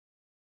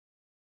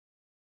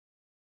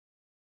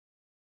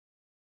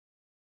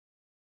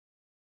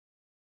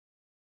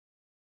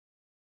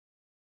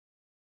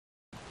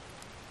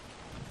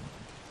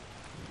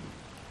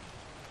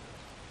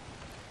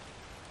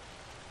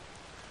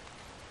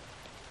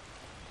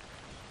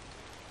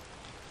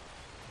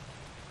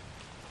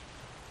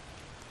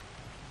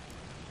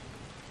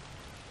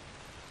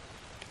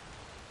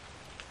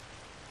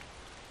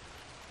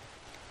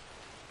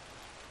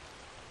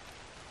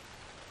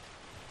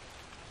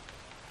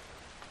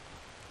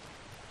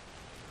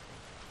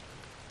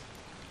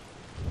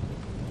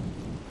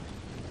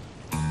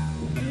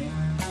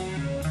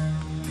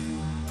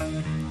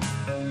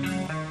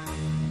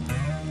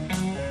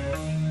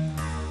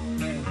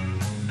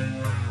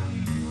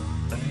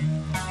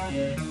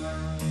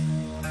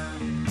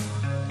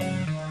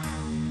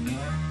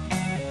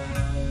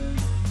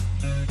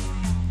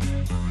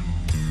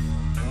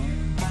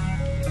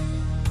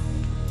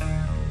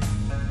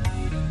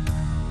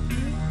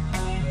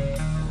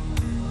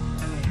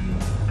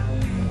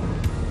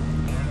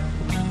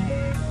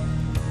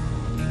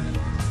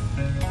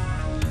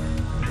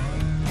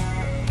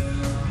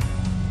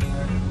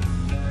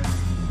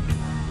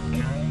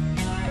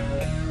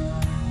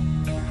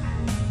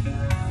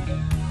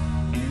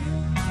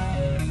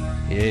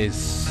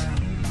Yes.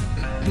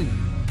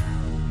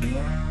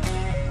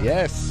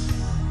 Yes.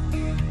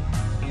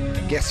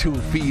 Guess who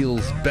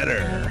feels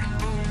better?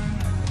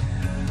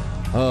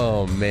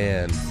 Oh,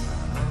 man.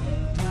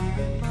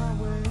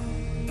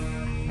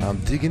 I'm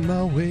digging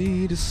my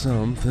way to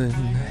something.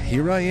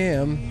 Here I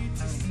am.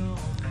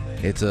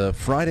 It's a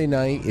Friday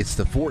night. It's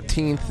the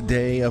 14th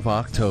day of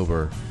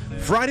October.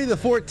 Friday the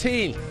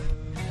 14th.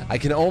 I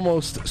can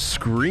almost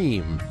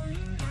scream.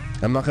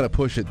 I'm not going to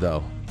push it,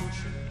 though.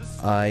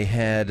 I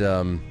had,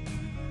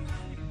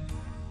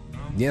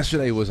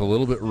 yesterday was a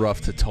little bit rough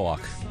to talk.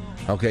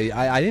 Okay,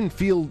 I didn't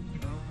feel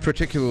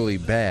particularly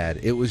bad.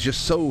 It was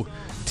just so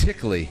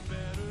tickly.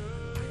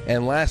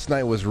 And last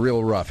night was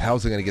real rough. How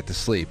was I going to get to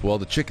sleep? Well,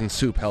 the chicken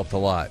soup helped a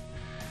lot.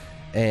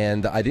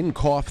 And I didn't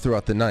cough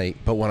throughout the night,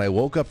 but when I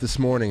woke up this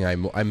morning,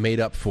 I made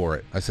up for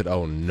it. I said,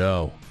 oh,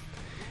 no.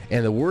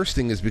 And the worst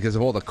thing is because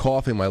of all the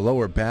coughing, my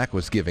lower back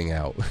was giving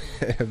out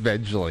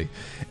eventually.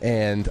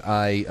 And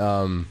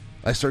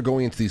I started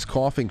going into these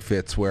coughing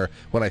fits where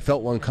when I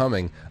felt one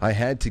coming, I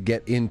had to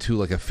get into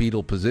like a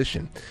fetal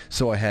position.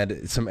 So I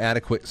had some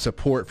adequate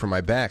support for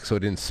my back so I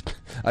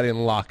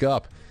didn't lock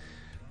up.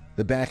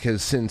 The back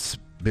has since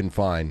been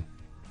fine.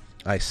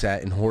 I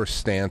sat in horse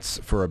stance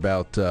for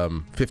about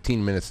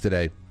 15 minutes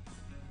today.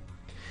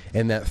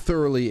 And that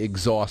thoroughly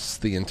exhausts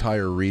the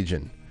entire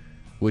region,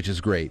 which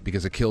is great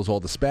because it kills all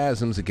the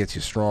spasms. It gets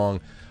you strong.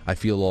 I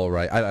feel all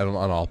right. I don't know.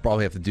 I'll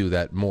probably have to do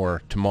that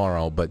more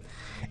tomorrow. But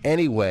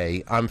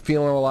anyway, I'm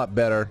feeling a lot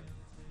better.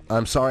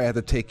 I'm sorry I had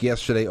to take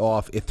yesterday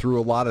off. It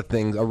threw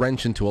a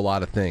wrench into a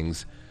lot of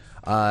things.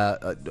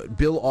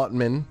 Bill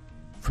Ottman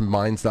from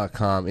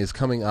Minds.com is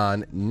coming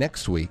on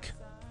next week.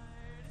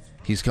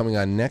 He's coming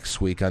on next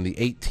week on the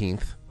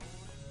 18th.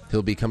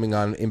 He'll be coming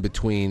on in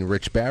between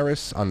Rich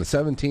Barris on the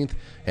 17th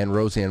and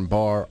Roseanne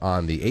Barr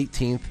on the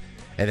 18th.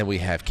 And then we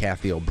have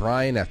Kathy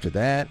O'Brien after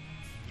that.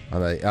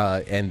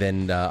 And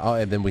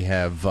then we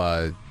have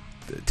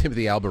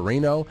Timothy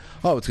Alberino.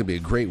 Oh, it's going to be a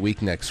great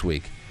week next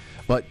week.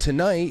 But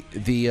tonight,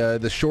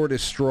 the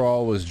shortest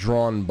straw was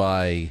drawn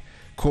by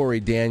Corey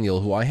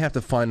Daniel, who I have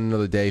to find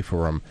another day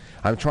for him.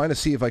 I'm trying to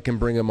see if I can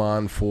bring him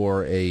on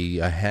for a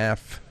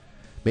half,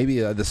 maybe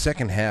the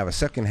second half, a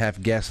second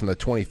half guest on the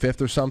 25th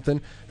or something.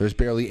 There's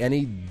barely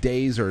any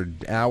days or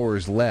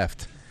hours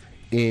left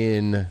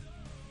in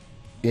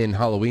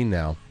Halloween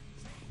now.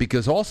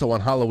 Because also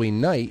on Halloween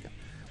night,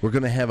 we're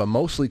going to have a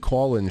mostly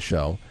call-in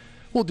show.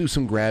 We'll do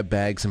some grab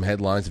bags, some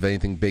headlines of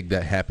anything big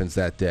that happens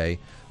that day.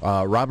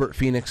 Robert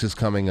Phoenix is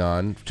coming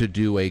on to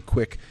do a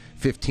quick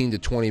 15 to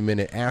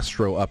 20-minute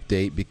Astro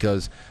update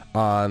because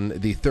on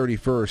the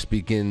 31st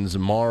begins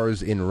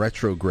Mars in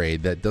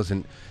retrograde. That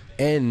doesn't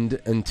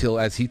end until,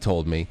 as he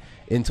told me,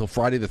 until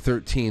Friday the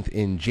 13th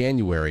in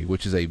January,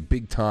 which is a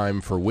big time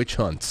for witch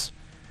hunts.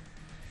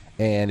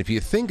 And if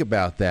you think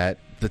about that,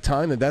 the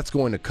time that's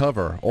going to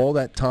cover, all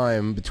that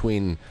time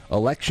between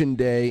Election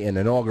Day and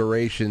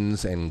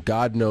inaugurations and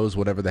God knows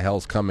whatever the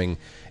hell's coming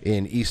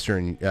in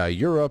Eastern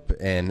Europe,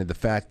 and the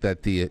fact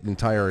that the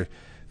entire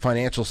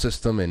financial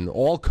system in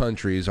all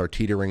countries are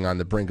teetering on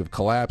the brink of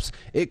collapse,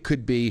 it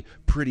could be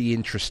pretty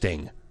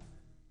interesting.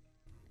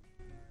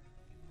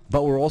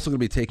 But we're also going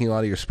to be taking a lot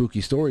of your spooky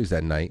stories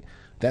that night.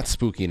 That's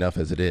spooky enough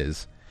as it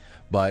is.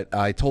 But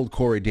I told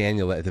Corey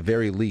Daniel that at the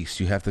very least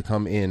you have to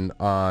come in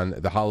on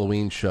the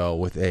Halloween show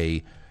with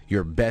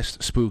your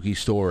best spooky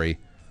story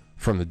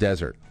from the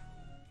desert.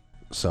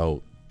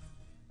 So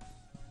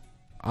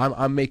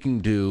I'm making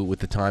do with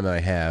the time that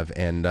I have,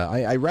 and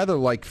I rather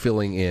like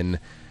filling in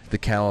the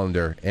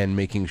calendar and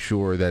making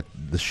sure that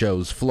the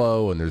shows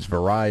flow and there's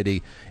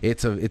variety.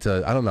 It's I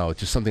don't know,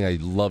 it's just something I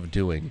love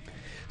doing.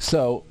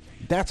 So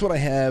that's what I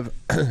have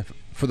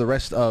for the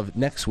rest of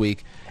next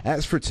week.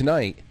 As for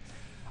tonight,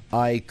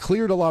 I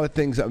cleared a lot of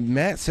things.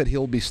 Matt said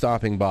he'll be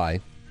stopping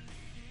by,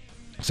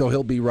 so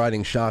he'll be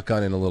riding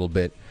shotgun in a little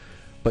bit.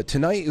 But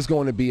tonight is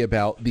going to be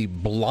about the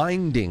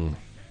blinding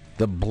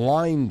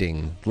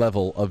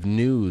level of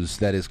news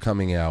that is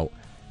coming out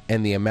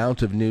and the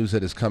amount of news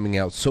that is coming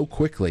out so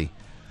quickly.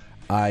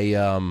 I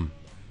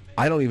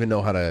don't even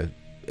know how to...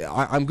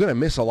 I'm going to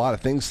miss a lot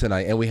of things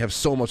tonight, and we have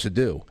so much to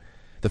do.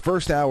 The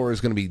first hour is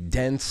going to be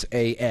dense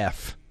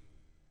AF.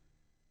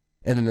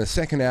 And in the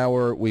second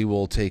hour, we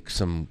will take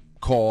some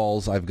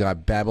calls. I've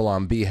got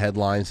Babylon Bee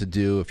headlines to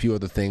do, a few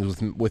other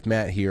things with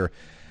Matt here.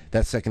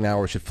 That second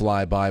hour should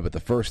fly by, but the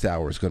first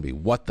hour is going to be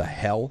what the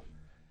hell?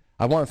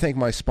 I want to thank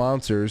my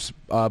sponsors,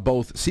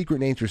 both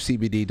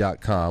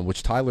SecretNatureCBD.com,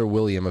 which Tyler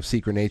William of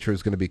Secret Nature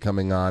is going to be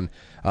coming on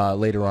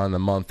later on in the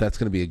month. That's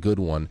going to be a good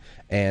one.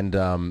 And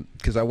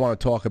because I want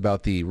to talk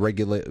about the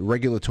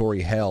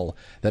regulatory hell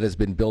that has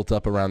been built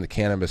up around the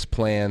cannabis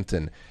plant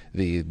and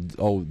the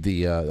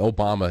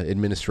Obama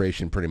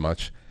administration pretty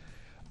much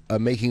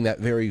making that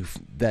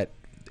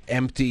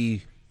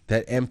empty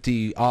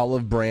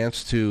olive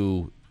branch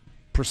to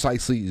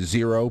precisely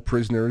 0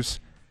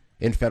 prisoners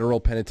in federal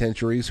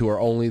penitentiaries who are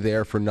only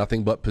there for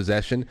nothing but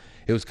possession.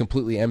 It was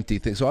completely empty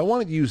thing. So I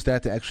wanted to use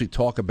that to actually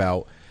talk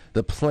about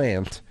the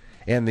plant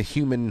and the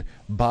human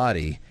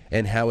body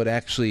and how it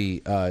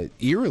actually,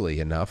 eerily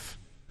enough,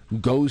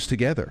 goes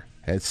together.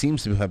 And it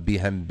seems to have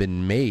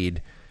been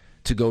made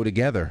to go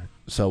together.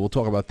 So we'll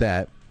talk about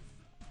that.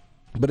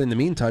 But in the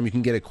meantime, you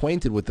can get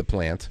acquainted with the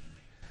plant,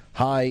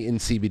 high in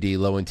CBD,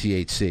 low in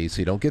THC, so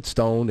you don't get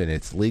stoned, and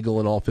it's legal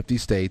in all 50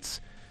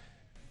 states.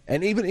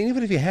 And even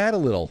if you had a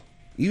little,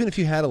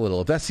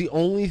 if that's the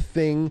only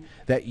thing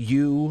that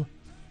you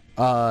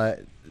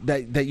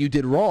that you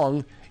did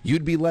wrong,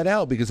 you'd be let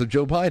out because of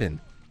Joe Biden.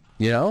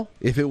 You know,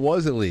 if it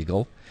was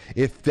illegal,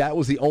 if that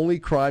was the only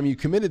crime you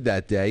committed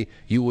that day,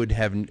 you would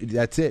have.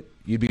 That's it.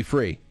 You'd be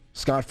free,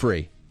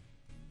 scot-free.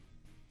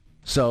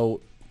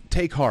 So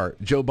take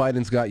heart. Joe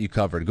Biden's got you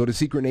covered. Go to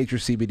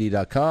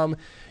SecretNatureCBD.com,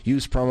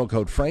 use promo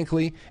code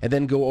Frankly, and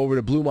then go over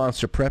to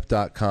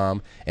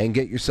BlueMonsterPrep.com and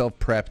get yourself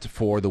prepped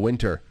for the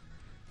winter.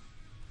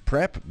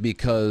 Prep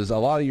because a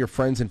lot of your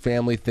friends and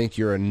family think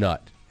you're a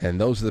nut,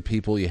 and those are the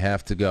people you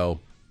have to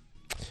go,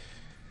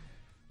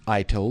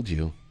 I told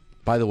you.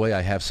 By the way,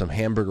 I have some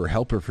hamburger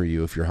helper for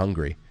you if you're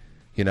hungry.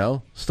 You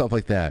know, stuff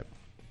like that.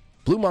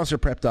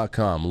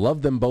 BlueMonsterPrep.com.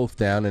 Love them both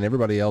down, and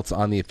everybody else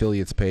on the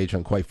affiliates page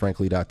on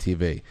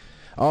QuiteFrankly.tv.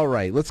 All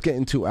right, let's get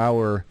into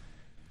our...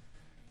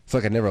 It's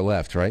like I never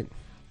left, right?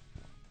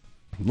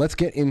 Let's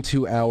get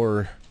into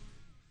our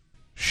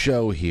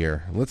show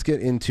here. Let's get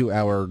into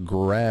our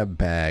grab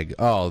bag.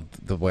 Oh,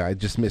 the way I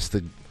just missed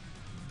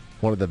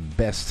one of the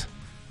best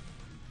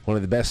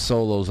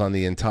solos on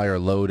the entire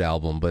Load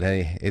album, but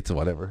hey, it's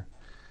whatever.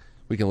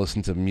 We can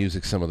listen to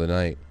music some of the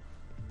night.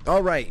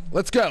 All right,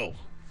 let's go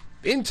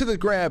into the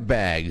grab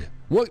bag.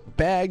 What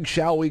bag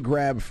shall we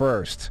grab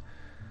first?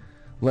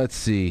 Let's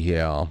see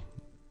here.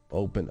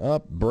 Open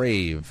up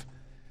Brave.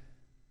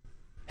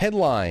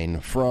 Headline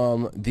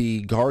from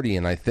The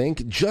Guardian, I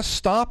think. Just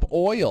Stop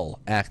Oil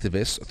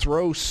activists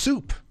throw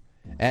soup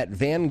at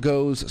Van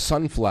Gogh's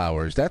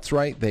sunflowers. That's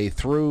right, they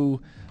threw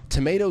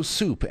tomato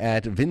soup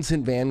at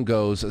Vincent van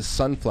Gogh's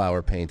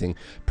sunflower painting.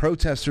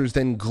 Protesters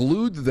then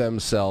glued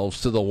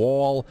themselves to the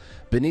wall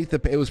beneath the...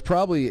 It was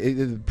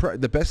probably...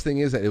 the best thing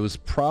is that it was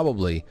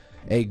probably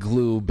a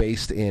glue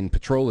based in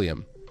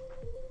petroleum.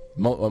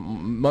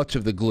 Much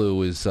of the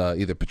glue is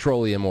either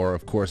petroleum or,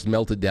 of course,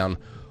 melted down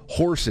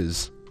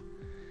horses.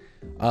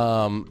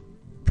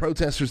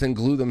 Protesters then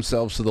glue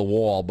themselves to the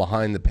wall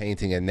behind the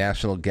painting at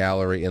National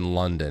Gallery in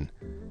London.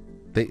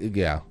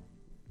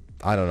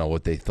 I don't know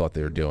what they thought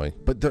they were doing,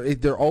 but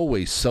they're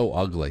always so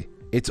ugly.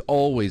 It's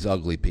always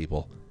ugly,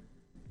 people.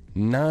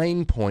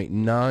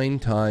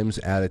 9.9 times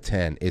out of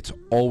 10, it's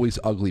always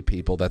ugly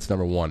people. That's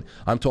number one.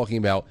 I'm talking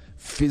about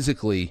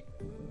physically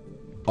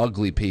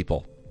ugly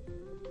people.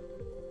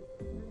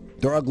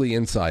 They're ugly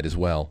inside as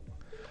well.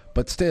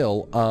 But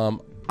still,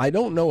 I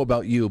don't know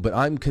about you, but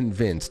I'm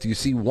convinced. You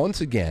see,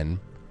 once again,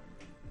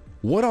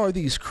 what are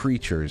these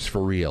creatures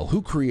for real?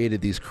 Who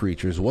created these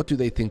creatures? What do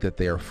they think that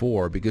they are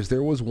for? Because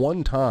there was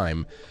one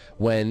time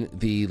when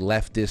the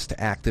leftist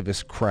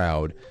activist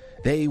crowd,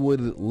 they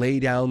would lay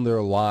down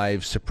their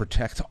lives to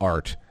protect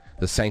art,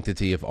 the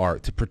sanctity of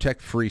art, to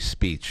protect free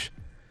speech,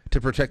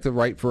 to protect the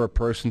right for a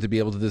person to be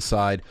able to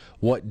decide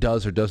what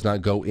does or does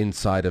not go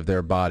inside of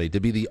their body, to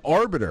be the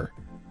arbiter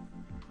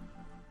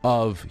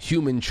of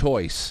human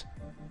choice.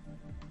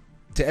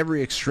 To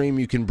every extreme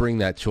you can bring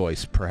that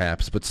choice,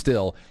 perhaps, but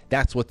still,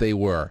 that's what they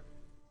were.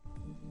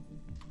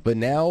 But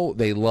now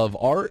they love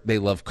art, they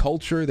love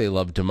culture, they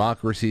love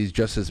democracies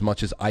just as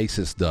much as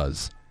ISIS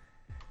does.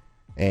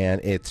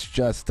 And it's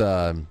just,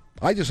 I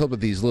just hope that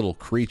these little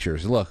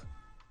creatures,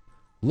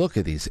 look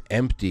at these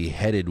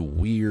empty-headed,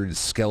 weird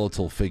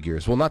skeletal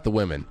figures. Well, not the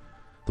women.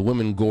 The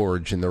women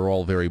gorge and they're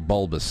all very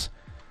bulbous.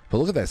 But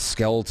look at that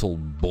skeletal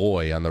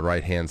boy on the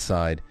right-hand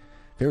side.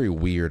 Very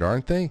weird,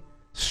 aren't they?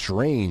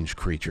 Strange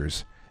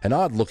creatures. An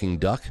odd-looking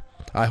duck.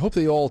 I hope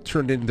they all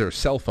turned into their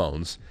cell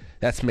phones.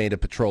 That's made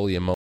of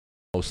petroleum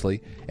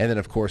mostly. And then,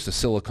 of course, the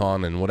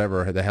silicon and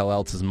whatever the hell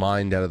else is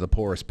mined out of the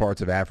poorest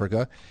parts of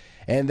Africa.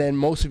 And then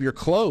most of your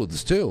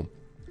clothes, too.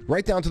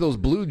 Right down to those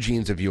blue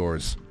jeans of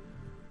yours.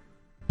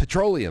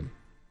 Petroleum.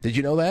 Did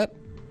you know that?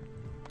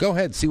 Go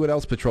ahead, see what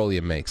else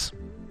petroleum makes.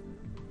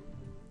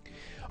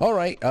 All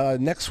right,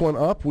 next one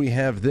up, we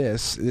have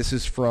this. This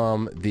is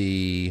from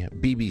the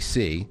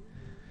BBC.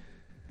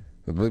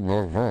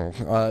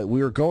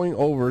 We are going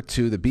over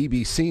to the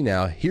BBC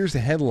now. Here's the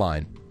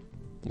headline.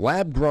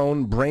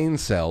 Lab-grown brain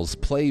cells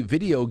play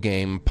video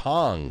game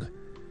Pong.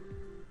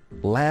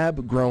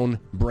 Lab-grown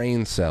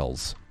brain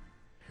cells.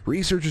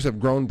 Researchers have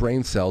grown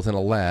brain cells in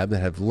a lab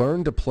that have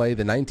learned to play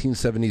the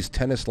 1970s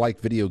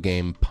tennis-like video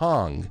game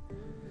Pong.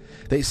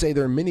 They say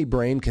their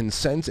mini-brain can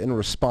sense and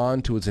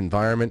respond to its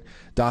environment.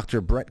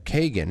 Dr. Brett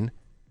Kagan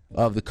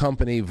of the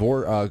company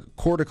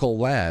Cortical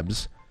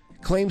Labs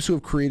claims to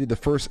have created the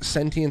first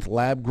sentient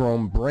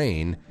lab-grown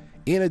brain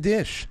in a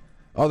dish.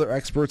 Other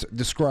experts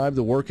describe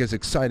the work as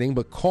exciting,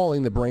 but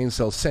calling the brain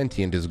cell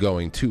sentient is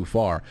going too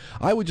far.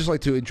 I would just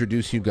like to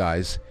introduce you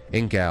guys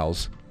and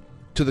gals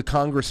to the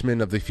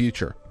congressman of the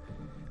future.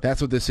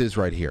 That's what this is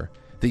right here.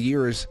 The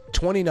year is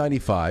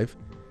 2095,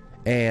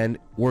 and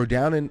we're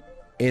down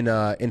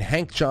in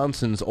Hank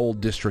Johnson's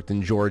old district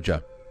in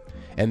Georgia.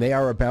 And they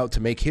are about to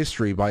make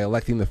history by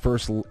electing the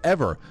first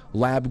ever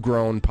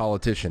lab-grown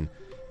politician.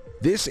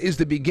 This is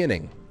the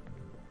beginning.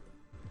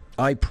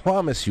 I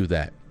promise you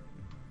that.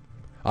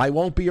 I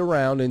won't be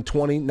around in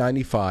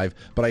 2095,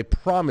 but I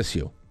promise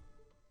you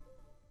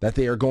that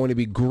they are going to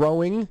be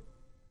growing,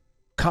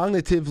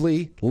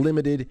 cognitively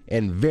limited,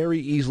 and very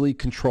easily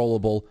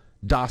controllable,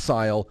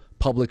 docile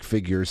public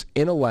figures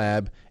in a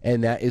lab,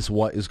 and that is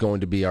what is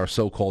going to be our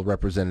so-called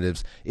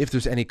representatives, if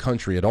there's any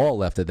country at all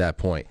left at that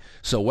point.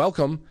 So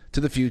welcome to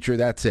the future.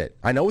 That's it.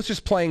 I know it's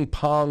just playing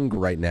Pong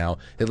right now.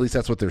 At least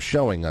that's what they're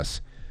showing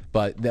us.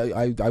 But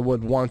I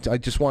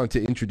just wanted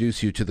to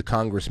introduce you to the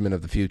congressman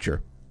of the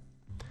future.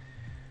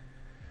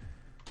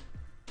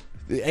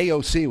 The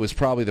AOC was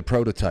probably the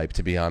prototype,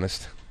 to be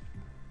honest.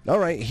 All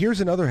right,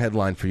 here's another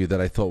headline for you that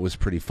I thought was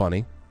pretty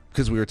funny,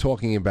 because we were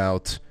talking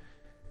about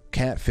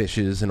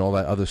catfishes and all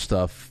that other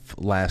stuff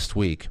last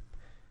week.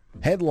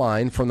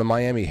 Headline from the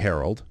Miami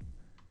Herald: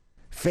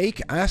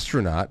 fake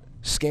astronaut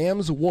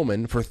scams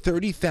woman for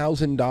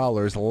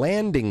 $30,000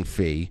 landing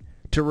fee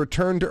to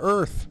return to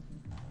Earth.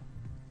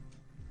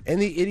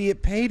 And the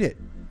idiot paid it.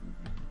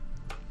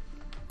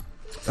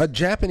 A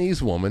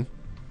Japanese woman.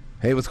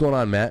 Hey, what's going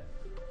on, Matt?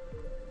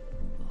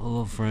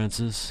 Hello,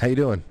 Francis. How you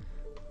doing?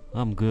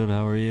 I'm good.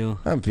 How are you?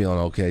 I'm feeling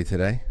okay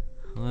today.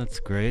 Well, that's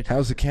great.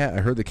 How's the cat?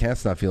 I heard the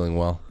cat's not feeling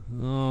well.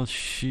 Oh,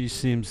 she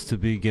seems to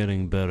be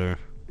getting better.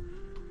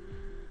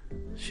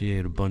 She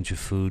ate a bunch of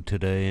food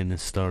today and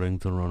is starting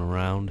to run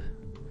around.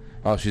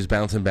 Oh, she's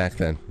bouncing back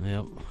then.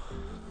 Yep.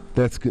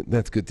 That's good.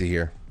 That's good to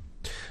hear.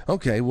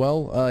 Okay,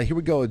 well, here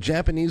we go. A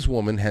Japanese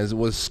woman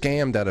was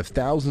scammed out of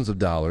thousands of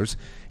dollars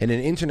in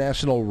an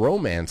international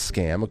romance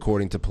scam,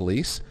 according to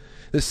police.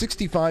 The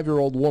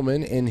 65-year-old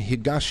woman in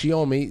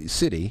Higashiyomi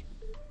City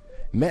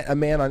met a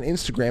man on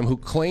Instagram who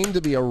claimed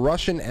to be a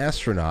Russian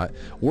astronaut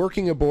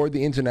working aboard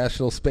the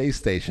International Space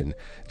Station.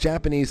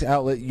 Japanese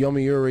outlet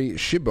Yomiuri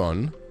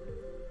Shimbun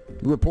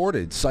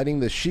reported, citing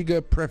the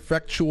Shiga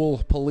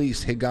Prefectural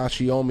Police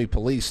Higashiyomi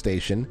Police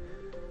Station,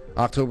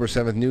 October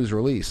 7th news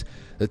release.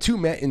 The two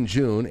met in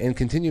June and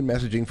continued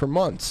messaging for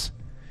months.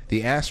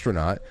 The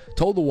astronaut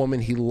told the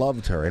woman he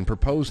loved her and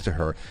proposed to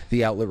her,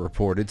 the outlet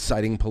reported,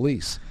 citing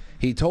police.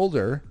 He told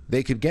her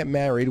they could get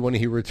married when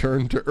he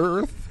returned to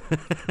Earth.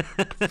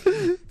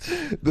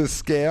 The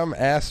scam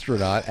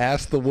astronaut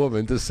asked the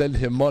woman to send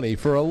him money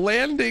for a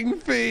landing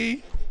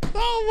fee.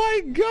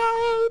 Oh my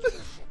God!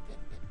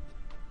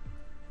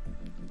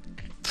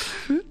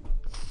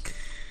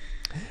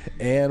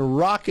 And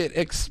rocket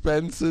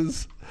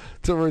expenses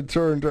to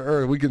return to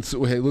Earth. We can.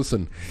 Hey,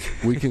 listen.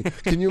 We can.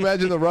 Can you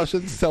imagine the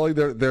Russians telling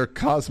their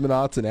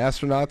cosmonauts and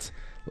astronauts,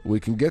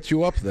 "We can get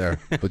you up there,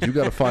 but you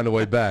got to find a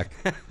way back."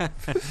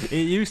 It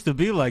used to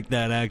be like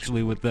that,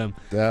 actually, with them.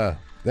 Yeah,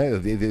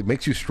 it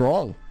makes you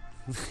strong.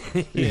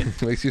 Yeah.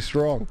 It makes you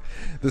strong.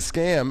 The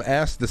scam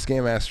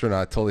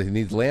astronaut told him he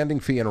needs landing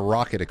fee and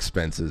rocket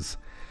expenses.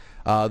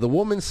 The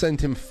woman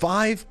sent him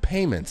 5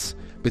 payments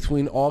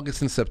between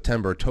August and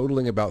September,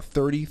 totaling about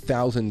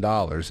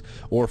 $30,000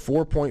 or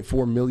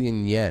 4.4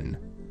 million yen.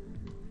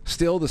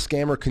 Still, the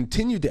scammer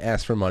continued to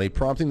ask for money,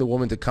 prompting the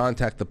woman to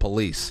contact the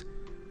police.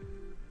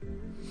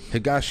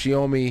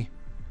 Higashiyomi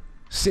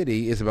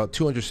City is about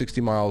 260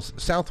 miles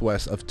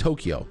southwest of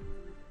Tokyo.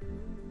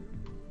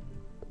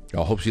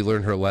 I hope she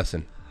learned her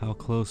lesson. How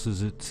close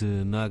is it to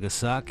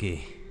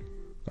Nagasaki?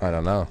 I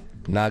don't know.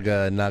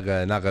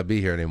 Naga be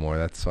here anymore.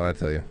 That's what I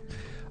tell you.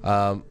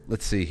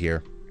 Let's see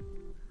here.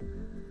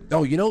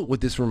 Oh, you know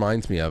what this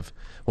reminds me of?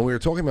 When we were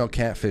talking about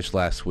catfish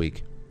last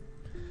week,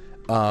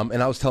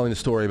 and I was telling the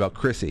story about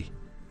Chrissy.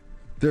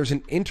 There's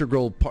an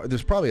integral part.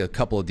 There's probably a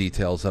couple of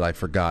details that I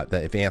forgot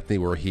that if Anthony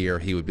were here,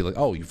 he would be like,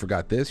 oh, you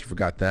forgot this, you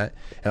forgot that.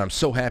 And I'm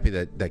so happy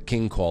that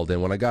King called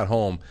in. When I got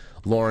home,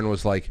 Lauren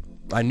was like,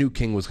 I knew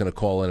King was going to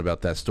call in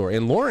about that story.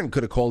 And Lauren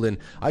could have called in.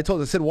 I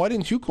said, why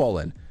didn't you call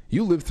in?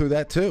 You lived through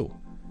that too.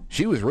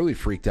 She was really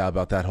freaked out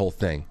about that whole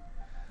thing.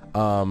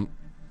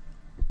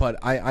 But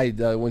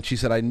when she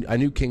said I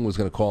knew King was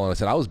going to call in, I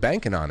said I was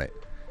banking on it.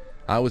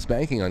 I was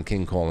banking on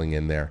King calling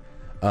in there.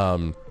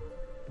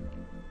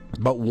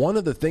 But one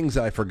of the things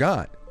that I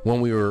forgot when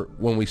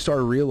we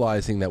started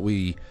realizing that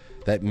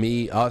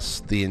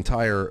the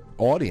entire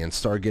audience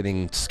started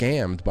getting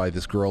scammed by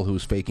this girl who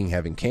was faking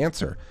having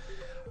cancer.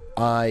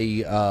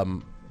 I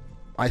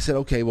said,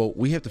 okay, well,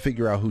 we have to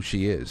figure out who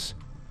she is.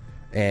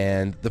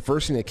 And the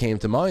first thing that came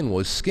to mind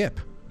was Skip.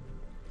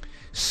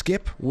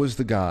 Skip was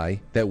the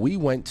guy that we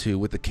went to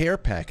with the care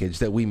package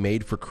that we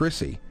made for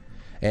Chrissy,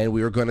 and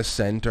we were going to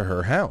send to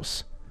her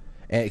house.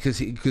 And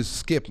because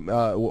Skip,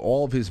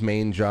 all of his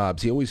main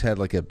jobs, he always had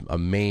like a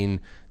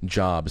main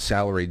job,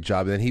 salaried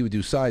job, and then he would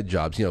do side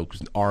jobs,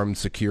 armed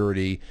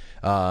security,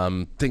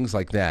 things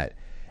like that.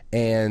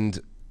 And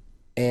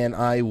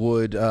I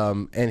would,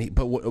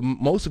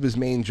 most of his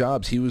main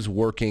jobs, he was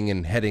working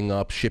and heading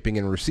up shipping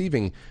and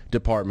receiving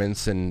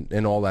departments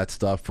and all that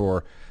stuff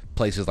for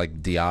places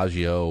like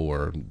Diageo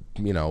or,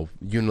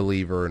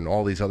 Unilever and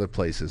all these other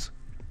places.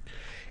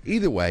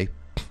 Either way,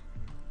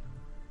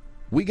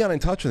 we got in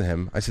touch with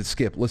him. I said,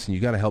 Skip, listen,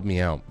 you got to help me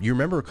out. You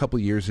remember a couple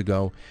years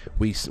ago,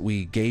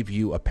 we gave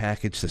you a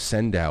package to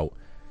send out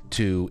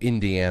to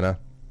Indiana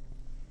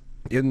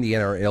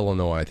or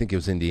Illinois. I think it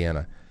was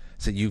Indiana.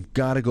 Said, you've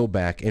got to go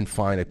back and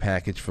find a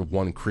package for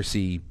one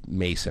Chrissy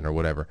Mason or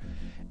whatever.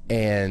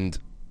 And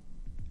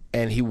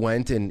he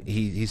went and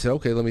he said,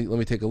 okay, let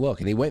me take a look.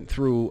 And he went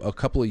through a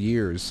couple of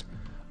years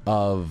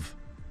of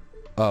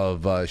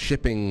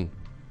shipping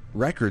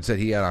records that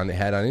he had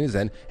on his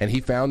end, and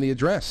he found the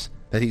address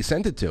that he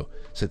sent it to.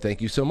 Said,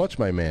 thank you so much,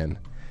 my man.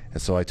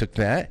 And so I took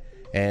that,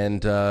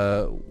 and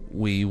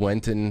we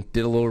went and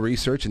did a little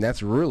research, and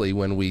that's really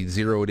when we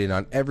zeroed in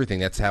on everything.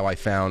 That's how I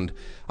found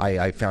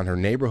her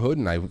neighborhood,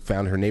 and I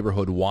found her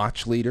neighborhood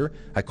watch leader.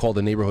 I called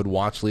the neighborhood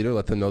watch leader,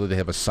 let them know that they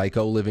have a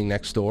psycho living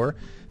next door,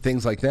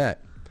 things like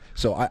that.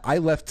 So I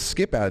left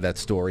Skip out of that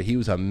story. He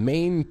was a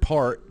main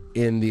part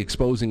in the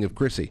exposing of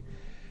Chrissy.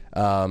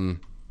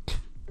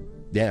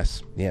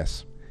 Yes.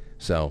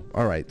 So,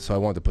 all right, so I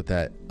wanted to put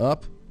that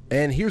up.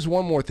 And here's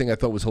one more thing I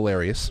thought was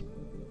hilarious.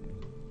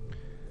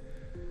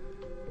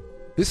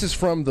 This is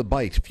from The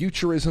Byte,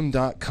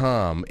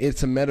 Futurism.com.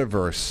 It's a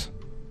metaverse.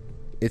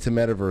 It's a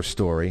metaverse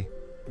story.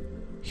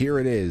 Here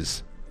it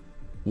is.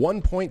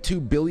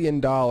 $1.2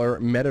 billion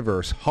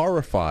metaverse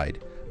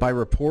horrified by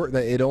report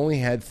that it only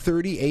had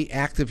 38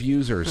 active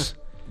users.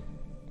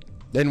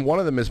 And one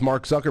of them is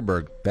Mark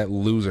Zuckerberg, that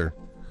loser.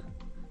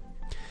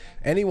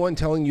 Anyone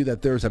telling you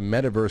that there's a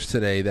metaverse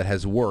today that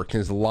has worked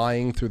is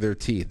lying through their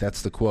teeth.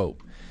 That's the quote.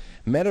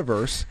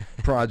 Metaverse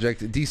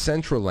project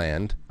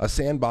Decentraland, a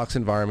sandbox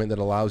environment that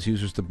allows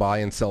users to buy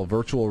and sell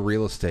virtual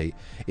real estate,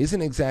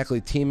 isn't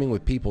exactly teeming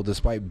with people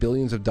despite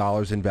billions of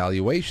dollars in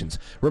valuations.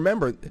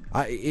 Remember,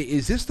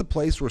 is this the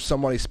place where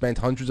somebody spent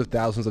hundreds of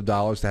thousands of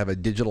dollars to have a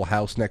digital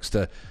house next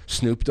to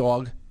Snoop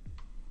Dogg?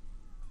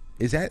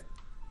 Is that...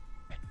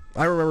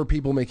 I remember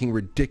people making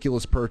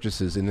ridiculous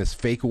purchases in this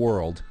fake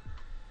world.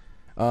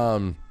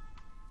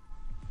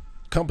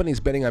 Companies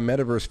betting on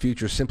metaverse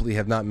futures simply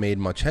have not made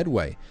much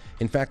headway.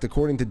 In fact,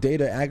 according to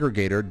data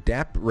aggregator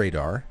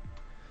DappRadar,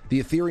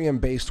 the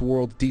Ethereum-based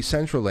world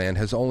Decentraland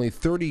has only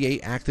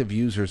 38 active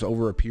users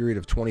over a period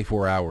of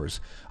 24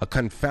 hours, a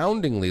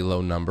confoundingly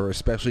low number,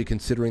 especially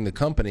considering the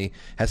company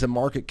has a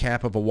market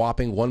cap of a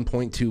whopping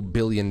 $1.2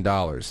 billion.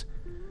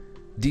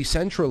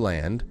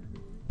 Decentraland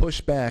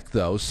pushed back,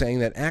 though, saying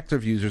that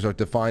active users are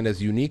defined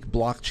as unique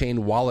blockchain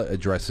wallet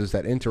addresses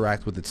that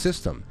interact with its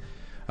system.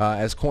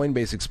 As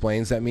Coinbase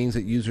explains, that means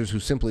that users who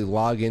simply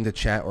log in to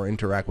chat or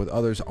interact with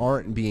others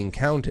aren't being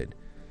counted.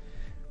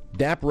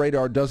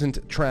 DappRadar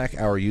doesn't track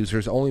our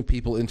users, only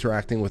people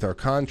interacting with our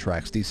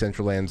contracts,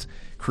 Decentraland's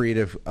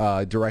creative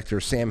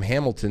director Sam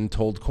Hamilton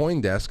told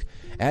CoinDesk,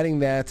 adding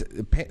that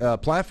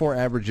platform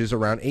averages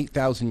around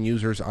 8,000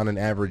 users on an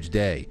average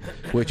day,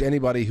 which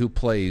anybody who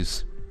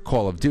plays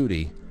Call of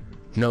Duty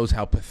knows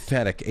how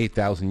pathetic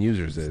 8,000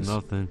 users is. It's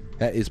nothing.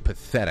 That is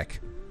pathetic.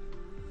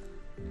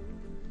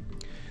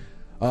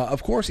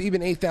 Of course,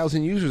 even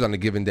 8,000 users on a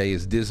given day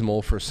is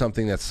dismal for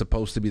something that's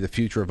supposed to be the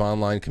future of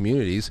online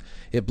communities.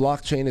 If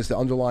blockchain is the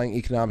underlying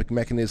economic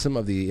mechanism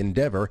of the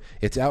endeavor,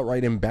 it's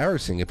outright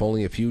embarrassing if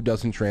only a few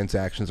dozen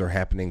transactions are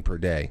happening per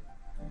day.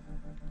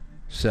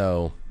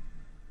 So,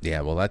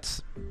 yeah, well,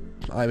 that's...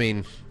 I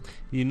mean...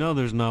 You know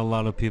there's not a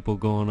lot of people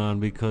going on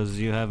because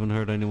you haven't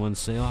heard anyone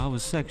say, oh, I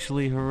was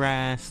sexually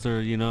harassed,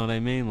 or you know what I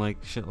mean?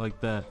 Like, shit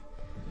like that.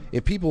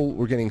 If people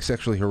were getting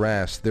sexually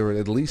harassed, there'd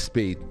at least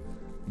be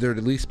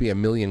a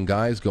million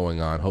guys going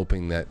on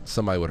hoping that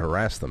somebody would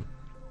harass them.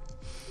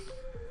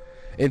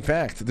 In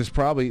fact, there's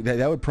probably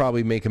that would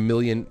probably make a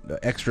million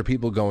extra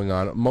people going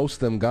on, most of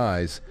them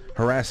guys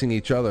harassing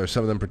each other,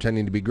 some of them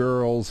pretending to be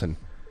girls. And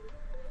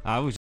I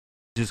would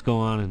just go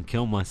on and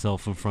kill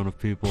myself in front of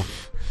people.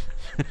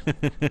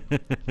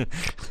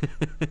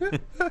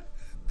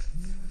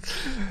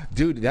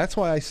 Dude, that's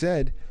why I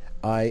said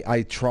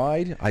I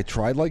tried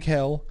like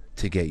hell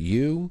to get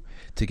you,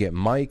 to get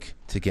Mike,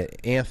 to get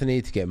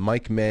Anthony, to get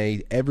Mike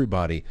May,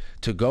 everybody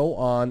to go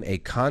on a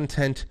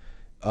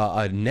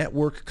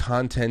network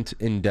content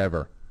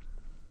endeavor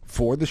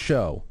for the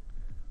show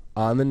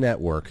on the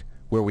network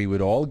where we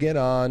would all get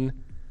on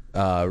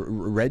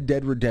Red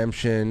Dead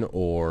Redemption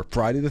or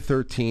Friday the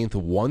 13th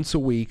once a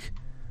week,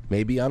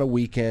 maybe on a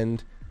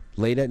weekend,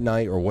 late at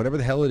night or whatever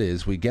the hell it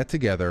is. We get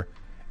together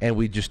and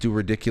we just do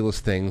ridiculous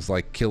things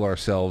like kill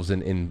ourselves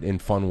in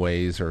fun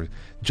ways or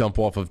jump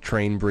off of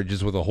train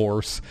bridges with a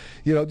horse.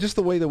 You know, just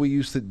the way that we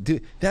used to do.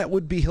 That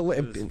would be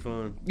hilarious. It was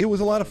fun. It was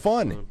a lot of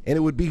fun, and it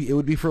would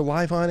be for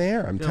live on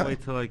air. Can't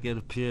wait till I get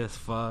a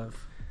PS5.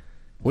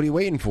 What are you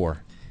waiting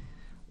for?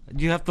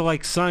 You have to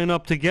like sign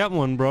up to get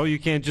one, bro. You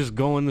can't just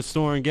go in the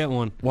store and get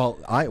one. Well,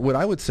 what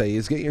I would say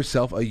is get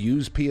yourself a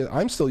used PS.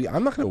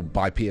 I'm not going to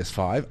buy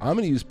PS5. I'm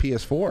going to use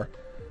PS4.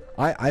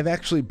 I've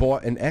actually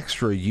bought an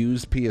extra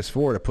used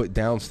PS4 to put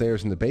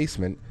downstairs in the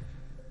basement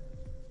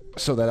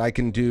so that I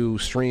can do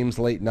streams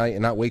late night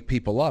and not wake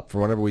people up for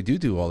whenever we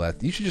do all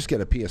that. You should just get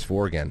a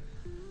PS4 again.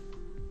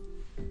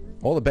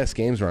 All the best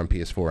games are on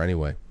PS4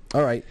 anyway.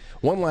 All right,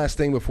 one last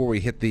thing before we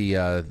hit the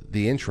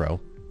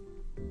intro.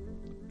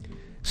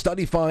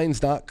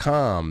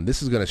 Studyfinds.com.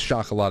 This is going to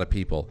shock a lot of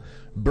people.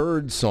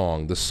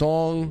 Birdsong, the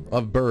song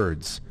of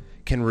birds,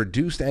 can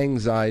reduce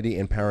anxiety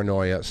and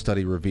paranoia,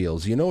 study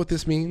reveals. You know what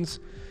this means?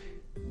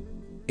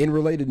 In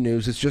related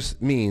news, it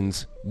just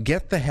means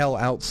get the hell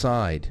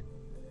outside.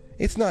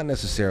 It's not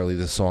necessarily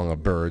the song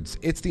of birds.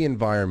 It's the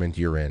environment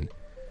you're in.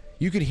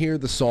 You can hear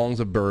the songs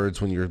of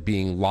birds when you're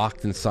being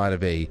locked inside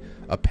of a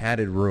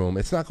padded room.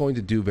 It's not going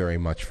to do very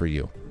much for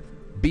you.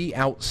 Be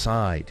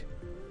outside.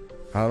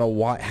 I don't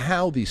know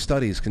how these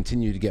studies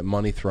continue to get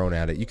money thrown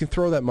at it. You can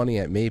throw that money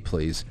at me,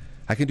 please.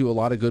 I can do a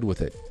lot of good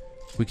with it.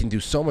 We can do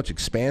so much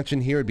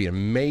expansion here. It'd be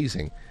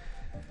amazing.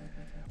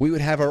 We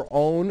would have our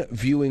own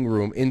viewing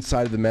room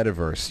inside of the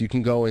metaverse. You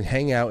can go and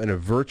hang out in a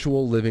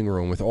virtual living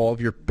room with all of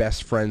your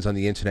best friends on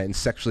the internet and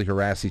sexually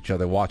harass each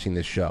other watching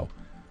this show.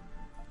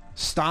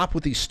 Stop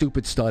with these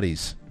stupid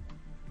studies.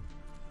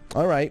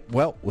 All right,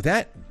 well, with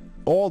that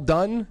all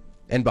done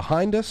and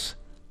behind us,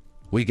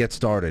 we get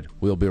started.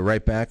 We'll be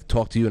right back.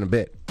 Talk to you in a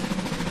bit.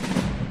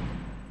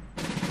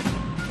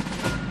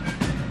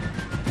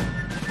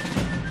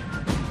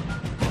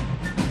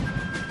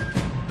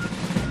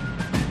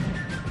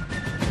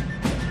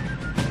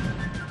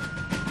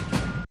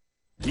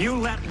 You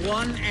let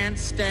one ant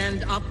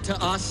stand up to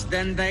us,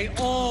 then they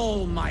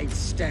all might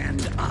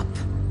stand up.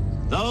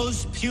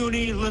 Those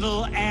puny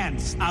little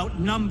ants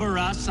outnumber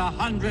us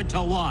 100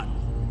 to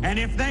 1. And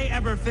if they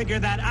ever figure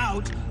that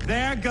out,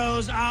 there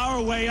goes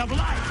our way of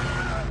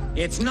life.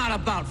 It's not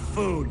about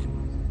food.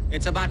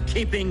 It's about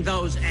keeping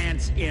those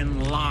ants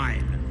in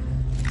line.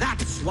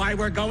 That's why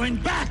we're going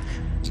back.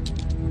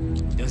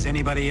 Does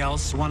anybody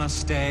else want to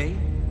stay?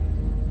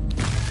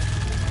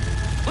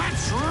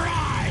 Let's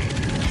ride!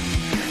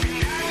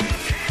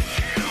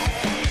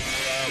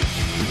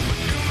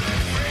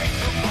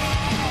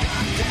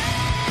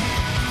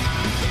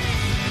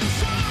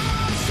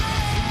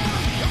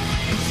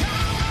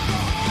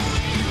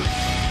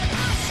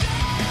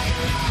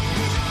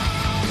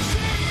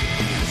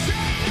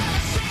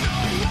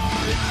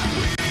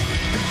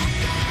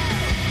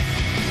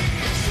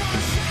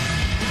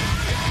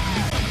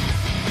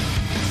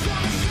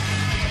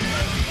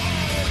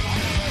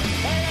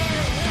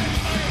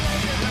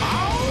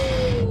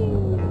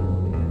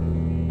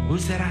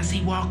 Who's that I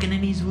see walking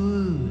in these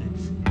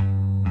woods?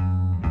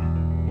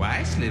 Why,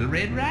 it's Little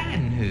Red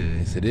Riding Hood.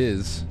 Yes, it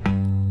is.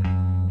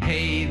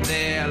 Hey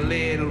there,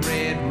 Little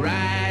Red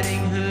Riding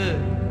Hood.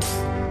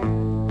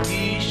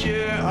 You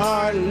sure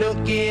are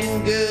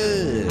looking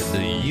good.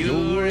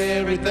 You're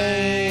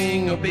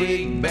everything a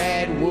big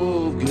bad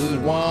wolf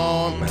could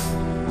want.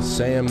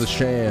 Sam the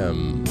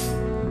Sham.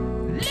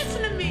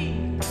 Listen to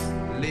me.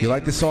 You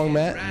like this song,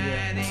 Matt?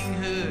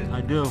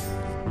 I do.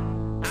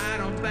 I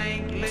don't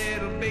think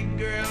little big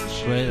girls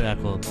should Great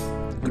record.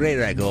 Great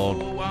record.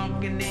 go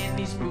walking in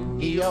these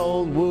spooky The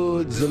old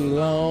woods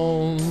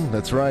alone.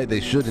 That's right, they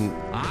shouldn't.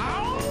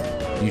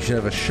 You should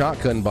have a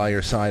shotgun by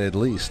your side at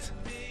least.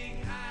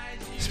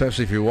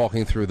 Especially if you're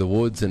walking through the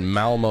woods in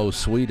Malmo,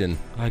 Sweden.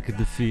 I could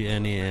defeat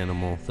any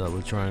animal that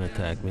would try and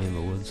attack me in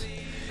the woods.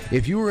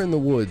 If you were in the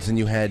woods and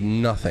you had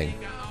nothing,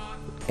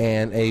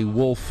 and if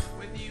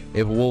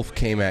a wolf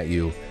came at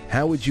you,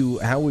 how would you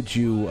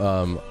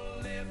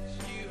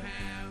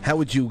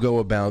go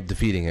about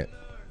defeating it?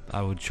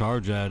 I would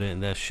charge at it,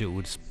 and that shit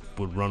would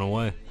run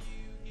away.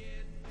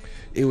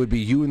 It would be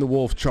you and the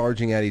wolf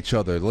charging at each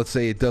other. Let's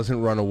say it doesn't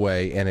run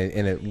away, and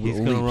it He's leaps.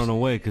 gonna run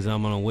away because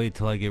I'm gonna wait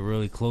till I get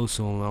really close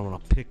to him. And I'm gonna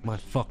pick my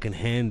fucking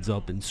hands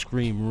up and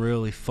scream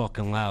really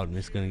fucking loud, and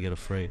it's gonna get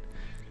afraid.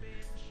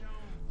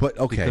 But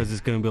okay, Because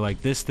it's gonna be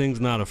like, this thing's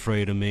not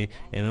afraid of me,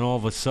 and then all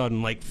of a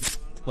sudden, like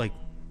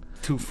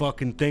two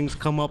fucking things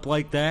come up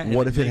like that. And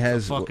What if it makes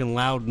has- a fucking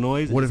loud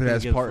noise? what and if it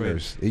it's has gonna get afraid.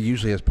 partners? It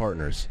usually has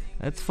partners.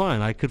 That's fine.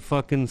 I could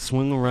fucking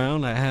swing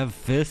around. I have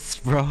fists,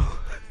 bro.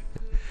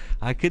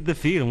 I could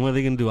defeat them. What are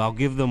they gonna do? I'll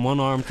give them one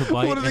arm to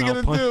bite. What are they and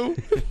I'll gonna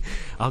do?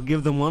 I'll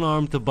give them one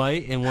arm to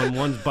bite, and when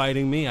one's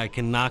biting me, I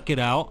can knock it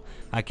out.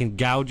 I can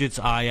gouge its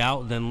eye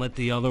out, then let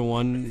the other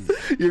one.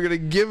 You're gonna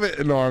give it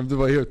an arm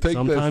to here. Take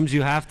Sometimes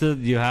you have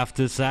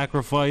to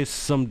sacrifice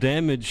some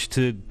damage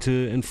to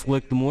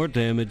inflict more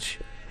damage.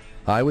 this.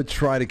 I would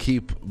try to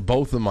keep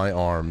both of my You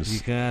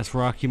arms. can ask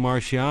Rocky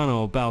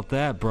Marciano about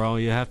that, bro.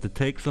 You have to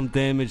take some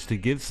damage to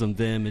give some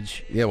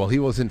damage. Yeah, well, he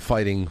wasn't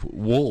fighting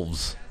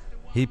wolves.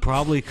 He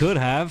probably could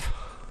have.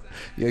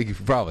 Yeah, you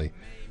probably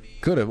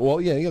could have.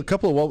 Well, yeah, a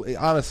couple of. Well,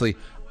 honestly,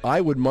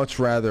 I would much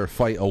rather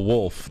fight a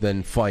wolf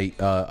than fight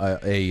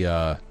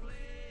a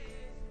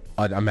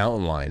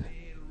mountain lion.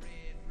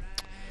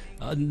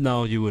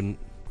 No, you wouldn't.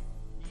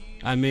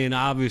 I mean,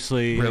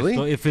 obviously,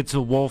 Really? if it's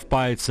a wolf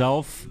by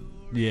itself,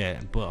 yeah.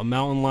 But a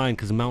mountain lion,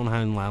 because a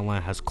mountain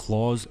lion has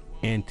claws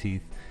and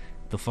teeth.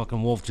 The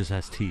fucking wolf just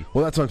has teeth.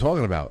 Well, that's what I'm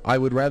talking about. I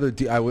would rather.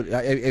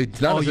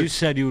 It's not. You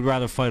said you would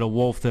rather fight a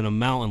wolf than a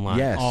mountain lion.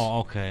 Yes. Oh,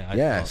 okay.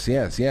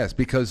 Yes.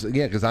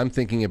 Because I'm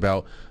thinking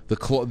about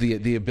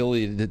the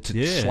ability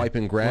to swipe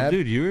and grab. Well,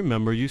 dude, you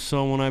remember you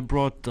saw when I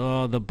brought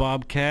the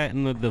bobcat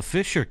and the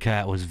Fisher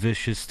cat was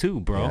vicious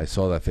too, bro. Yeah, I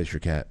saw that Fisher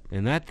cat.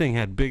 And that thing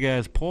had big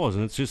ass paws,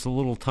 and it's just a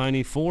little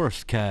tiny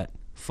forest cat,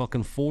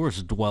 fucking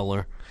forest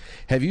dweller.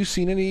 Have you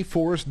seen any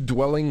forest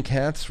dwelling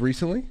cats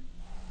recently?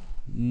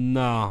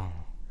 No.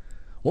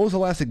 What was the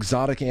last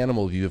exotic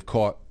animal you have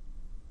caught?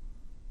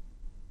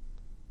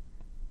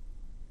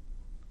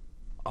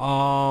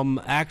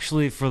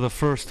 Actually, for the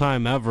first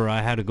time ever,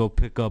 I had to go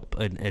pick up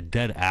a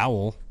dead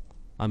owl.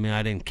 I mean,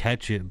 I didn't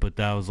catch it, but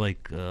that was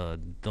like the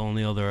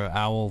only other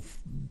owl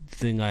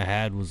thing I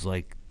had was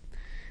like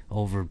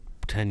over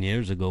 10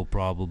 years ago,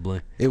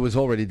 probably. It was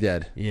already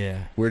dead.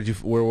 Yeah. Where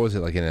was it?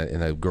 Like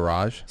in a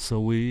garage? So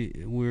we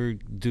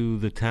do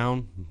the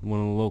town,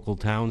 one of the local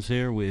towns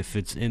here. If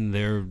it's in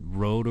their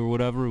road or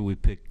whatever, we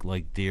pick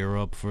like deer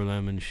up for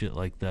them and shit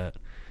like that.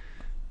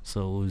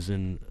 So it was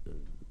in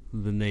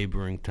the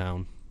neighboring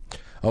town.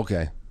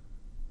 Okay.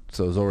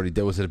 So it was already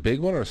dead. Was it a big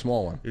one or a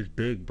small one? It was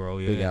big, bro.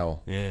 Yeah. Big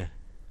owl. Yeah.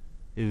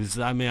 It was.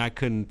 I mean, I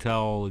couldn't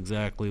tell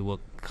exactly what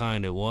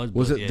kind it was.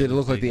 Was but it? yeah, Did it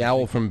look like the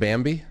owl from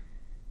Bambi?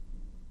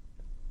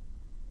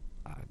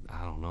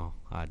 I don't know.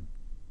 I'd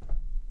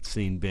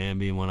seen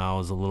Bambi when I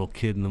was a little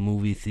kid in the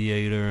movie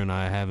theater, and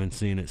I haven't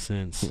seen it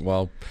since.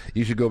 Well,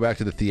 you should go back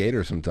to the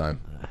theater sometime.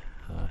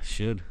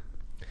 Should.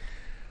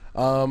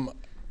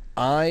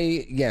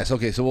 Yes.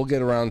 Okay. So we'll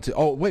get around to.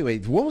 Oh,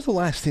 wait. What was the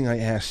last thing I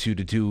asked you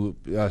to do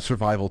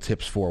survival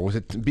tips for? Was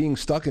it being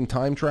stuck in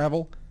time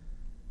travel?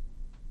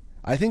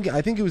 I think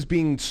it was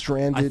being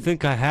stranded. I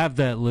think I have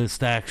that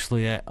list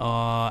actually at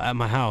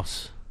my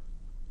house.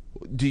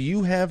 Do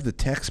you have the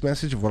text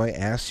message of what I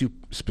asked you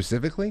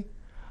specifically?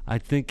 I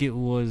think it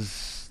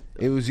was.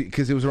 It was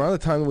because it was around the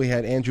time that we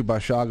had Andrew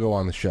Bashago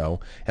on the show,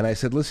 and I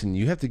said, "Listen,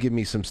 you have to give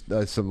me some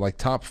like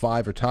top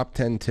 5 or top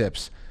 10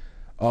 tips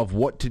of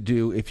what to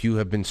do if you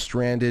have been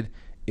stranded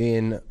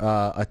in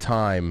a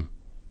time."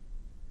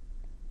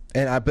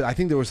 And but I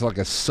think there was like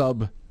a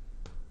subset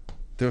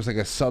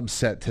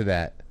to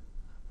that.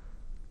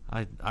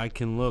 I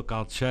can look.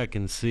 I'll check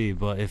and see.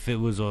 But if it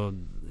was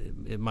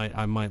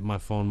my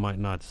phone might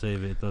not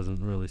save it. It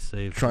doesn't really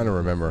save. Trying to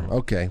remember.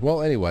 Okay.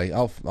 Well, anyway,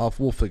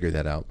 we'll figure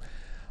that out.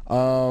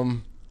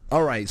 All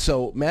right.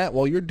 So Matt,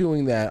 while you're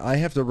doing that, I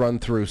have to run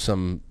through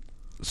some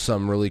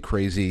really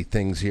crazy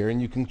things here,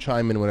 and you can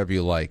chime in whenever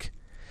you like,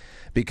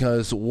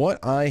 because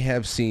what I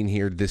have seen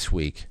here this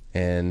week,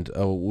 and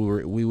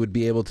we would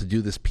be able to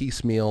do this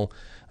piecemeal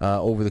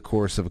over the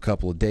course of a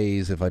couple of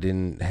days if I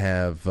didn't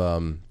have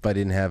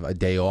a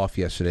day off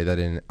yesterday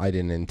that I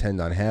didn't intend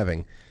on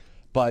having.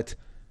 But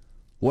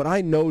what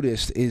I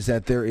noticed is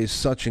that there is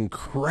such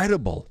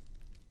incredible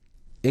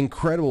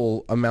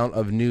amount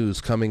of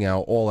news coming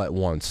out all at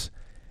once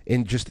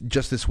in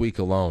just this week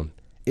alone.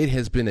 It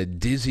has been a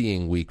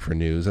dizzying week for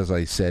news, as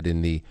I said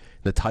in the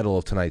title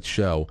of tonight's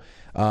show.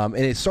 And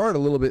it started a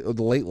little bit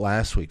late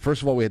last week.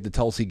 First of all, we had the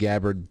Tulsi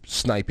Gabbard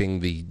sniping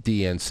the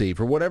DNC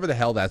for whatever the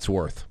hell that's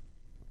worth.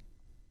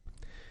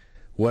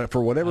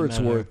 For whatever it's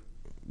worth.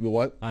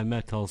 What? I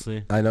met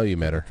Tulsi. I know you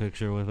met her.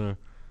 Picture with her.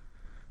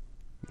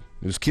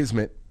 It was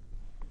kismet.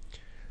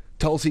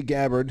 Tulsi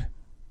Gabbard,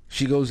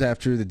 she goes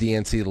after the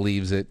DNC,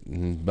 leaves it,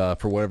 and,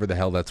 for whatever the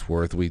hell that's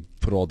worth. We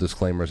put all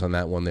disclaimers on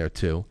that one there,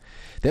 too.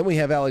 Then we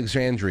have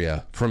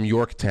Alexandria from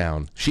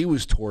Yorktown. She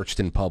was torched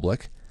in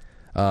public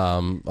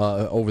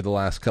over the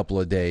last couple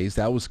of days.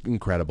 That was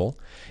incredible.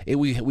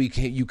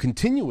 We're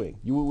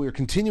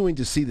continuing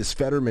to see this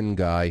Fetterman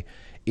guy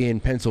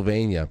in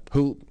Pennsylvania,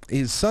 who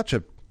is such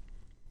an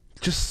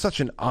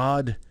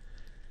odd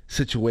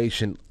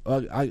situation.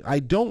 I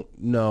don't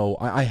know.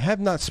 I have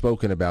not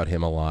spoken about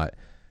him a lot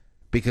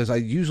because I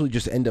usually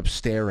just end up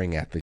staring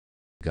at the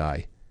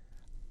guy.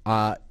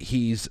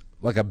 He's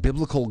like a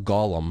biblical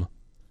golem.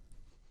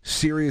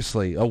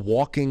 Seriously, a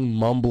walking,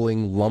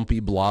 mumbling,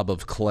 lumpy blob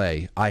of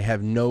clay. I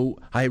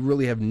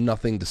really have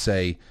nothing to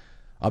say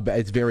about.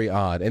 It's very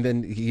odd. And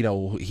then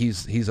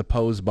he's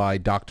opposed by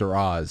Dr.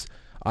 Oz.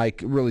 I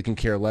really can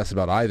care less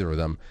about either of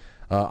them.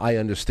 I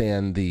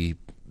understand the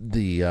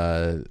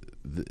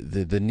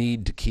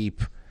need to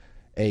keep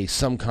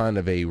some kind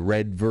of a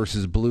red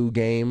versus blue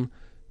game,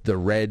 the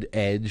red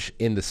edge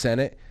in the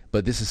Senate,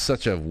 but this is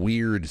such a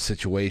weird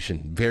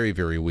situation, very,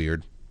 very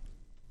weird.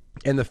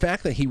 And the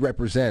fact that he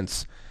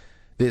represents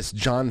this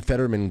John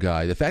Fetterman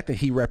guy, the fact that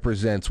he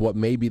represents what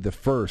may be the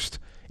first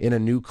in a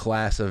new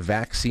class of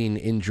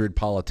vaccine-injured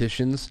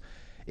politicians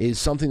is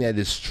something that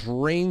is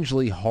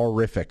strangely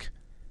horrific.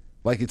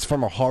 Like it's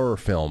from a horror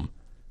film.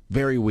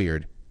 Very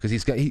weird.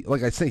 Because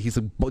like I say, he's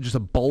just a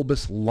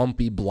bulbous,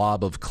 lumpy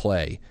blob of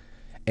clay.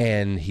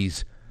 And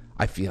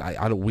I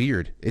don't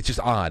weird. It's just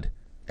odd.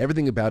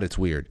 Everything about it's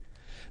weird.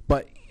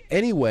 But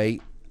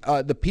anyway,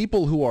 the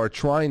people who are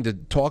trying to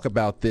talk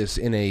about this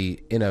in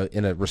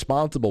a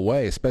responsible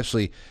way,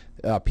 especially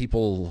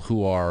people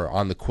who are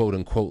on the quote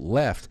unquote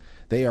left,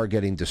 they are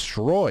getting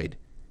destroyed.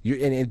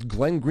 And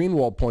Glenn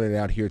Greenwald pointed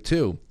out here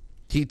too.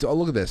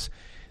 Look at this.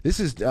 This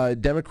is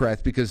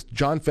Democrats, because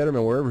John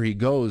Fetterman, wherever he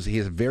goes, he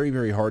has a very,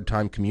 very hard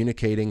time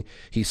communicating.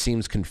 He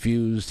seems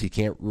confused. He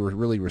can't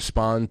really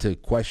respond to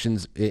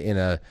questions in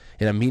a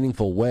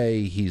meaningful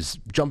way. He's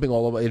jumping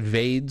all over,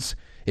 evades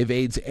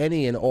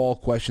any and all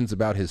questions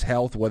about his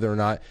health, whether or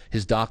not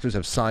his doctors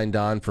have signed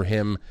on for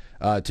him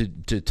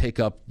to take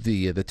up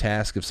the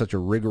task of such a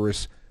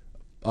rigorous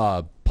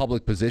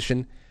public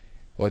position,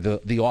 or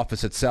the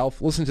office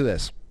itself. Listen to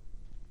this.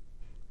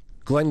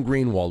 Glenn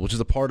Greenwald, which is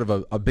a part of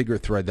a bigger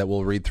thread that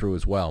we'll read through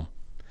as well.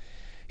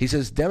 He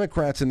says,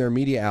 Democrats and their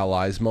media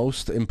allies,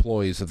 most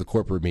employees of the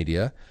corporate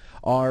media,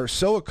 are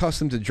so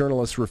accustomed to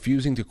journalists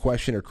refusing to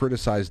question or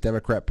criticize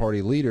Democrat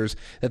Party leaders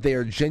that they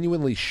are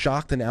genuinely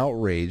shocked and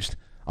outraged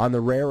on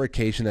the rare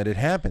occasion that it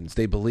happens.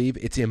 They believe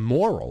it's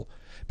immoral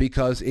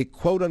because it,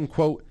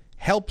 quote-unquote,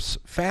 helps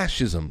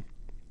fascism.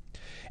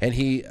 And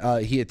he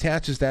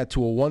attaches that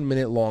to a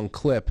 1-minute-long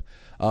clip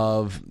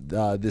of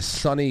this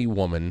Sunny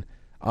woman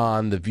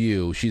on The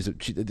View. She's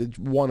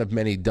one of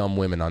many dumb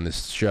women on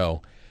this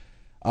show.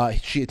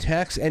 She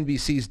attacks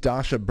NBC's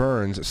Dasha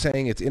Burns,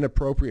 saying it's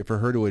inappropriate for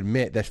her to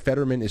admit that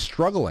Fetterman is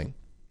struggling.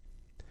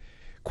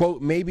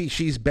 Quote, maybe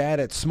she's bad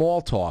at small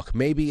talk.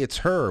 Maybe it's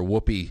her,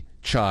 Whoopi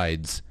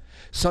chides.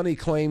 Sunny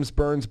claims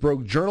Burns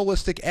broke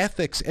journalistic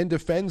ethics and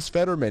defends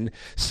Fetterman,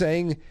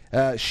 saying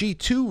she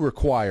too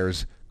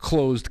requires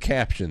closed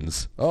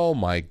captions. Oh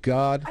my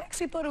God. I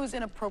actually thought it was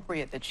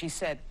inappropriate that she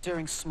said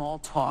during small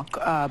talk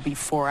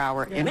before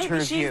our interview.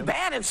 Maybe she's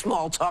bad at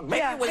small talk.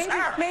 Maybe it was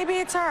her. Maybe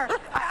it's her.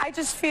 I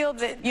just feel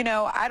that,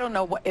 I don't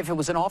know if it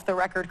was an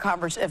off-the-record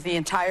conversation, if the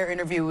entire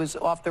interview was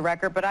off the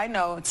record, but I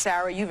know,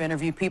 Sarah, you've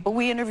interviewed people.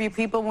 We interview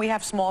people, and we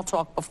have small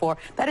talk before.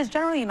 That is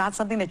generally not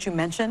something that you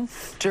mention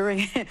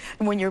during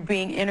when you're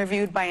being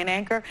interviewed by an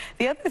anchor.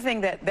 The other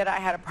thing that I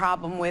had a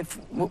problem with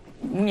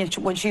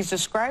when she's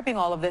describing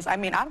all of this, I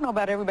mean, I don't know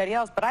about everybody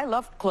else, but I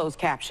love closed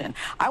caption.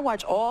 I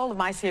watch all of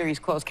my series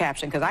closed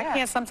caption because I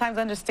can't sometimes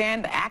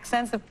understand the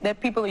accents that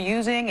people are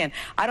using, and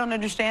I don't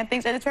understand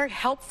things, and it's very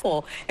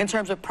helpful in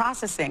terms of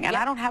processing, and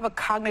I don't have a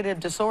cognitive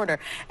disorder.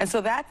 And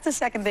so that's the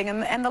second thing.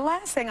 And the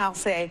last thing I'll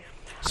say...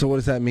 So what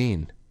does that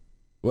mean?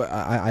 Well,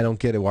 I don't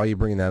get it. Why are you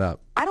bringing that up?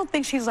 I don't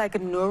think she's like a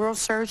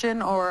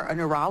neurosurgeon or a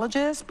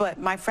neurologist, but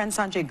my friend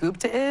Sanjay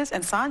Gupta is,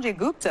 and Sanjay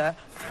Gupta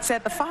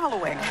said the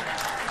following.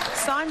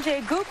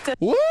 Sanjay Gupta...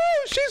 Woo!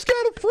 She's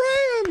got a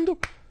friend!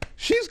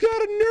 She's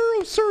got a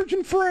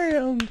neurosurgeon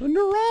friend, a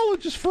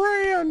neurologist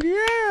friend.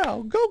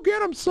 Yeah, go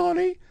get him,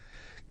 Sonny.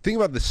 Think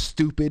about the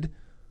stupid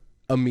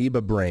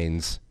amoeba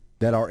brains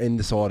that are in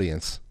this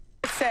audience.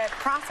 Said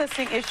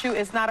processing issue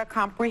is not a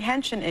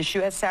comprehension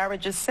issue, as Sarah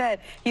just said.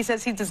 He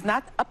says he does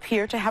not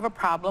appear to have a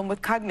problem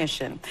with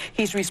cognition.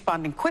 He's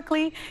responding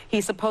quickly.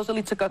 He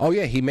supposedly took a... Oh,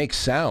 yeah, he makes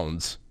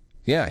sounds.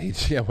 Yeah,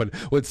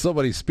 when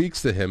somebody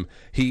speaks to him,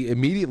 he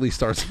immediately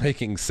starts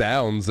making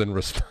sounds in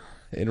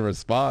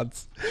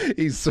response.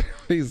 He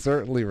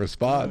certainly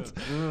responds.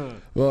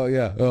 Well,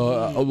 yeah.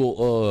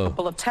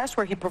 couple of tests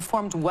where he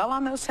performed well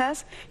on those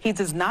tests. He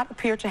does not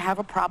appear to have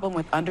a problem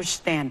with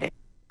understanding.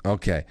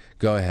 Okay,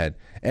 go ahead.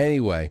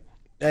 Anyway,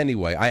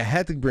 I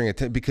had to bring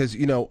it because,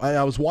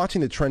 I was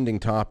watching the trending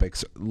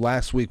topics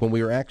last week when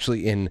we were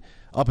actually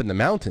up in the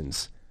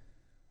mountains.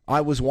 I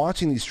was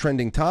watching these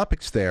trending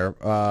topics there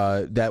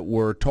that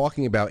were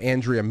talking about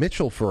Andrea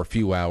Mitchell for a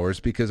few hours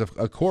because,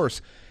 of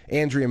course,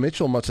 Andrea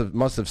Mitchell must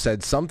have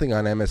said something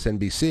on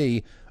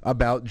MSNBC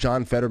about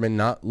John Fetterman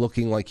not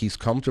looking like he's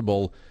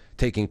comfortable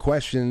taking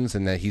questions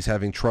and that he's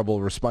having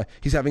trouble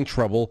he's having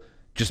trouble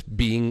just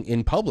being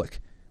in public,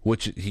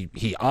 which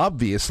he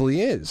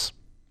obviously is.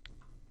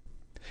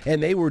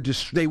 And they were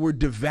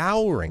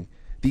devouring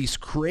these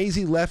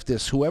crazy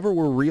leftists, whoever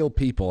were real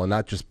people and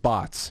not just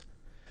bots.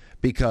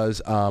 Because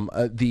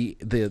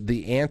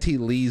the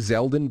anti-Lee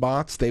Zeldin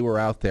bots, they were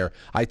out there.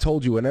 I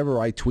told you,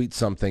 whenever I tweet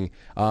something,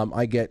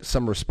 I get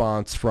some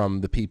response from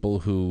the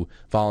people who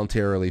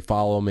voluntarily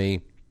follow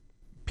me,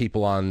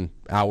 people on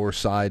our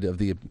side of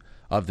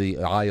the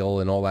aisle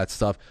and all that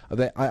stuff.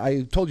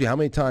 I told you how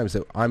many times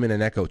that I'm in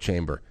an echo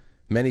chamber.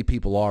 Many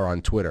people are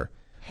on Twitter.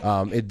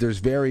 There's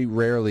very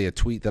rarely a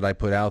tweet that I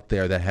put out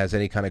there that has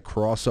any kind of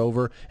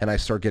crossover, and I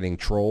start getting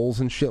trolls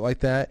and shit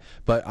like that.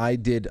 But I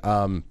did...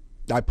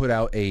 I put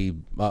out a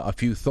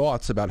few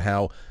thoughts about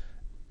how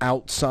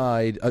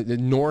outside,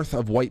 north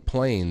of White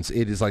Plains,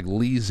 it is like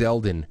Lee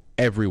Zeldin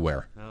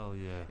everywhere. Hell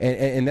yeah.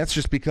 And that's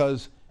just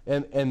because,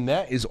 and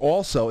that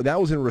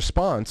was in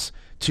response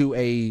to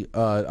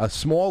a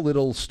small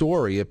little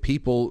story of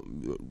people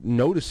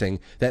noticing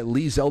that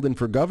Lee Zeldin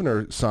for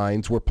governor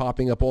signs were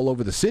popping up all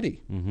over the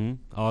city. Mm-hmm.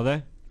 Are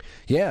they?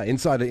 Yeah,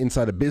 inside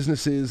of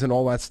businesses and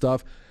all that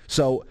stuff.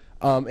 So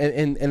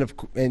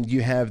And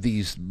you have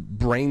these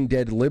brain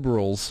dead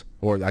liberals,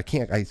 or I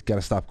got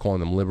to stop calling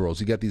them liberals.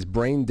 You got these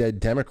brain dead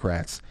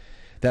Democrats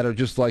that are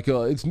just like,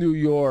 it's New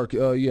York.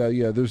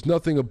 Yeah. There's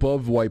nothing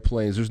above White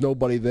Plains. There's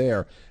nobody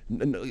there.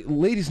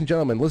 Ladies and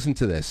gentlemen, listen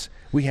to this.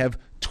 We have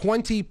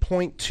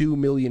 20.2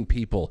 million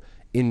people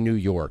in New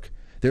York.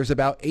 There's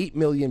about 8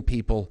 million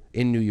people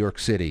in New York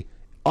City.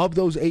 Of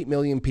those 8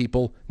 million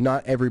people,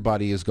 not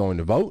everybody is going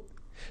to vote.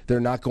 They're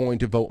not going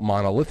to vote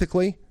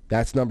monolithically.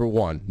 That's number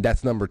one.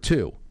 That's number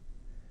two.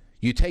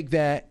 You take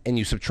that and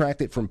you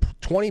subtract it from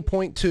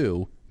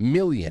 20.2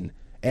 million,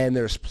 and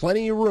there's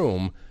plenty of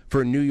room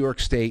for New York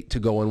State to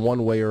go in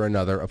one way or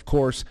another. Of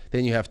course,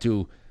 then you have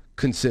to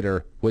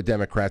consider what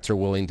Democrats are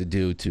willing to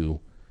do to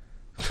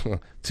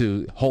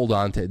to hold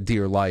on to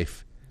dear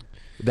life.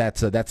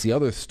 That's the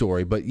other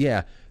story. But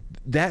yeah,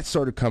 that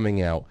started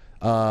coming out.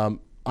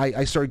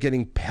 I started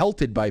getting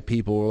pelted by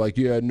people who were like,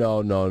 yeah,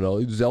 no,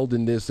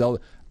 Zeldin this, Zeldin,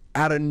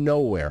 out of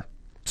nowhere.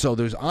 So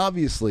there's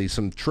obviously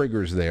some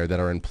triggers there that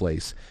are in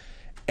place.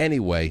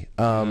 Anyway,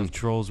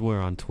 trolls were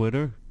on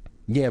Twitter.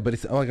 Yeah, but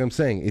it's like I'm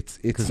saying,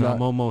 it's not.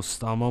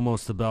 I'm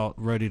almost about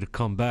ready to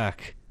come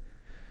back.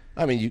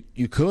 I mean,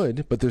 you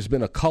could, but there's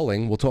been a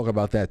culling. We'll talk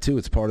about that too.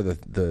 It's part of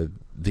the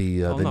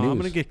news. I'm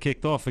going to get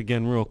kicked off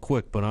again real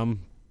quick, but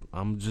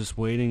I'm just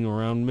waiting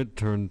around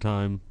midterm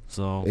time.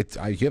 So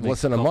you have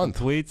less than a month.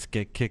 Tweets,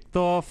 get kicked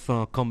off.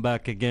 I'll come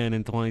back again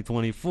in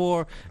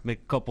 2024. Make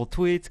a couple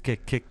tweets,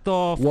 get kicked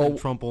off. Well, then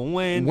Trump will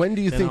win. When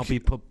do you think I'll be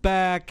put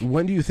back?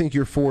 When do you think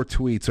your 4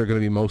 tweets are going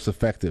to be most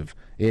effective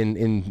in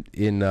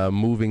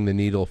moving the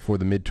needle for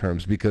the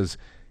midterms? Because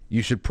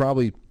you should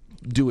probably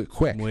do it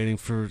quick. I'm waiting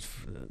for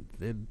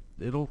it.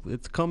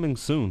 It's coming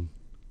soon.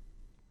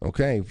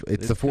 Okay,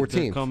 it's the 14th.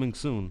 It's coming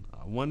soon.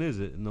 When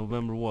is it?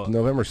 November what?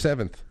 November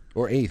 7th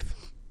or 8th.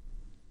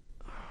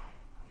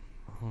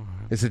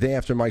 It's the day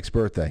after Mike's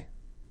birthday.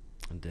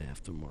 The day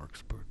after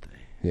Mark's birthday.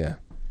 Yeah.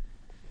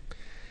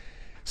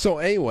 So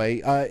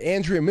anyway,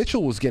 Andrea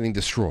Mitchell was getting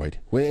destroyed,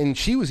 and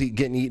she was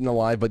getting eaten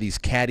alive by these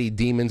catty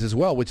demons as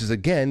well, which is,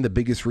 again, the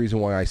biggest reason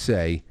why I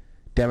say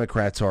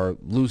Democrats are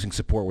losing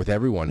support with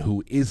everyone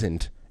who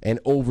isn't an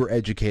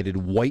overeducated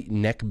white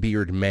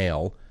neckbeard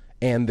male,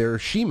 and they're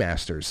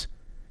she-masters.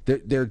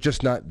 They're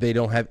just not, they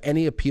don't have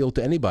any appeal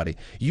to anybody.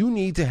 You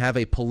need to have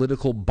a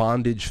political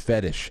bondage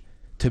fetish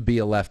to be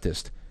a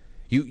leftist.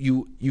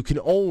 You can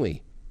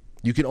only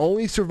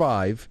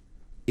survive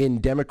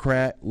in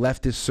Democrat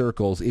leftist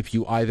circles if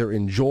you either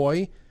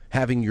enjoy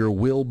having your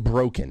will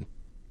broken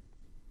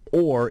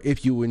or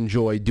if you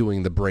enjoy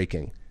doing the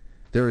breaking.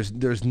 There's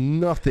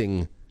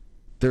nothing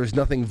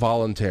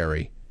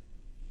voluntary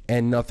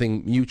and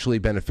nothing mutually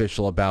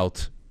beneficial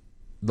about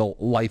the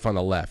life on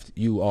the left.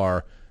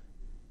 You're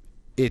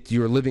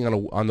living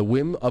on the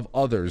whim of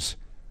others,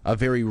 a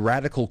very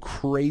radical,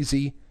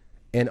 crazy,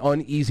 and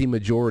uneasy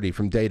majority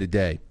from day to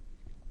day.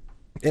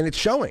 And it's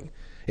showing.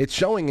 It's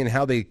showing in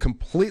how they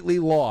completely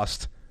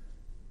lost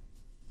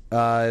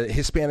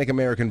Hispanic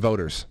American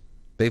voters.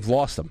 They've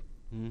lost them.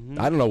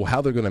 Mm-hmm. I don't know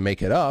how they're going to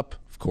make it up.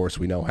 Of course,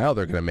 we know how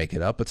they're going to make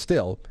it up, but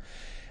still.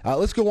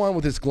 Let's go on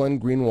with this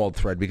Glenn Greenwald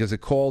thread because it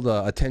called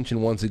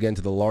attention once again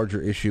to the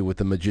larger issue with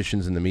the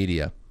magicians in the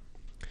media.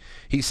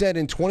 He said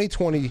in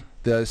 2020,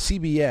 the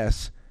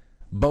CBS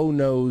Bo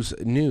Knows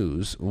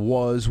News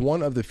was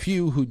one of the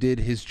few who did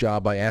his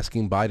job by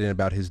asking Biden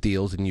about his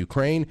deals in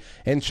Ukraine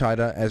and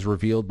China as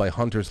revealed by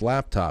Hunter's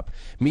laptop.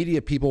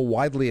 Media people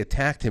widely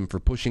attacked him for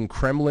pushing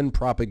Kremlin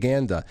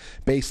propaganda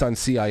based on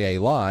CIA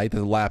lie that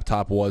the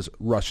laptop was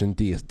Russian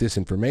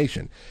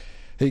disinformation.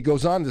 He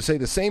goes on to say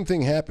the same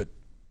thing happened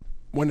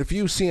when a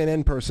few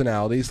CNN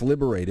personalities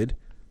required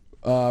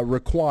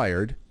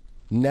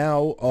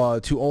now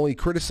to only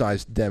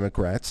criticize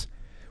Democrats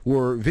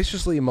were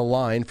viciously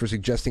maligned for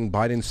suggesting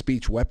Biden's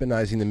speech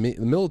weaponizing the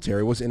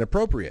military was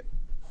inappropriate.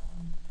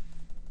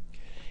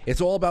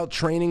 It's all about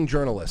training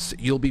journalists.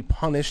 You'll be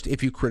punished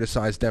if you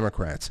criticize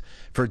Democrats.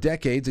 For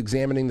decades,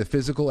 examining the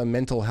physical and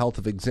mental health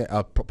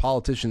of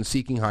politicians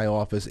seeking high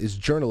office is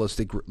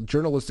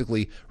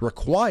journalistically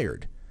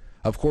required.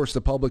 Of course, the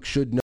public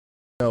should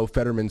know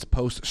Fetterman's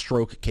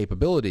post-stroke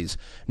capabilities.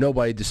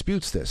 Nobody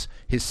disputes this.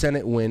 His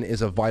Senate win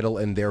is a vital,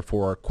 and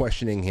therefore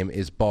questioning him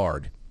is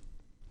barred.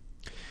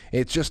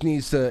 It just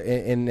needs to,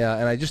 and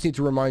I just need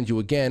to remind you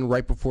again,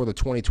 right before the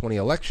 2020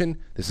 election,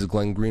 this is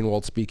Glenn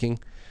Greenwald speaking,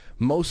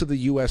 most of the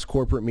U.S.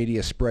 corporate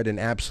media spread an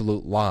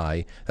absolute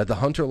lie that the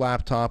Hunter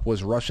laptop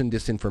was Russian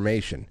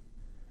disinformation.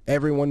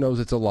 Everyone knows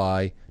it's a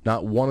lie.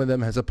 Not one of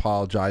them has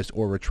apologized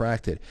or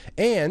retracted.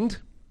 And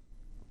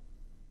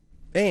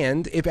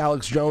if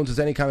Alex Jones is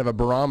any kind of a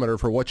barometer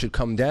for what should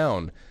come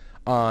down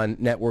on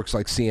networks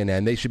like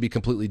CNN, they should be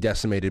completely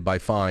decimated by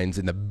fines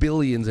in the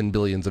billions and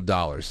billions of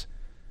dollars.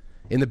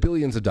 In the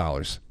billions of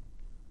dollars.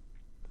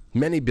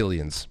 Many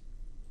billions.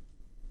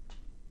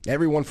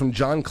 Everyone from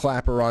John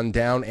Clapper on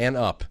down and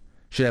up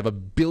should have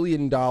 $1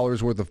 billion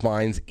worth of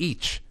fines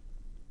each.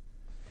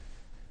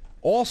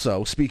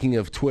 Also, speaking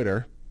of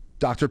Twitter,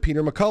 Dr.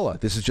 Peter McCullough.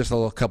 This is just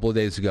a couple of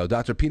days ago.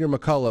 Dr. Peter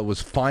McCullough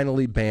was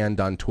finally banned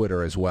on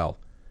Twitter as well.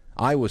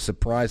 I was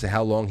surprised at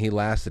how long he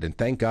lasted, and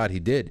thank God he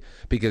did,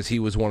 because he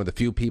was one of the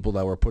few people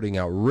that were putting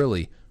out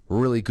really,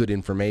 really good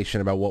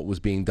information about what was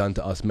being done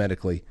to us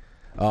medically,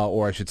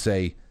 or I should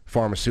say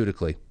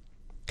pharmaceutically,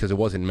 because it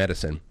wasn't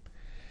medicine.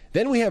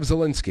 Then we have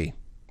Zelensky,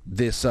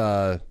 this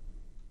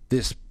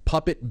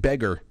puppet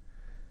beggar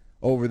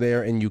over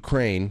there in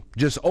Ukraine,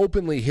 just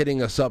openly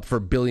hitting us up for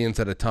billions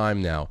at a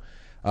time now.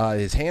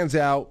 His hands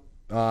out,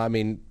 not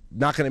going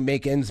to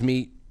make ends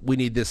meet. We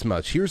need this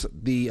much. Here's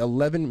the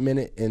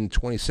 11-minute and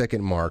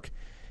 20-second mark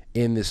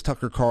in this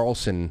Tucker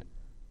Carlson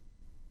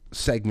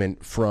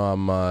segment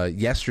from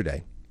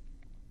yesterday,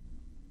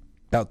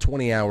 about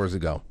 20 hours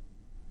ago.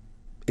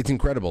 It's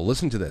incredible.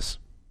 Listen to this.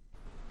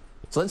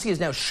 Zelensky is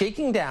now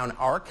shaking down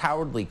our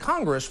cowardly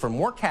Congress for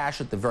more cash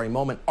at the very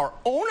moment our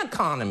own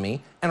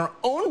economy and our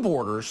own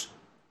borders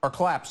are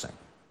collapsing.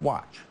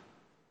 Watch.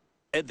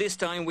 At this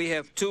time, we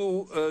have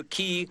two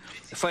key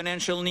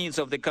financial needs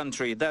of the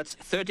country. That's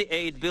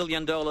 $38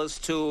 billion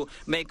to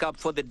make up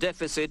for the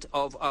deficit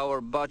of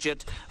our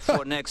budget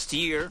for next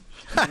year,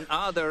 and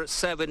other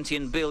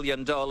 $17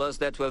 billion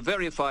that were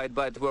verified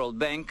by the World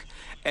Bank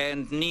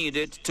and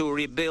needed to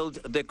rebuild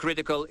the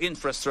critical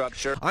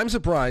infrastructure. I'm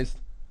surprised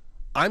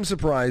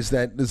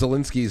that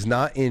Zelensky is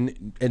not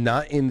in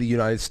the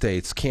United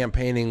States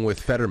campaigning with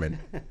Fetterman.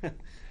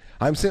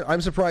 I'm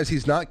surprised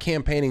he's not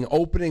campaigning,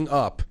 opening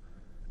up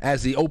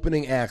as the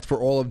opening act for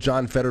all of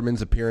John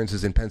Fetterman's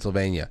appearances in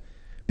Pennsylvania.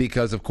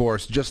 Because, of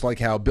course, just like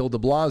how Bill de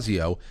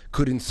Blasio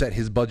couldn't set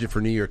his budget for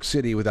New York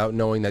City without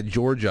knowing that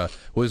Georgia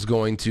was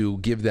going to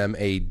give them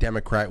a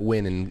Democrat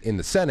win in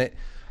the Senate,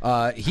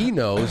 he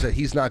knows that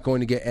he's not going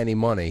to get any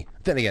money.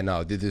 Then again,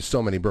 no, there's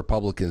so many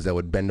Republicans that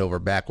would bend over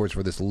backwards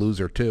for this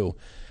loser, too.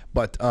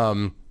 But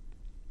I'm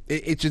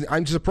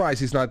just surprised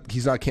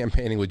he's not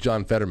campaigning with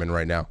John Fetterman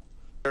right now.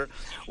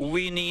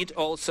 We need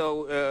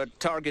also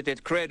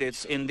targeted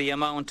credits in the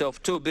amount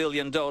of $2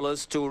 billion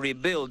to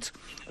rebuild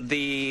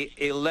the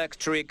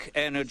electric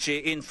energy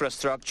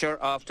infrastructure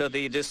after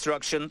the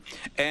destruction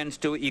and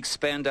to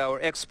expand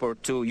our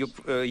export to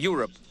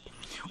Europe.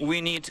 We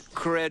need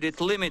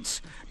credit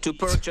limits to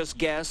purchase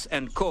gas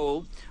and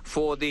coal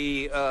for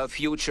the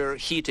future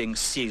heating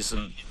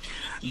season.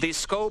 The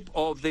scope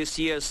of this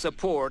year's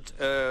support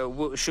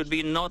should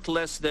be not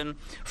less than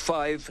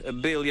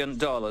 $5 billion.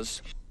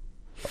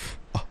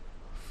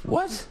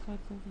 What?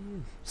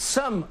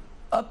 Some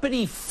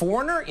uppity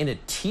foreigner in a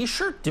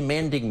T-shirt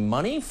demanding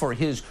money for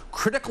his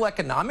critical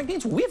economic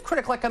needs? We have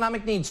critical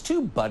economic needs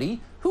too,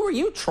 buddy. Who are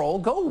you, troll?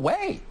 Go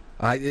away.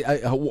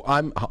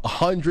 I'm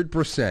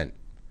 100%.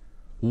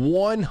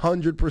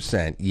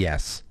 100%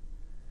 yes.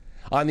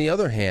 On the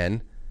other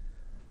hand,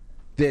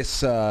 this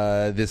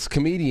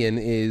comedian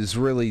is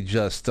really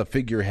just a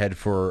figurehead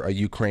for a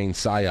Ukraine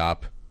psyop,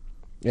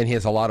 and he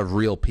has a lot of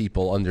real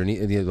people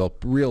underneath,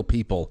 real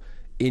people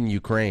in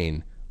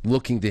Ukraine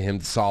looking to him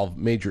to solve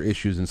major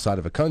issues inside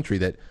of a country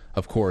that,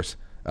 of course,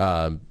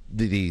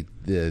 the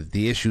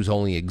issues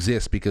only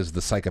exist because the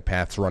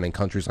psychopaths running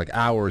countries like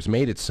ours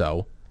made it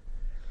so.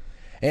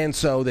 And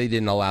so they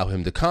didn't allow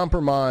him to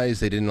compromise.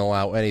 They didn't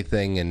allow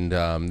anything,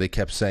 and they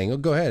kept saying, "Oh,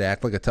 go ahead,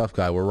 act like a tough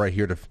guy. We're right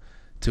here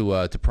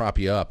to prop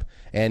you up."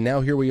 And now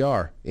here we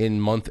are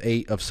in month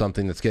 8 of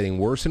something that's getting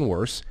worse and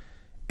worse,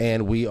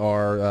 and we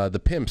are the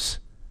pimps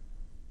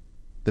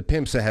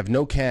that have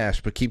no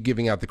cash but keep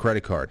giving out the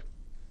credit card.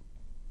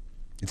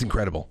 It's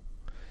incredible.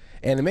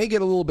 And it may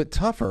get a little bit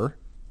tougher.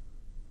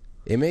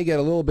 It may get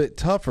a little bit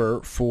tougher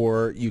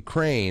for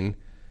Ukraine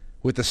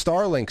with the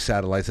Starlink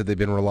satellites that they've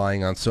been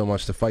relying on so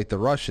much to fight the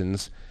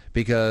Russians,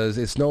 because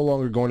it's no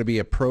longer going to be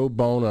a pro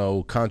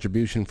bono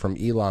contribution from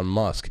Elon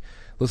Musk.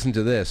 Listen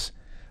to this.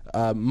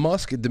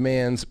 Musk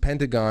demands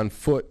Pentagon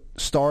foot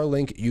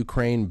Starlink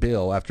Ukraine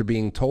bill after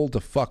being told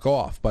to fuck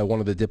off by one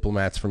of the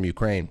diplomats from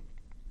Ukraine.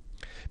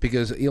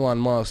 Because Elon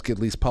Musk, at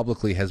least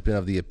publicly, has been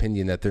of the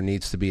opinion that there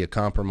needs to be a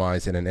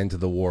compromise and an end to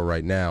the war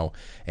right now.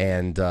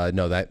 And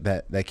no,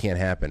 that can't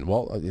happen.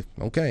 Well,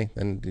 okay,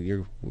 then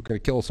we're going to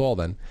kill us all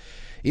then.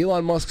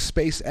 Elon Musk's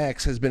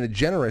SpaceX has been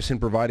generous in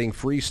providing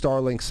free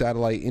Starlink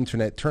satellite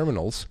internet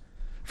terminals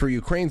for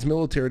Ukraine's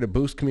military to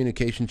boost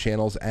communication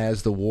channels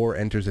as the war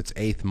enters its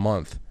 8th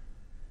month.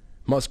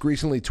 Musk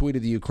recently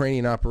tweeted the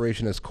Ukrainian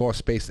operation has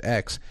cost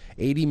SpaceX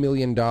 $80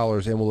 million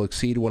and will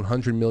exceed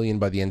 $100 million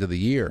by the end of the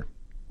year.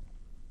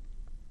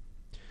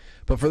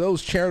 But for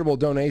those charitable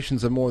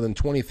donations of more than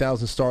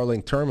 20,000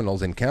 Starlink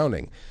terminals and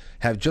counting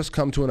have just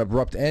come to an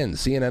abrupt end,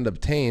 CNN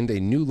obtained a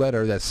new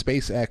letter that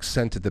SpaceX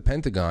sent to the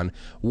Pentagon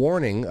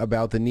warning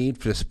about the need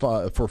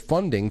for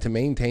funding to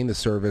maintain the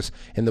service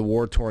in the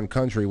war-torn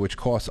country, which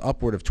costs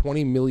upward of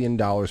 $20 million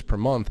per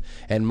month,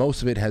 and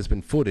most of it has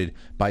been footed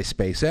by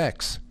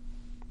SpaceX.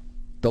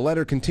 The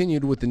letter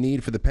continued with the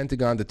need for the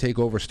Pentagon to take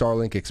over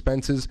Starlink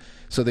expenses.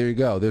 So there you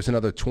go. There's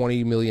another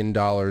 $20 million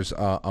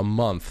a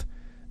month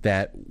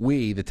that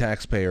we, the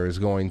taxpayer, is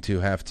going to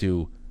have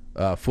to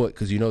foot,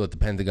 because you know that the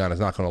Pentagon is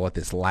not going to let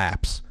this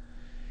lapse.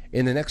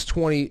 In the next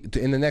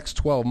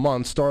 12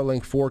 months,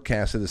 Starlink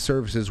forecast that the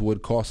services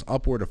would cost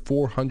upward of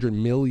 $400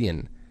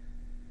 million,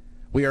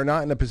 We are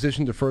not in a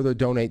position to further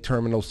donate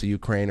terminals to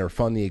Ukraine or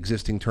fund the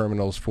existing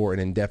terminals for an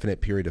indefinite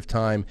period of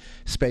time,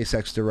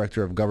 SpaceX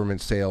Director of Government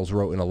Sales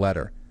wrote in a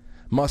letter.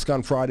 Musk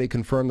on Friday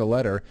confirmed the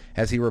letter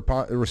as he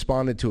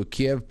responded to a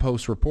Kiev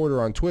Post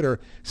reporter on Twitter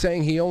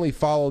saying he only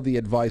followed the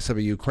advice of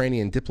a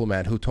Ukrainian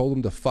diplomat who told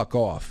him to fuck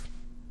off.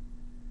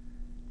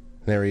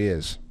 There he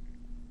is.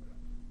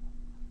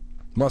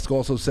 Musk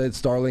also said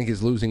Starlink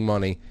is losing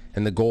money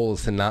and the goal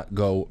is to not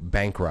go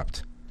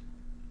bankrupt.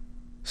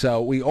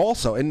 So we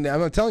also, and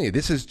I'm telling you,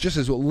 this is just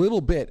a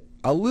little bit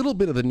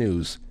of the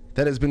news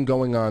that has been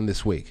going on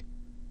this week.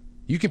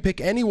 You can pick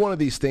any one of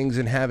these things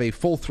and have a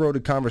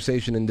full-throated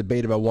conversation and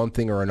debate about one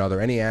thing or another,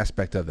 any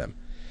aspect of them.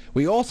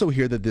 We also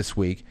hear that this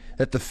week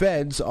that the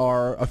feds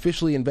are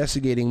officially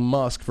investigating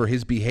Musk for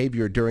his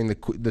behavior during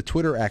the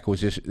Twitter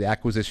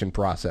acquisition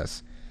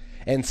process.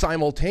 And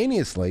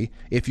simultaneously,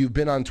 if you've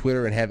been on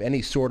Twitter and have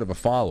any sort of a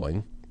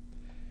following,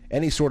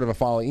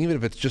 even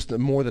if it's just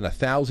more than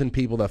 1,000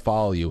 people that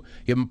follow you,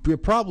 you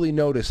probably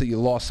noticed that you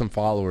lost some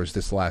followers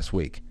this last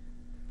week.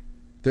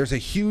 There's a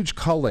huge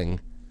culling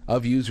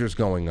of users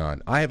going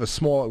on. I have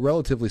a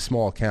relatively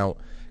small account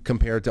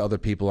compared to other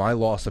people. I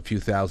lost a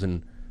few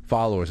thousand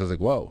followers. I was like,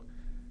 whoa,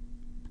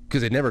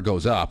 because it never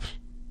goes up.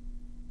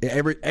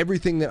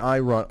 Everything that I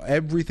run,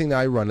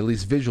 at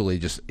least visually,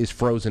 just is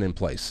frozen in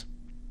place.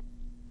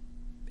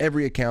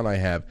 Every account I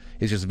have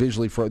is just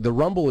visually frozen. The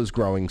Rumble is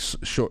growing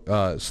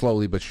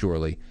slowly but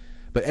surely,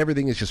 but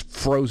everything is just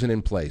frozen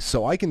in place.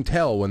 So I can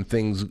tell when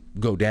things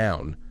go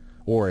down,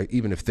 or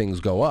even if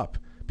things go up,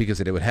 because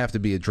it would have to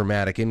be a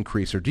dramatic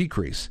increase or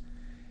decrease.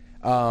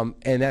 And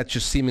that's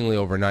just seemingly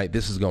overnight.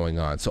 This is going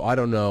on. So I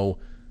don't know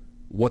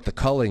what the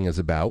culling is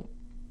about.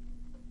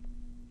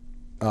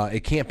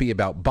 It can't be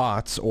about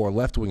bots, or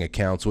left-wing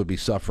accounts would be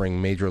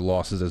suffering major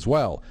losses as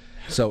well.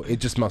 So it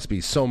just must be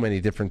so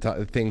many different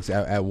things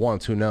at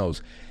once. Who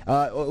knows?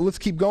 Let's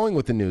keep going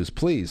with the news,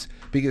 please.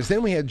 Because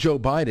then we had Joe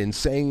Biden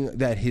saying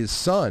that his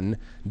son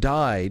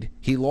died.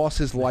 He lost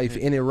his life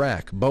in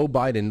Iraq. Beau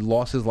Biden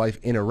lost his life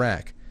in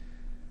Iraq.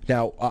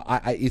 Now,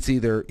 it's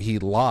either he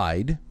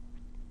lied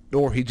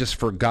or he just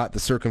forgot the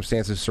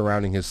circumstances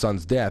surrounding his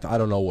son's death. I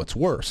don't know what's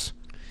worse.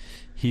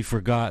 He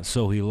forgot,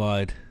 so he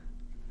lied.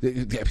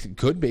 It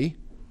could be.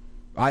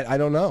 I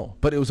don't know.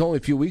 But it was only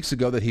a few weeks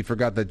ago that he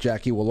forgot that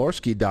Jackie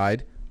Walorski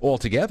died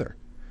altogether.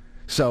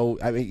 So,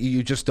 I mean,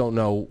 you just don't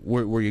know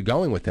where you're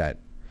going with that.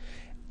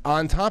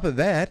 On top of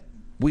that,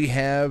 we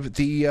have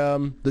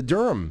the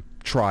Durham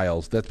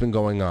trials that's been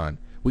going on.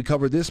 We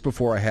covered this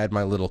before I had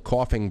my little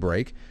coughing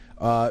break.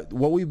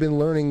 What we've been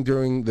learning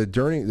during the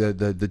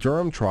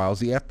Durham trials,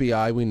 the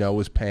FBI, we know,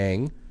 is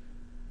paying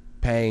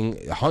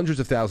hundreds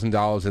of thousands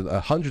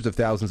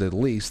at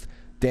least.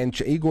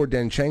 Igor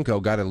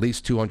Danchenko got at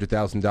least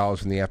 $200,000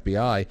 from the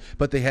FBI,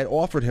 but they had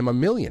offered him $1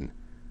 million.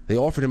 They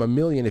offered him $1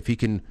 million if he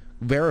can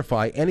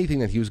verify anything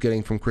that he was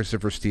getting from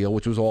Christopher Steele,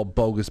 which was all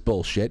bogus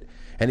bullshit,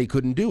 and he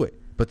couldn't do it.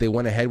 But they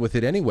went ahead with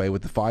it anyway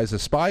with the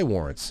FISA spy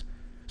warrants.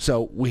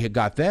 So we had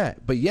got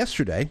that. But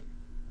yesterday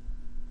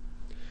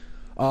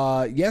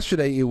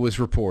it was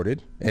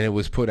reported, and it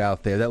was put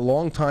out there, that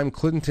longtime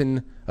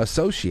Clinton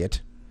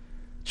associate,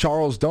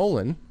 Charles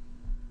Dolan,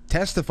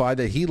 testified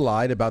that he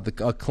lied about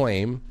a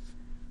claim.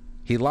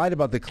 He lied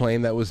about the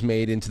claim that was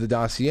made into the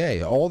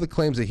dossier. All the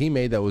claims that he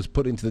made that was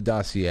put into the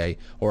dossier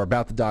or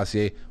about the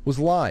dossier was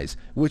lies,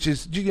 which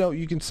is,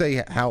 you can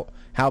say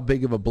how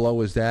big of a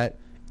blow is that?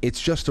 It's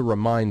just a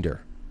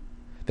reminder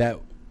that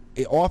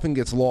it often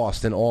gets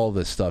lost in all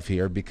this stuff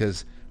here,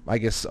 because I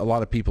guess a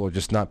lot of people are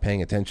just not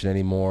paying attention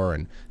anymore,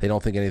 and they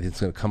don't think anything's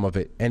going to come of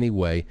it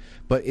anyway.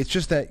 But it's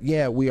just that,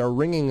 yeah, we are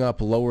ringing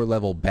up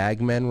lower-level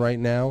bagmen right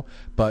now,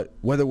 but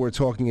whether we're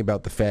talking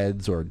about the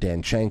feds or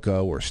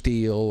Danchenko or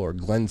Steele or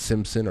Glenn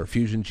Simpson or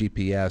Fusion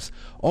GPS,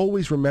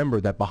 always remember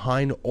that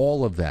behind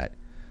all of that,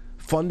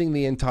 funding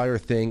the entire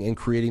thing and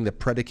creating the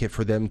predicate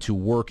for them to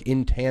work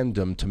in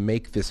tandem to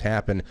make this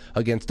happen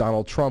against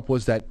Donald Trump,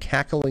 was that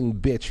cackling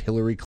bitch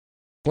Hillary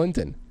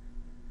Clinton.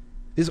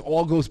 This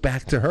all goes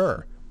back to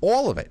her.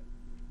 All of it.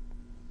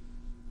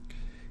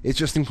 It's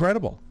just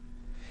incredible.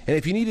 And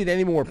if you needed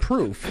any more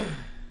proof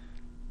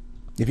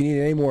that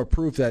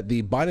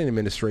the Biden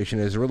administration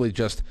is really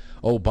just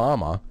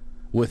Obama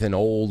with an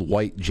old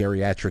white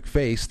geriatric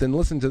face, then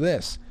listen to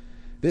this.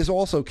 This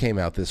also came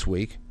out this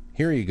week.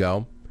 Here you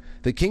go.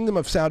 The Kingdom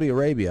of Saudi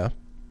Arabia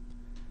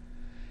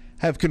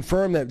have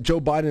confirmed that Joe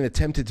Biden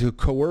attempted to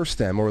coerce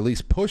them, or at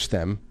least push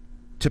them,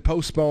 to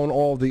postpone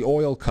all the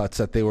oil cuts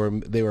that they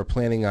were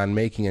planning on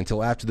making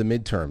until after the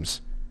midterms.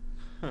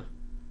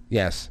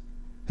 Yes.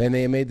 And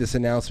they made this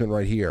announcement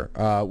right here.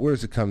 Where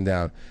does it come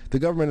down? The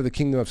government of the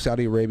Kingdom of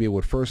Saudi Arabia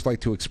would first like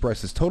to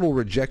express its total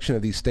rejection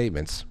of these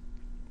statements.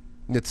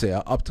 Let's say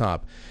up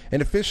top. An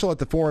official at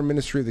the Foreign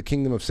Ministry of the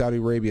Kingdom of Saudi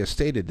Arabia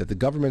stated that the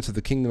governments of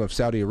the Kingdom of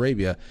Saudi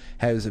Arabia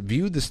has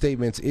viewed the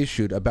statements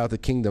issued about the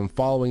kingdom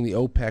following the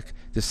OPEC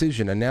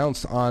decision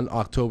announced on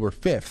October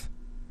 5th,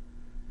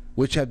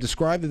 which have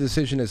described the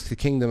decision as the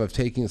kingdom of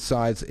taking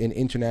sides in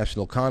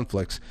international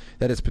conflicts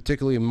that is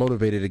particularly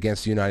motivated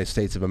against the United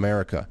States of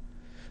America.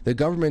 The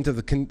government of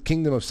the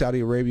Kingdom of Saudi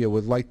Arabia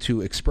would like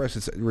to express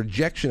its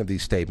rejection of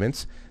these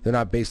statements. They're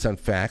not based on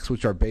facts,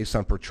 which are based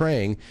on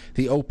portraying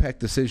the OPEC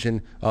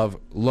decision of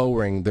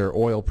lowering their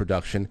oil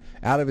production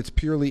out of its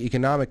purely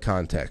economic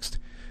context.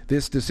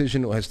 This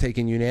decision was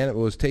taken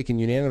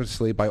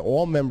unanimously by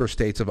all member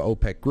states of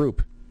OPEC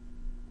group.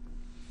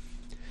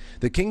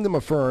 The kingdom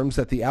affirms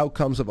that the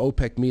outcomes of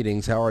OPEC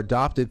meetings are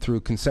adopted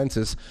through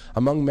consensus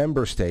among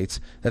member states,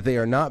 that they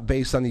are not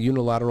based on the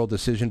unilateral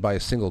decision by a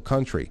single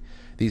country.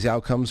 These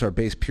outcomes are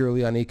based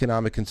purely on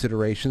economic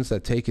considerations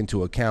that take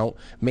into account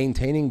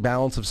maintaining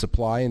balance of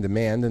supply and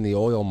demand in the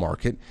oil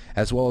market,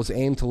 as well as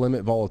aim to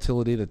limit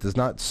volatility that does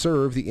not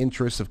serve the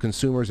interests of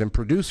consumers and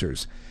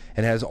producers,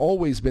 and has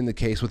always been the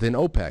case within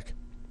OPEC.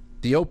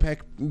 The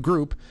OPEC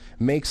group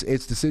makes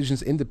its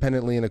decisions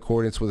independently in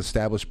accordance with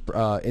established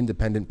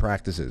independent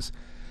practices.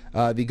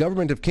 The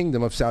government of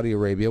Kingdom of Saudi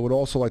Arabia would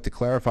also like to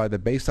clarify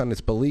that based on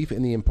its belief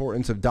in the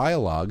importance of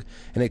dialogue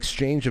and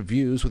exchange of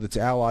views with its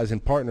allies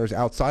and partners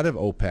outside of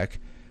OPEC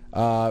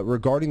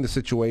regarding the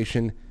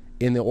situation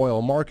in the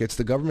oil markets,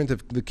 the government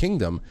of the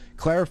kingdom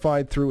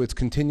clarified through its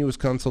continuous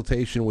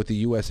consultation with the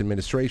U.S.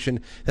 administration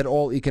that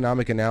all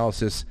economic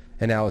analyses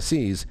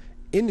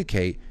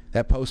indicate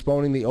that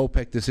postponing the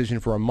OPEC decision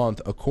for a month,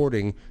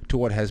 according to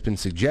what has been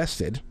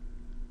suggested,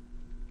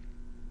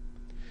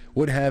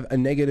 would have a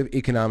negative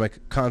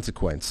economic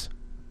consequence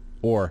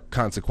or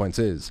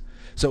consequences.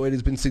 So it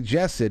has been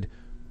suggested,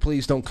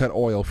 please don't cut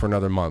oil for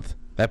another month.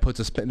 That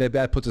puts us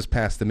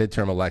past the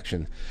midterm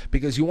election.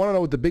 Because you want to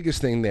know what the biggest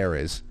thing there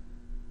is?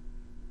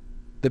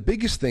 The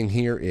biggest thing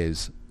here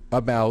is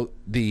about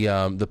the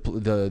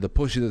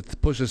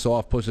push us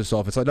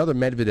off. It's another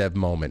Medvedev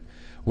moment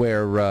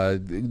where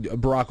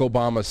Barack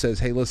Obama says,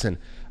 "Hey, listen,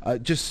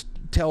 just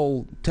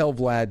tell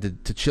Vlad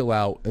to chill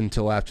out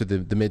until after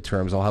the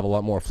midterms. I'll have a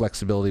lot more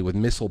flexibility with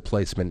missile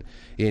placement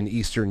in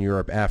Eastern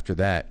Europe after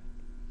that."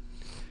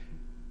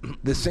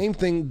 The same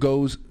thing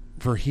goes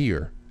for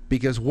here,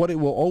 because what it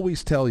will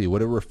always tell you,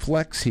 what it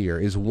reflects here,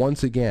 is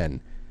once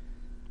again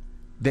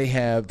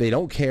they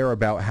don't care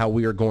about how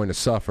we are going to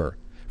suffer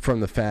from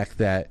the fact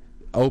that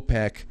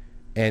OPEC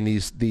and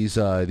these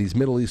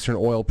Middle Eastern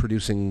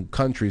oil-producing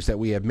countries that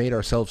we have made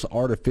ourselves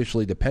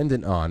artificially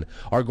dependent on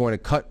are going to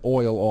cut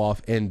oil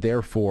off and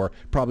therefore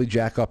probably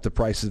jack up the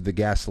prices of the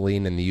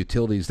gasoline and the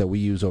utilities that we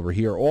use over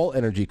here, all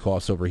energy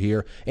costs over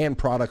here, and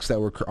products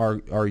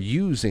that are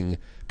using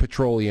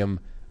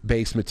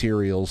petroleum-based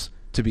materials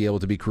to be able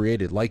to be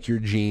created, like your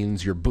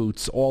jeans, your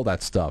boots, all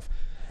that stuff.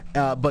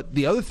 But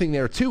the other thing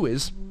there, too,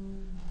 is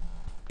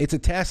it's a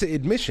tacit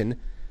admission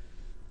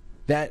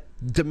that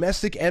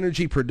domestic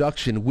energy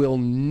production will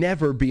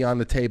never be on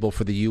the table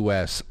for the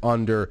U.S.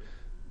 under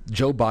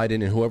Joe Biden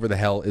and whoever the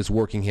hell is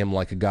working him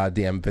like a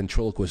goddamn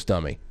ventriloquist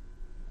dummy.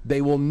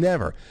 They will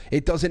never.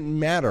 It doesn't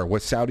matter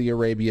what Saudi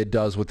Arabia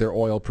does with their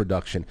oil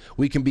production.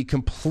 We can be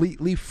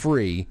completely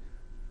free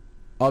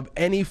of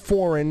any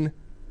foreign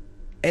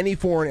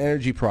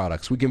energy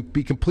products. We can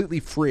be completely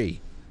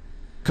free,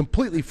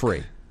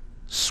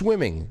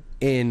 swimming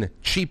in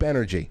cheap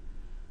energy,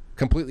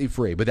 completely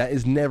free. But that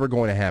is never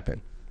going to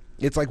happen.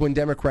 It's like when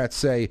Democrats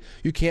say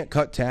you can't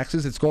cut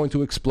taxes, it's going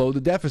to explode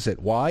the deficit.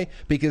 Why?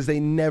 Because they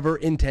never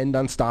intend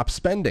on stop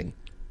spending.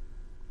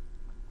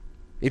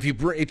 If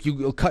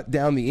you cut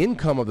down the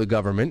income of the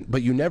government,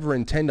 but you never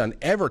intend on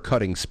ever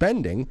cutting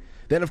spending,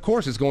 then of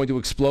course it's going to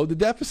explode the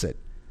deficit.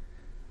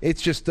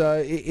 It's just,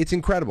 it's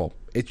incredible.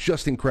 It's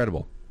just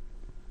incredible.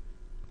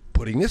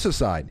 Putting this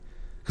aside,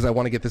 because I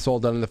want to get this all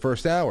done in the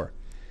first hour.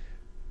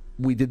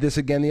 We did this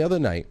again the other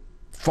night.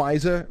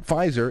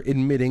 Pfizer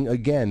admitting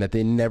again that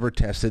they never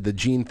tested the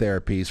gene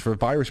therapies for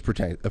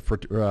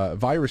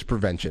virus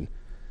prevention.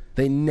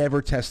 They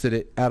never tested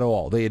it at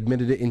all. They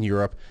admitted it in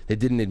Europe. They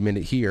didn't admit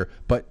it here,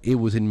 but it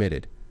was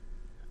admitted.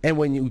 And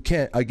when you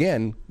can,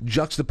 again,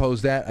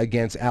 juxtapose that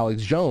against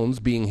Alex Jones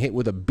being hit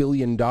with $1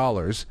 billion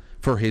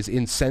for his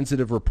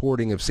insensitive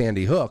reporting of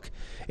Sandy Hook,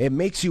 it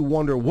makes you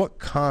wonder what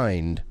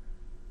kind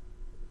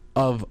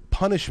of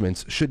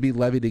punishments should be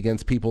levied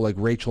against people like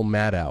Rachel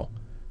Maddow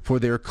for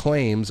their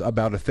claims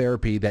about a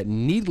therapy that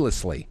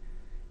needlessly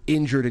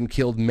injured and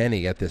killed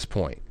many at this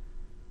point.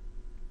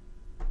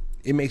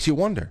 It makes you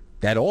wonder.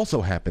 That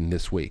also happened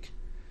this week.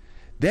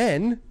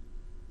 Then,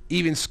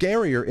 even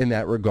scarier in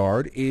that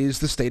regard is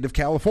the state of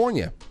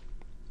California.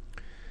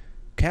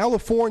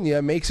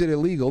 California makes it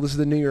illegal, this is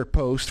the New York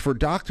Post, for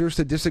doctors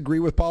to disagree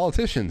with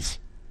politicians.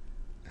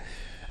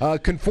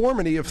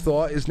 Conformity of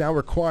thought is now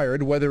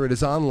required, whether it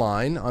is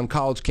online, on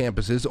college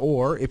campuses,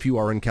 or, if you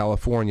are in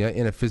California,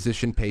 in a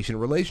physician-patient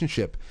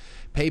relationship.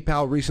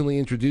 PayPal recently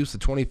introduced a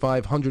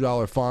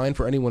 $2,500 fine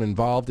for anyone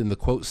involved in the,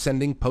 quote,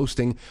 sending,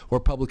 posting, or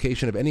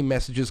publication of any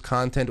messages,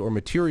 content, or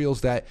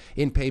materials that,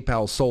 in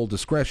PayPal's sole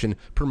discretion,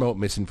 promote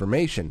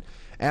misinformation.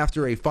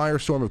 After a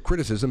firestorm of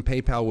criticism,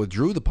 PayPal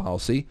withdrew the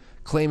policy,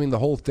 claiming the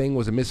whole thing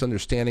was a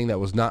misunderstanding that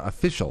was not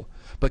official.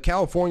 But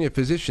California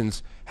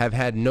physicians have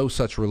had no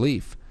such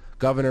relief.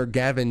 Governor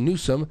Gavin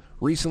Newsom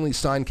recently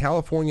signed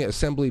California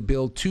Assembly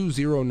Bill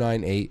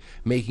 2098,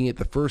 making it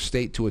the first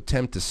state to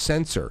attempt to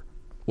censor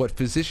what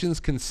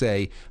physicians can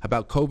say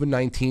about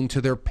COVID-19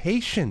 to their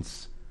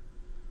patients.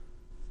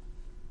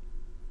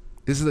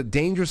 This is a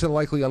dangerous and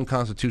likely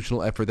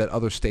unconstitutional effort that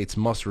other states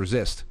must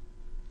resist.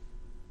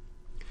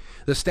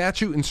 The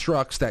statute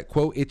instructs that,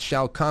 quote, it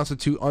shall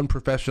constitute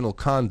unprofessional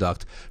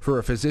conduct for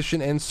a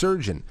physician and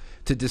surgeon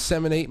to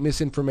disseminate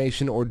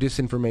misinformation or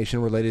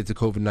disinformation related to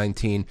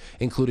COVID-19,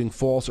 including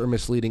false or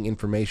misleading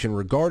information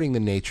regarding the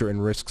nature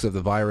and risks of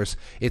the virus,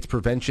 its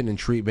prevention and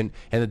treatment,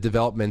 and the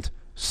development,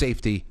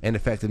 safety, and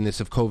effectiveness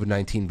of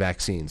COVID-19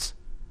 vaccines.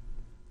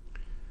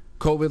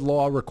 COVID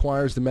law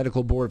requires the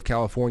Medical Board of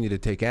California to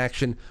take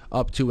action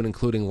up to and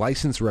including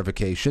license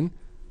revocation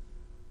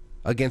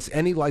against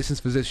any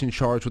licensed physician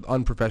charged with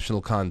unprofessional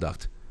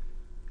conduct.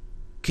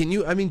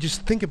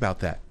 Just think about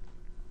that.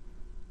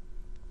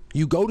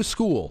 You go to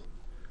school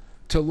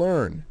to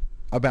learn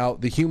about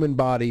the human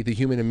body, the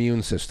human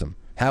immune system,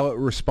 how it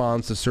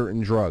responds to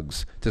certain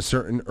drugs, to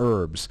certain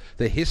herbs,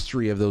 the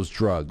history of those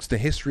drugs, the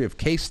history of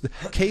case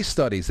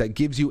studies that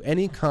gives you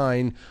any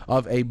kind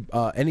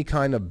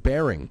of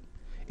bearing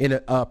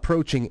in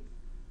approaching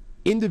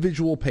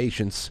individual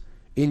patients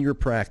in your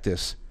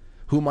practice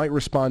who might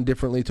respond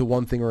differently to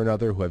one thing or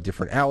another, who have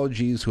different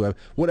allergies, who have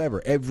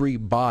whatever.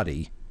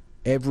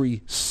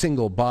 Every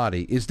single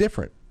body is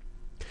different.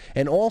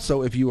 And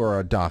also, if you are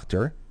a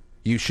doctor,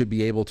 you should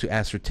be able to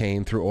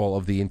ascertain through all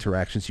of the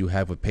interactions you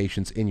have with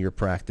patients in your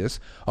practice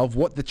of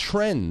what the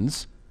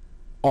trends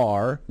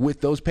are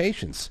with those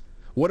patients.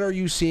 What are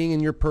you seeing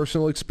in your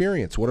personal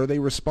experience? What are they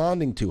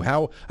responding to?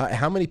 How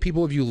many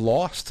people have you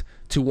lost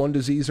to one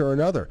disease or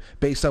another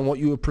based on what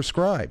you have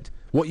prescribed?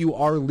 What you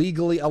are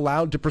legally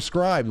allowed to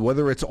prescribe,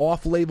 whether it's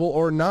off-label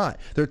or not.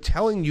 They're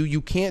telling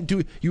you can't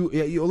do.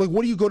 Like,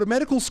 what do you go to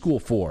medical school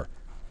for?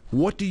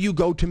 What do you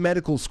go to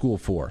medical school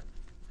for?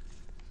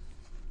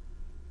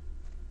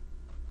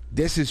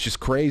 This is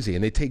just crazy,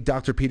 and they take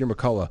Dr. Peter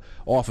McCullough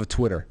off of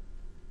Twitter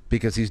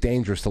because he's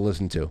dangerous to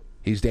listen to.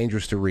 He's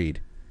dangerous to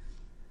read.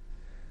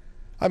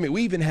 I mean,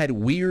 we even had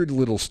weird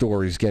little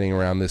stories getting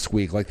around this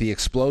week, like the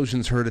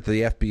explosions heard at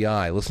the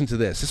FBI. Listen to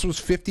this. This was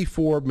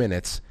 54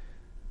 minutes.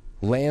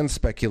 Land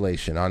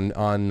speculation on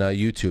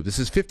YouTube. This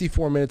is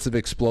 54 minutes of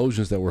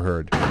explosions that were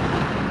heard.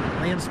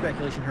 Land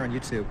speculation here on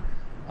YouTube.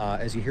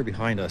 As you hear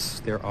behind us,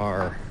 there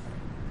are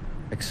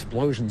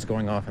explosions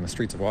going off in the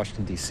streets of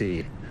Washington,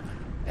 D.C.,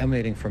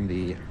 emanating from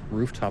the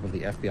rooftop of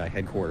the FBI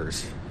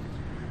headquarters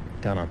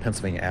down on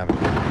Pennsylvania Avenue.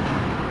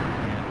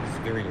 And it's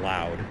very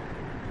loud.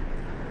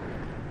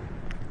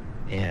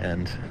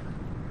 And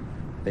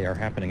they are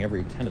happening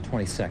every 10 to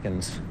 20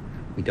 seconds.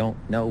 We don't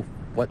know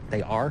what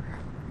they are.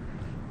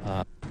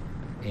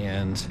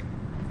 And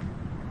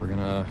we're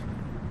gonna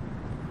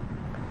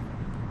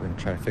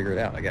try to figure it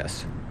out, I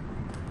guess.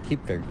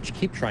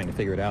 Keep trying to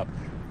figure it out.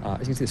 As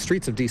you can see, the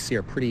streets of D.C.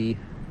 are pretty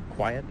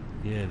quiet.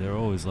 Yeah, they're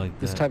always like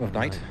this time of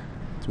night.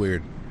 It's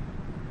weird.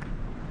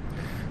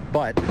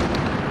 But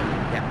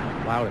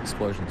yeah, loud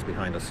explosions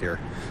behind us here.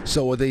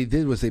 So what they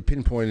did was they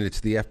pinpointed it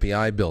to the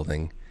FBI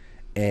building,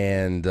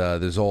 and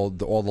there's all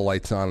the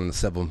lights on the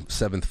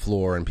seventh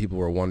floor, and people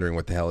were wondering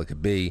what the hell it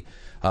could be.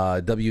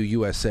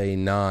 WUSA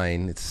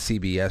 9, it's a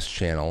CBS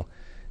channel,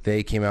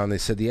 they came out and they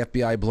said the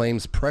FBI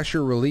blames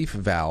pressure relief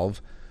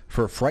valve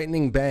for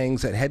frightening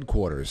bangs at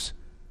headquarters.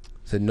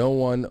 Said no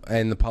one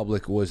in the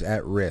public was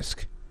at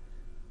risk.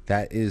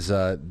 That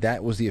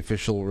was the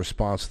official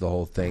response to the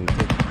whole thing.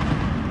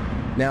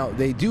 Now,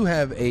 they do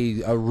have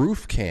a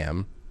roof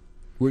cam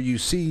where you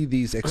see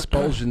these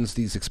explosions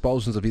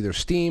of either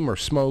steam or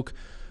smoke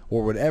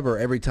or whatever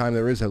every time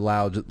there is a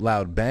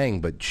loud bang,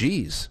 but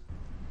geez.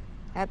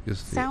 That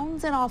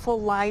sounds an awful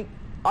lot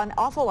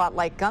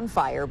like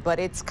gunfire, but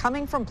it's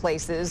coming from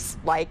places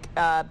like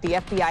the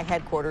FBI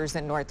headquarters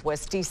in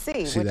Northwest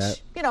D.C.,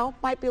 which,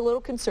 might be a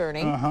little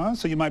concerning.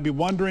 So you might be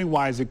wondering,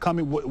 why is it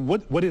coming?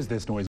 What is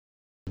this noise?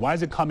 Why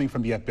is it coming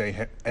from the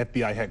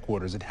FBI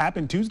headquarters? It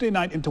happened Tuesday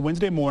night into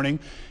Wednesday morning,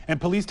 and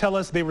police tell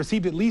us they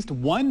received at least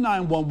one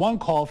 911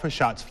 call for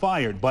shots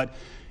fired, but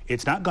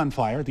it's not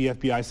gunfire. The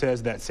FBI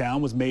says that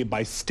sound was made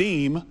by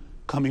steam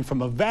coming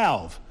from a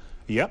valve.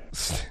 Yep.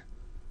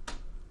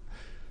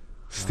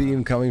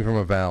 Steam coming from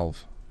a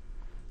valve.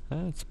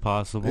 That's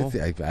possible.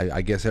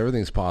 I guess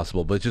everything's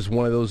possible, but just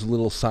one of those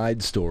little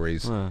side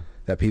stories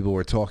that people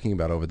were talking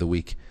about over the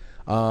week.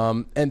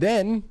 And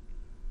then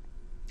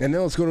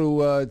let's go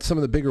to some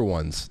of the bigger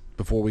ones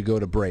before we go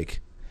to break.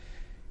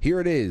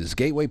 Here it is,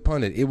 Gateway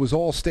Pundit. It was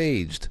all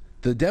staged.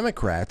 The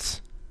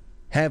Democrats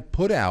have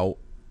put out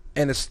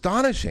an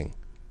astonishing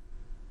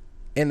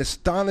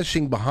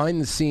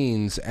behind the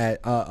scenes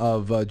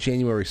of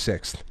January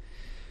 6th.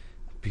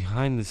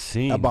 Behind the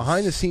scenes? A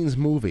behind-the-scenes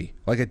movie,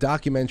 like a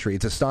documentary.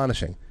 It's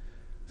astonishing.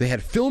 They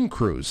had film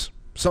crews.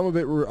 Some of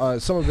it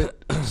was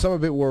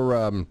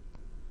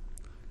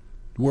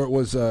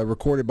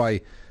recorded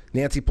by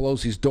Nancy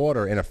Pelosi's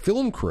daughter and a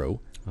film crew.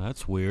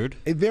 That's weird.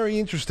 Very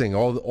interesting.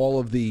 All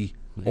of the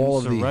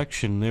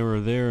insurrection. They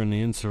were there in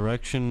the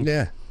insurrection.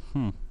 Yeah.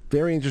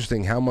 Very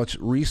interesting how much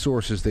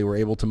resources they were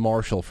able to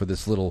marshal for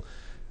this little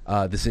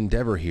this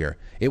endeavor here.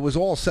 It was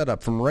all set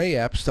up from Ray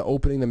Epps to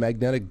opening the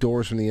magnetic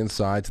doors from the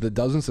inside to the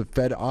dozens of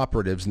Fed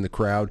operatives in the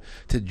crowd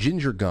to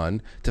Ginger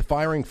Gun to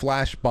firing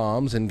flash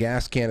bombs and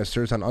gas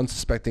canisters on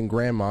unsuspecting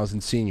grandmas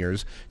and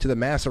seniors to the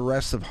mass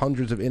arrests of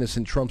hundreds of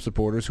innocent Trump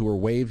supporters who were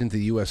waved into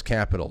the U.S.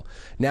 Capitol.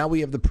 Now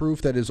we have the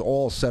proof that is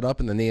all set up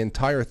and then the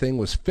entire thing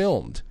was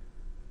filmed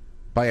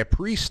by a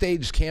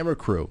pre-staged camera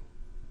crew.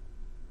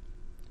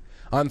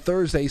 On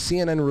Thursday,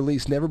 CNN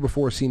released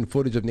never-before-seen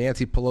footage of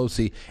Nancy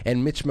Pelosi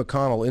and Mitch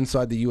McConnell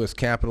inside the U.S.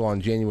 Capitol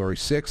on January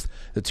 6th,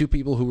 the two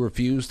people who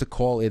refused to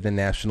call in the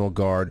National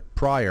Guard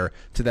prior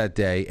to that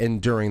day and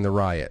during the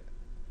riot.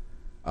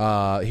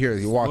 Here,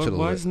 you watch it a little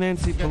bit. Why is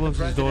Nancy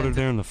Pelosi's daughter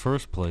there in the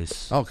first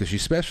place? Oh, because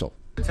she's special.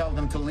 Tell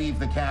them to leave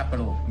the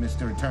Capitol,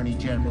 Mr. Attorney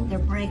General. They're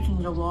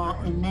breaking the law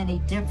in many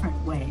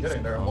different ways.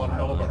 Getting there in one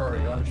hell of a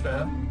hurry, you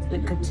understand?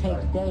 It could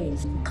take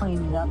days to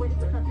clean it up.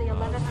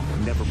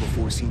 Never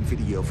before seen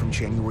video from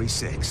January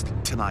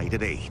 6th, tonight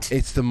at 8.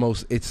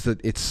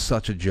 It's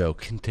such a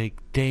joke. It can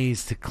take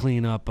days to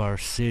clean up our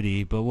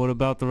city, but what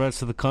about the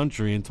rest of the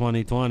country in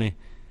 2020?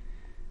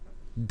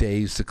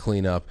 Days to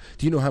clean up.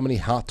 Do you know how many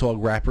hot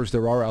dog wrappers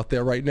there are out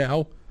there right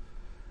now?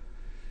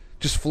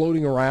 Just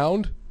floating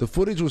around. The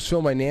footage was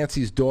filmed by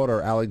Nancy's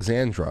daughter,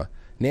 Alexandra.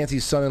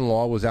 Nancy's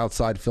son-in-law was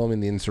outside filming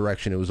the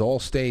insurrection. It was all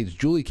staged.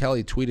 Julie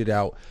Kelly tweeted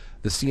out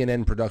the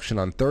CNN production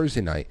on Thursday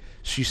night.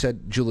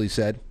 Julie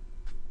said,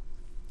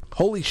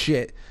 "Holy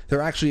shit,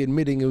 they're actually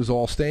admitting it was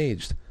all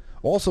staged."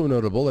 Also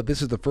notable that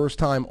this is the first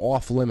time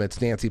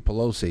off-limits Nancy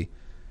Pelosi,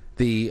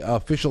 the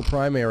official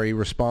primary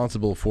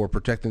responsible for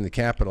protecting the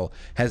Capitol,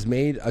 has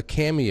made a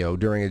cameo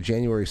during a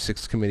January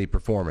 6th committee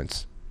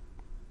performance.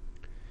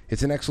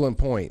 It's an excellent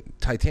point.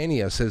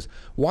 Titania says,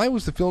 why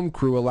was the film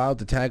crew allowed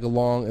to tag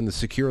along in the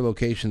secure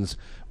locations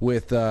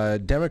with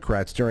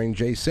Democrats during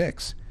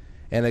J6?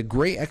 And a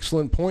great,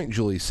 excellent point,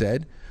 Julie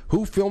said.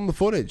 Who filmed the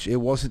footage? It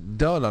wasn't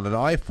done on an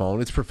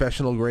iPhone. It's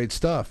professional-grade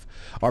stuff.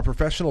 Are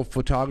professional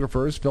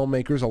photographers,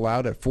 filmmakers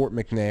allowed at Fort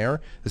McNair,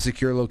 the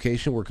secure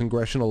location where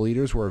congressional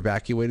leaders were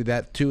evacuated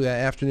that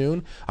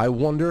afternoon? I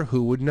wonder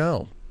who would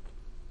know.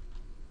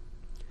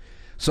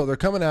 So they're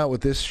coming out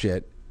with this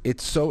shit.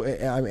 It's so.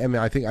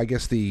 I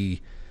guess the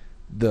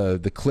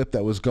clip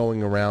that was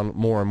going around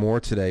more and more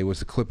today was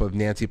the clip of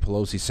Nancy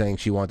Pelosi saying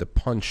she wanted to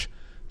punch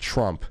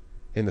Trump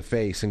in the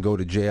face and go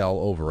to jail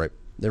over it.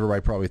 Everybody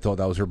probably thought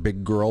that was her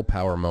big girl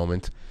power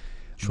moment.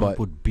 Trump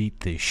would beat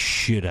the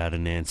shit out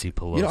of Nancy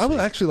Pelosi. I would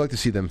actually like to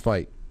see them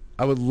fight.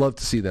 I would love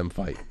to see them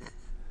fight.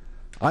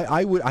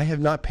 I have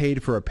not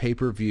paid for a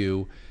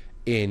pay-per-view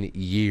in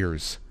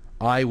years.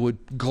 I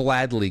would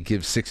gladly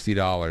give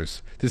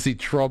 $60 to see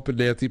Trump and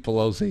Nancy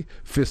Pelosi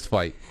fist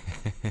fight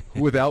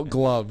without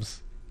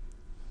gloves.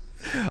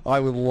 I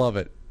would love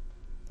it.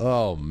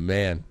 Oh,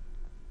 man.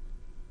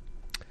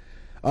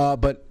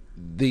 But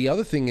the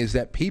other thing is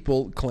that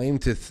people claim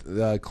to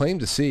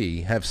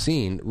have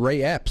seen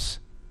Ray Epps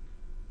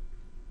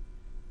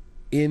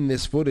in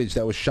this footage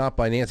that was shot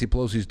by Nancy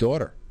Pelosi's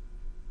daughter.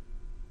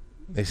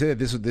 They say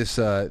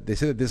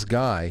that this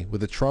guy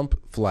with a Trump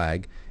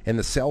flag and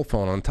the cell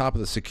phone on top of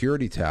the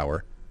security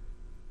tower.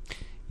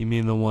 You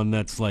mean the one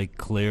that's like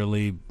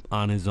clearly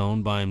on his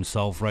own by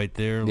himself right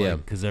there? Yeah.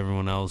 Because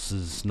everyone else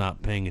is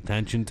not paying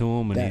attention to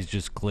him and he's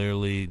just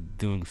clearly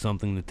doing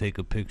something to take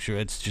a picture.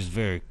 It's just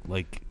very,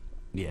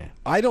 yeah.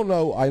 I don't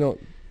know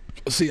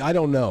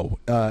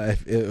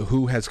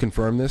who has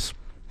confirmed this.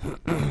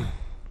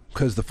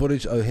 Because the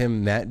footage of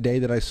him that day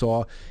that I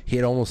saw, he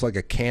had almost like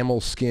a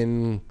camel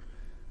skin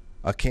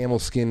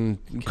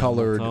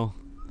colored. Toe?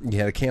 He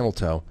had a camel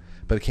toe,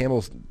 but a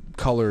camel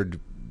colored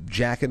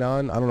jacket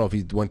on. I don't know if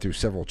he went through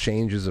several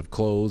changes of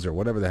clothes or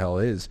whatever the hell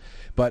it is.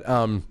 But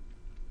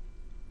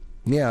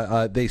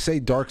they say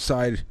Dark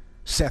Side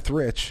Seth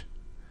Rich,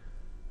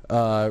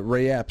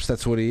 Ray Epps,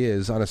 that's what he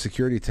is, on a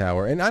security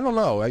tower. And I don't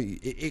know.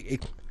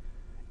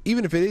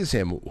 Even if it is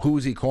him, who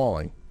is he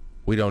calling?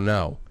 We don't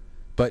know.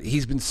 But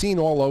he's been seen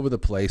all over the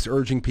place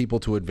urging people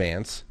to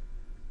advance,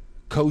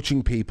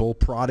 coaching people,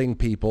 prodding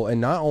people,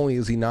 and not only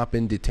has he not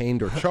been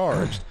detained or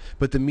charged,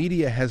 but the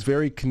media has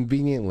very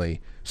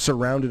conveniently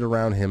surrounded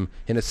around him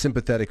in a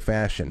sympathetic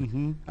fashion.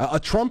 Mm-hmm. A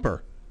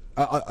Trumper,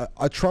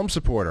 a Trump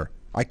supporter.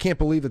 I can't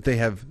believe that they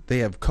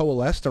have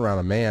coalesced around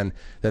a man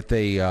that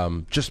they,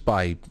 just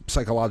by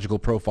psychological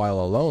profile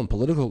alone,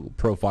 political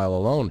profile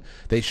alone,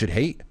 they should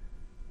hate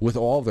with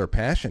all of their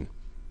passion.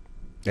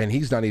 And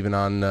he's not even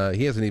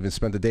he hasn't even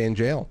spent a day in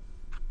jail.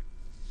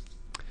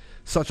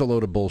 Such a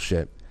load of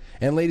bullshit.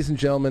 And ladies and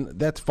gentlemen,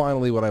 that's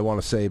finally what I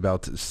want to say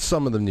about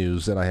some of the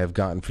news that I have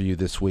gotten for you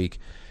this week.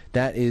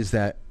 That is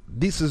that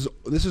this is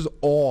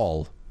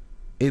all,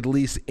 at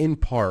least in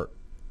part,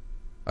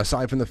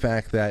 aside from the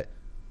fact that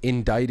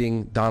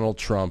indicting Donald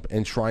Trump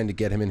and trying to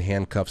get him in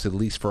handcuffs at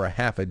least for a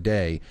half a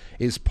day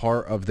is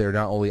part of their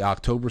not only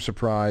October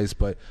surprise,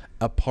 but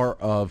a part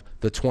of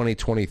the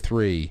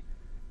 2023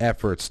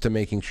 efforts to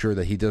making sure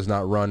that he does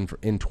not run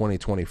in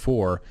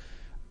 2024.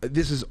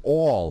 This is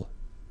all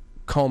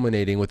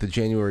culminating with the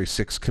January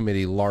 6th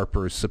committee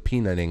LARPers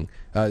subpoenaing,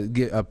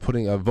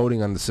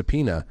 voting on the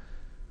subpoena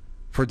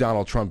for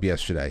Donald Trump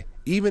yesterday.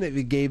 Even if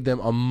it gave them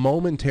a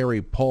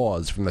momentary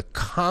pause from the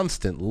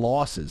constant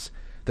losses,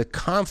 the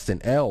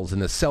constant L's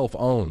and the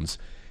self-owns,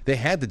 they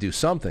had to do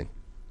something.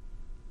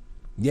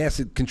 Yes,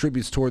 it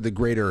contributes toward the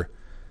greater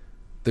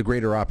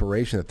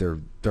operation that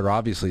they're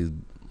obviously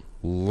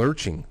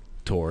lurching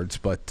towards,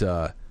 but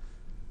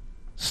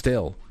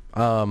still,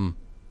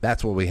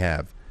 that's what we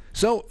have.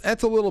 So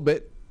that's a little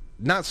bit,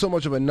 not so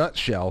much of a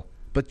nutshell,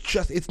 but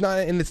just it's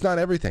not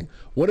everything.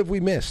 What have we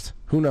missed?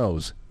 Who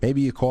knows?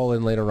 Maybe you call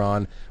in later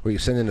on, or you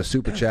send in a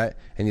super chat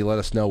and you let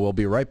us know. We'll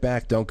be right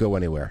back. Don't go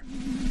anywhere.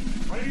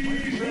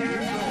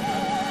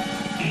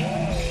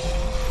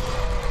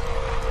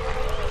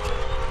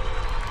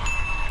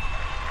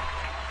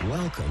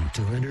 Welcome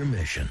to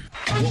intermission.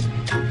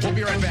 We'll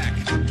be right back.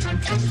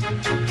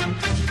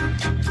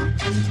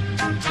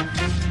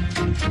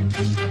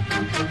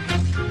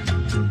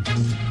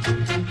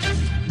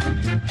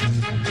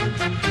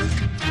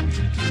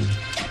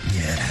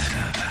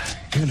 Yeah,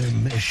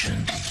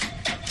 intermission.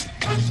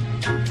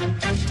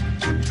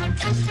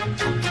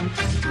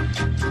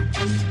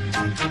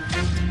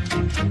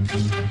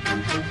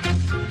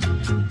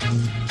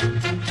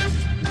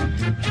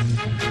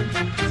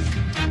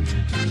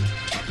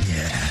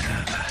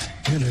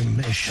 Yeah,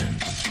 intermission.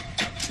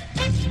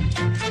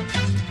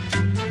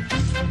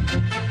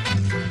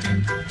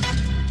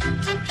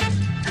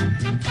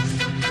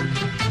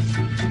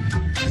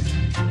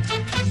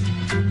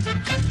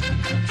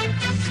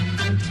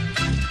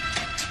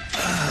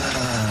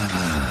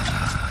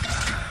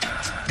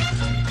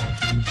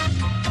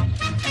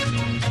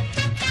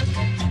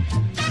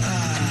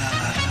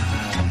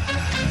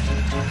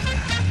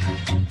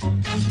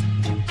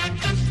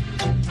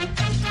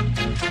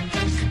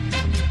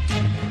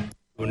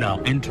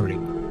 Now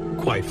entering,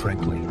 quite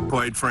frankly.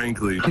 Quite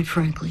frankly. Quite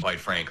frankly. Quite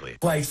frankly.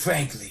 Quite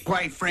frankly.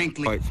 Quite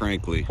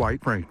frankly.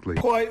 Quite frankly.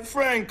 Quite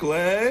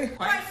frankly.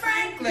 Quite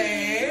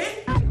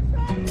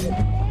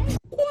frankly.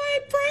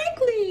 Quite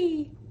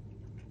frankly.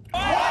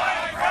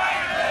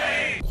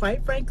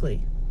 Quite frankly. Quite frankly. Quite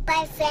frankly.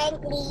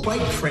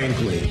 Quite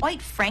frankly.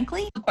 Quite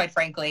frankly. Quite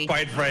frankly.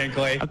 Quite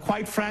frankly.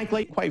 Quite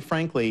frankly. Quite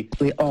frankly.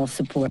 We all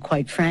support,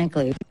 quite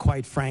frankly.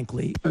 Quite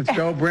frankly. Let's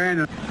go,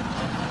 Brandon.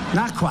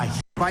 Not quite.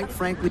 Quite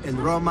frankly, in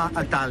Roma,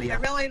 Italia. I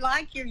really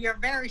like you. You're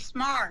very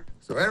smart.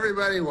 So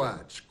everybody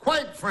watch.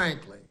 Quite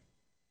frankly.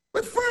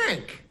 With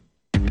Frank.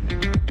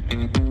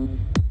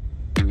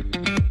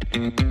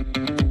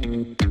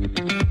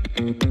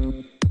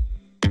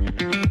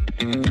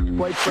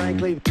 Quite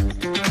frankly.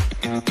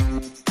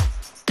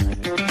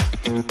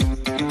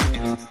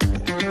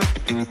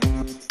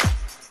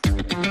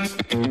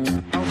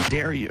 How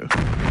dare you?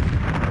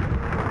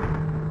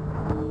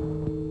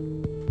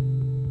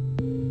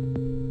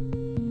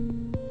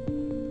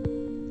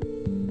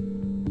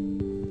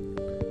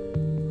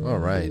 All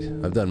right.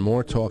 I've done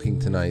more talking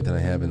tonight than I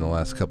have in the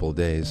last couple of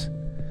days.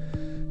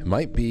 It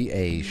might be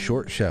a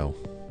short show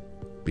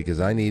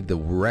because I need the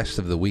rest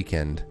of the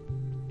weekend.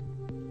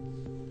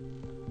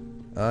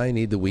 I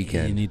need the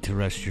weekend. You need to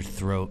rest your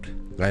throat.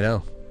 I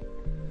know.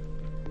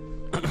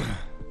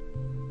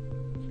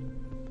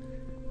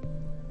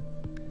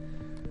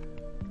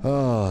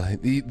 Oh,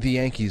 the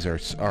Yankees are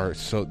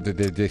so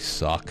they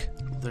suck.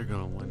 They're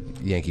gonna win.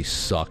 The Yankees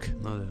suck.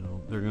 No, they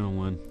don't. They're gonna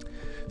win.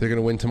 They're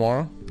gonna win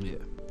tomorrow? Yeah.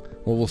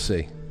 Well, we'll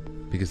see,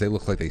 because they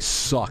look like they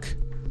suck.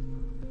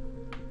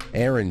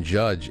 Aaron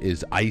Judge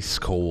is ice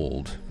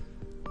cold.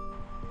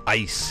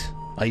 Ice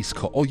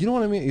cold. Oh, you know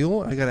what I mean? You know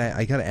what? I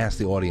gotta ask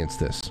the audience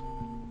this.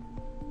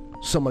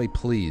 Somebody,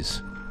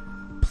 please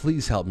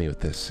help me with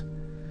this.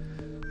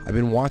 I've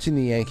been watching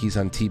the Yankees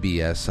on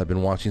TBS. I've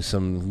been watching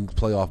some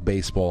playoff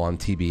baseball on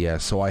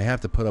TBS, so I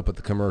have to put up with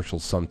the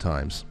commercials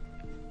sometimes.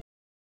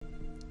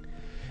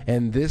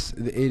 And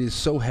it is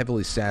so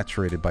heavily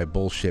saturated by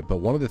bullshit, but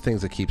one of the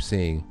things I keep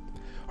seeing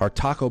are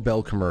Taco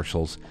Bell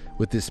commercials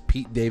with this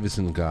Pete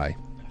Davidson guy.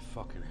 I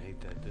fucking hate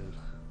that dude.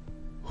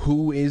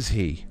 Who is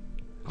he?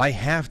 I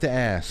have to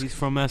ask. He's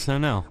from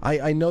SNL.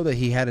 I know that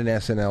he had an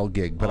SNL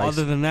gig, but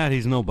other than that,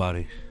 he's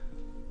nobody.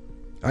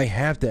 I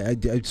have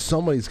to.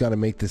 Somebody's got to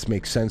make this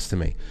make sense to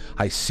me.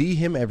 I see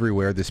him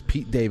everywhere. This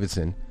Pete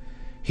Davidson,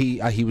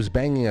 he was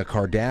banging a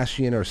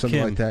Kardashian or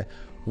something like that.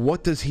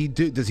 What does he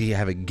do? Does he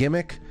have a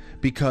gimmick?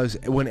 Because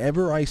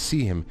whenever I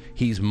see him,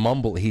 he's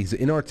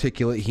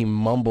inarticulate. He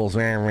mumbles.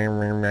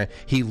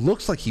 He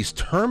looks like he's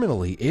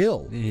terminally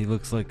ill. He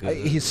looks like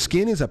his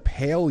skin is a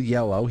pale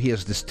yellow. He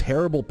has this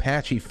terrible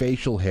patchy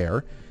facial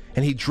hair,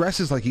 and he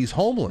dresses like he's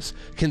homeless.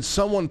 Can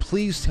someone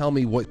please tell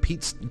me what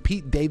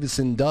Pete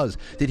Davidson does?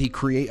 Did he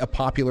create a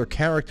popular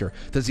character?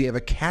 Does he have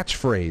a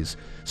catchphrase?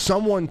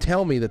 Someone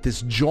tell me that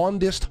this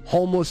jaundiced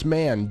homeless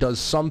man does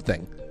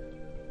something.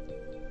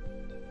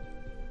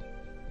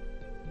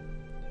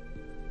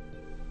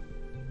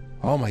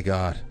 Oh my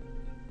God.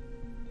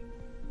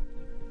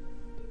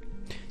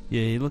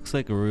 Yeah, he looks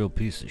like a real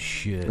piece of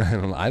shit.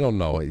 I don't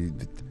know. I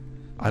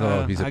don't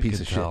know if he's a piece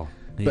of shit.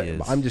 But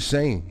is. I'm just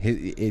saying,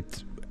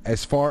 it's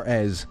as far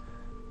as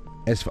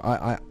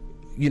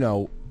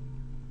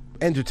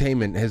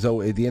entertainment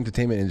the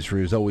entertainment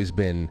industry has always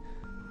been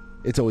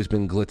it's always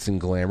been glitz and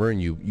glamour,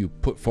 and you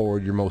put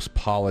forward your most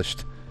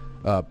polished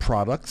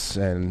products,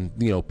 and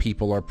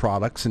people are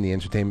products in the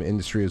entertainment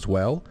industry as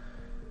well.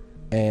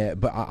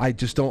 But I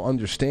just don't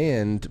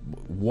understand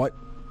what.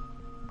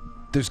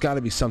 There's got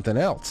to be something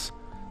else,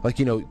 like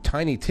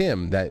Tiny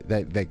Tim,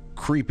 that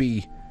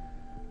creepy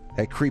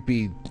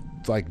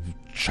like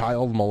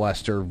child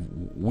molester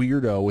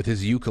weirdo with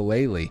his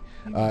ukulele.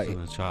 He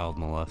wasn't a child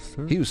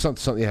molester. He was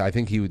something. Yeah, I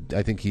think he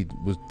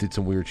did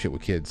some weird shit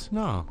with kids.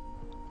 No.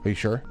 Are you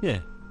sure? Yeah.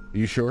 Are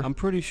you sure? I'm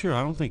pretty sure.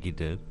 I don't think he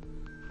did.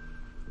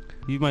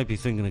 You might be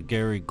thinking of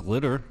Gary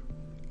Glitter.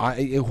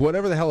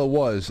 Whatever the hell it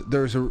was,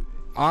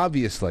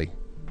 obviously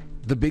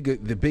the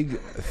big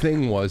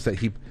thing was that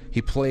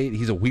he played.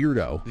 He's a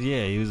weirdo.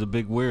 Yeah, he was a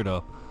big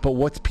weirdo. But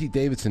what's Pete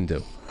Davidson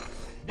do?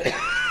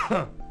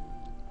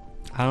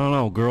 I don't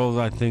know. Girls,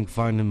 I think,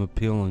 find him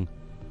appealing.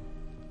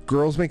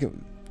 Girls find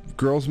him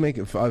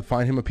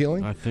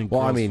appealing? I think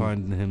girls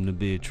find him to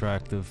be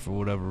attractive for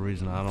whatever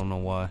reason. I don't know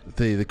why.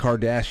 The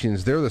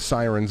Kardashians, they're the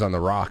sirens on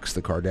the rocks.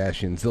 The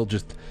Kardashians, they'll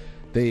just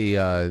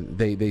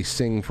they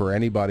sing for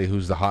anybody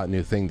who's the hot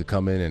new thing to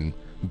come in and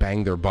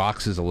bang their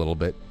boxes a little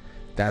bit.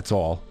 That's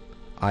all.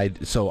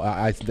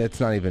 That's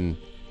not even.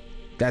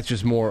 That's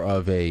just more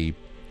of a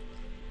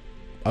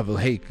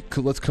hey,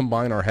 let's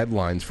combine our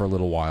headlines for a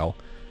little while.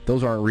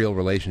 Those aren't real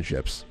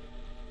relationships.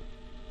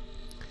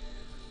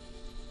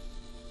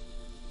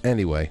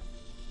 Anyway.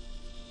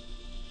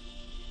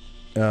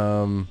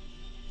 All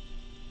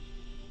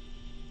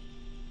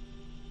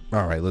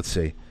right, let's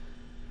see.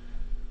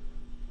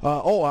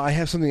 I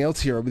have something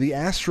else here. The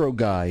Astro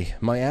guy,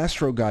 my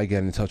Astro guy got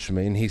in touch with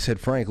me, and he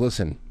said, Frank,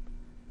 listen,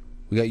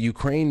 we got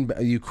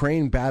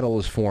Ukraine battle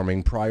is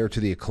forming prior to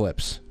the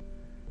eclipse.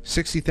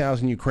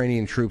 60,000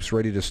 Ukrainian troops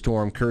ready to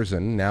storm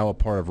Kherson, now a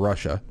part of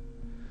Russia.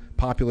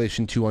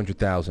 Population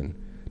 200,000.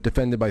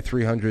 Defended by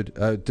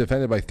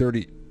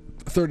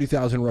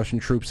 30,000 Russian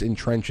troops in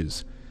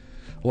trenches.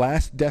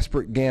 Last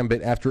desperate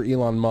gambit after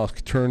Elon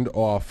Musk turned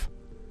off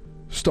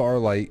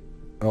Starlight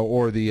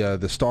or the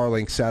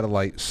Starlink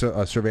satellite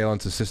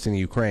surveillance assisting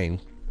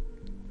Ukraine.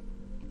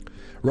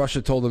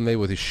 Russia told them they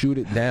would shoot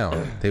it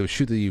down. They would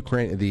shoot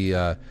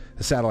the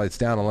satellites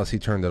down unless he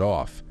turned it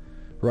off.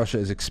 Russia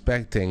is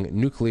expecting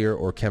nuclear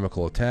or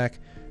chemical attack.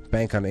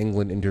 Bank on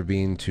England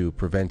intervened to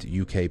prevent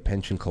UK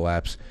pension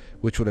collapse,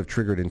 which would have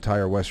triggered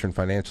entire Western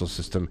financial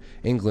system.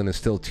 England is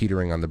still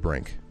teetering on the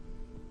brink.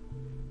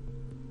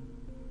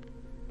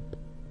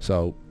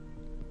 So,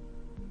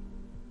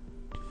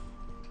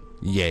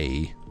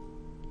 yay.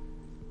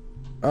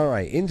 All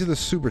right, into the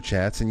super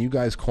chats, and you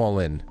guys call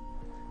in.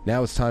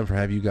 Now it's time for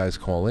have you guys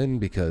call in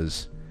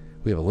because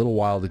we have a little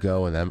while to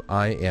go, and then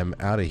I am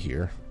out of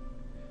here.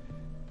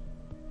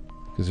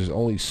 Because there's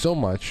only so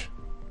much.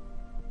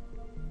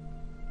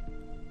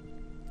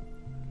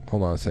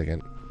 Hold on a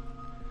second.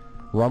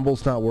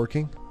 Rumble's not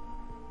working?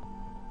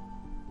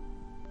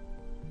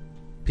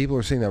 People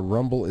are saying that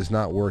Rumble is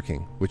not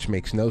working, which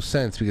makes no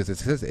sense because it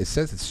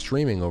says it's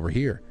streaming over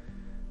here.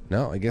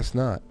 No, I guess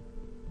not.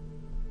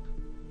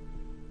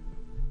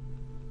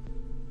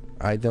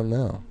 I don't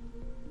know.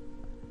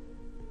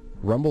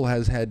 Rumble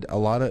has had a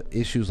lot of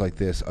issues like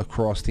this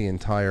across the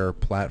entire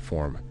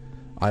platform.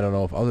 I don't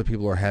know if other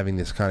people are having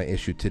this kind of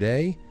issue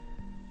today.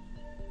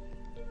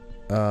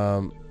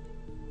 I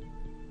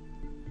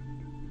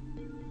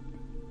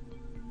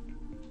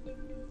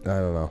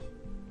don't know.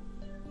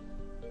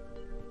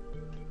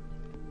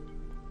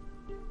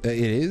 It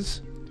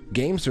is?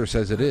 Gamester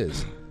says it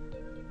is.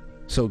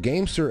 So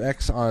Gamester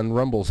X on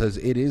Rumble says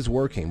it is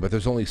working, but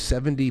there's only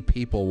 70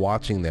 people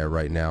watching there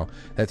right now.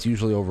 That's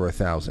usually over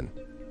 1,000.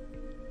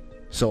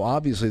 So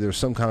obviously there's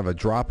some kind of a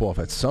drop off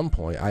at some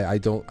point. I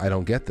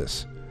don't get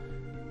this.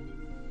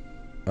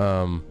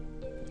 All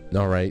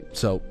right.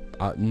 So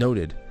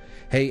noted.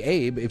 Hey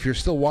Abe, if you're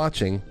still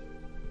watching,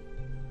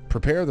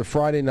 prepare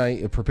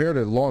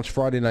to launch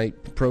Friday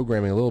night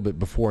programming a little bit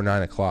before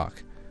 9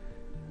 o'clock.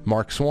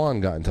 Mark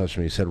Swan got in touch with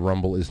me. He said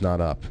Rumble is not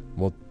up.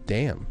 Well,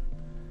 damn.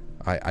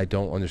 I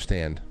don't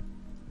understand.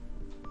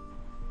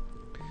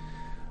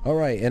 All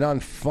right, and on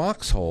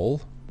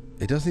Foxhole,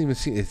 it doesn't even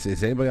see.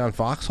 Is anybody on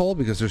Foxhole?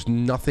 Because there's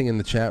nothing in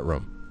the chat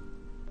room.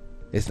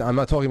 I'm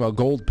not talking about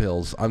gold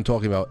pills. I'm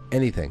talking about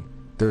anything.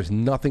 There's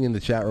nothing in the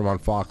chat room on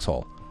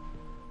Foxhole.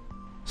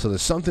 So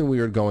there's something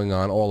weird going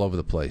on all over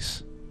the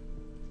place.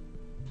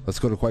 Let's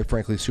go to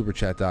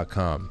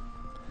quitefranklysuperchat.com.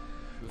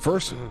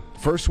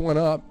 First one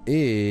up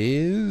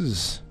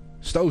is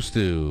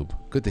Stowstube.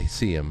 Good to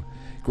see him.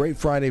 Great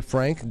Friday,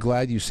 Frank.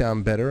 Glad you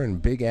sound better.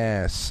 And big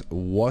ass,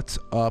 what's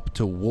up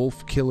to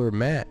Wolf Killer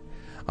Matt?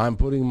 I'm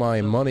putting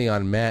my money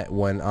on Matt.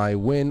 When I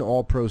win,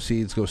 all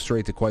proceeds go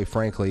straight to Quite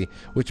Frankly,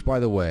 which, by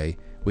the way,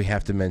 we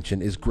have to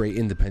mention is great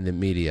independent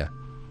media.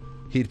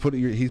 He'd put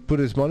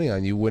his money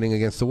on you winning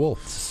against the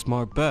Wolf.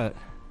 Smart bet.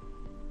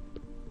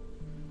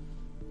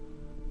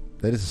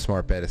 That is a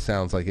smart bet. It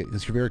sounds like it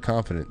because you're very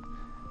confident.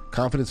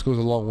 Confidence goes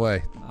a long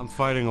way. I'm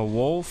fighting a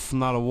wolf,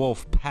 not a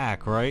wolf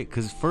pack, right?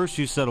 Because first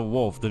you said a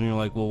wolf, then you're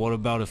like, well, what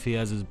about if he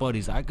has his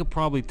buddies? I could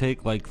probably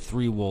take like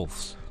 3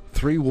 wolves.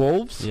 3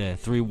 wolves? Yeah,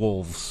 3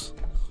 wolves.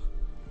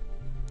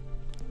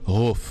 A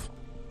hoof.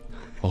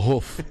 A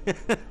hoof.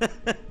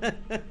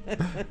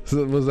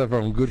 So was that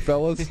from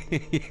Goodfellas?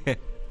 Yeah.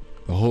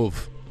 A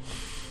hoof.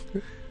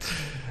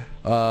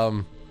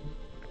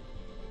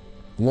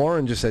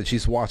 Lauren just said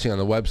she's watching on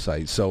the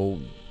website, so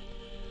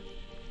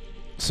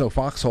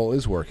Foxhole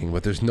is working,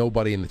 but there's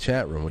nobody in the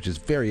chat room, which is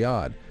very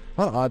odd.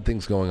 A lot of odd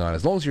things going on.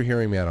 As long as you're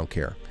hearing me, I don't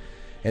care.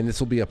 And this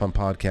will be up on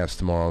podcast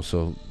tomorrow,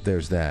 so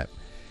there's that.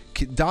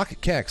 Doc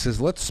Keck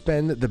says, let's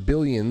spend the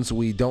billions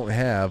we don't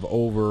have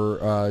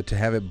over to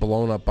have it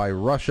blown up by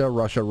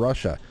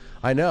Russia.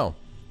 I know.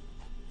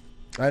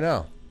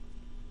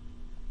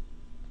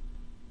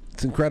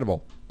 It's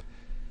incredible.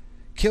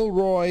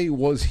 Kilroy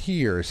was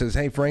here. Says,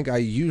 hey, Frank, I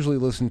usually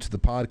listen to the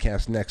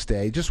podcast next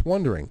day. Just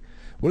wondering,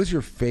 what is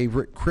your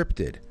favorite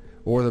cryptid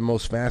or the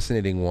most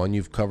fascinating one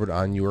you've covered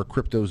on your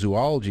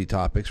cryptozoology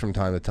topics from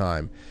time to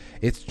time?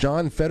 It's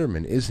John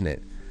Fetterman, isn't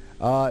it?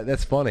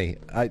 That's funny.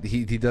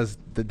 He does.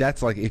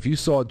 That's like if you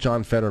saw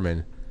John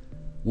Fetterman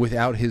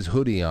without his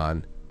hoodie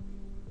on,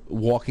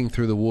 walking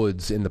through the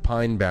woods in the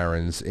Pine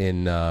Barrens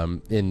in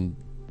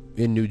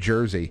New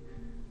Jersey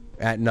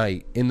at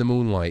night in the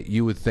moonlight,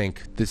 you would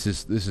think this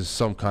is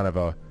some kind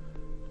of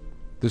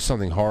there's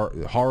something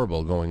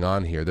horrible going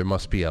on here. There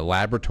must be a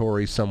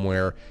laboratory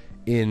somewhere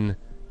in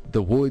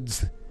the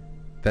woods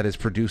that is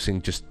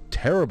producing just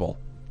terrible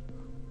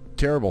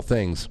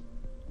things.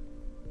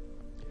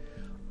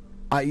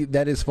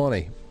 That is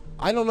funny.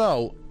 I don't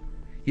know.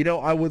 You know,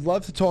 I would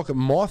love to talk.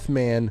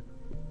 Mothman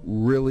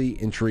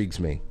really intrigues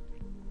me.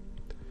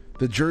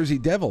 The Jersey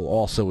Devil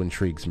also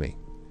intrigues me.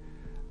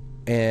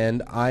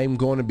 And I'm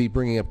going to be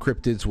bringing up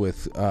cryptids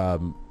with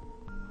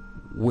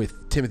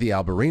Timothy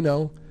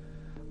Alberino.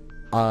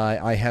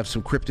 I have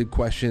some cryptid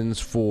questions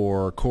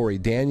for Corey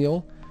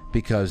Daniel,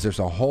 because there's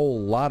a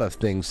whole lot of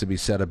things to be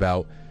said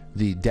about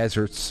the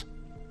deserts,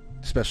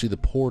 especially the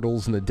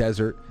portals in the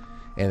desert,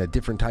 and the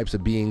different types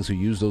of beings who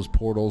use those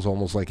portals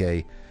almost like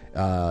a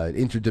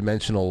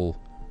interdimensional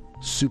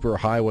super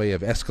highway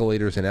of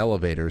escalators and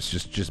elevators,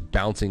 just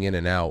bouncing in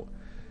and out.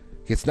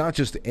 It's not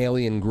just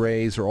alien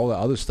greys or all that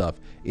other stuff.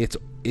 It's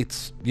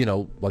you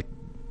know, like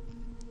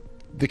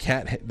the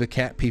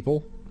cat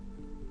people.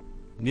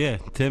 Yeah,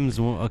 Tim's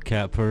a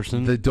cat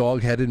person. The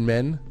dog-headed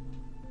men.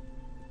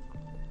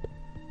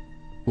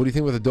 What do you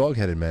think about the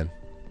dog-headed men?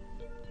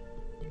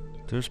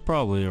 There's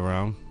probably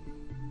around.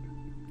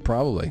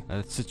 Probably.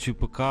 That's the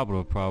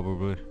chupacabra,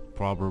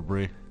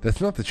 probably.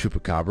 That's not the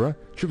chupacabra.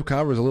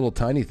 Chupacabra is a little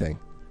tiny thing.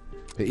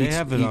 They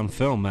have it on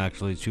film,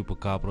 actually,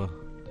 chupacabra.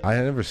 I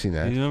had never seen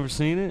that. You never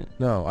seen it?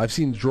 No, I've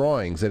seen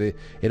drawings that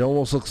it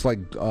almost looks like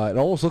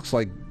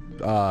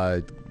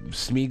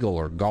Smeagol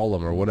or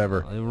Gollum or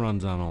whatever. It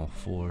runs on all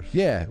fours.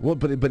 Yeah, well,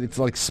 but it's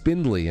like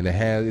spindly, and it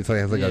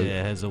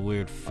has a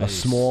weird face. A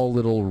small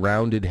little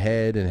rounded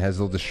head, and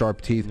has all the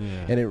sharp teeth,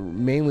 and it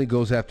mainly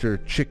goes after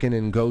chicken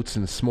and goats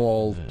and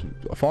small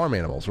farm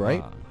animals,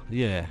 right?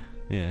 Yeah.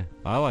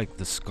 I like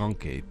the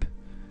skunk ape.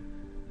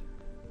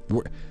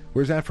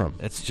 Where's that from?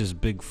 That's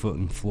just Bigfoot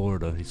in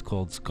Florida. He's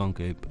called skunk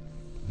ape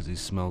because he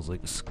smells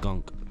like a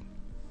skunk.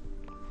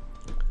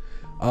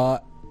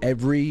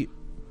 Every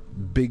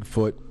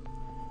Bigfoot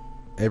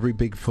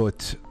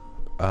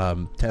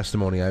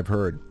testimony I've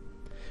heard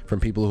from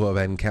people who have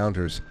had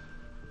encounters,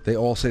 they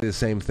all say the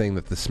same thing,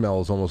 that the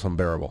smell is almost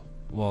unbearable.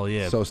 Well,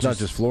 yeah. So it's not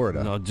just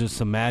Florida. No,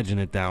 just imagine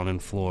it down in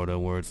Florida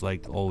where it's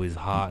like always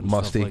hot and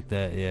musty stuff like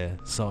that. Yeah.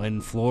 So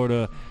in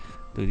Florida,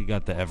 dude, you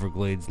got the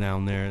Everglades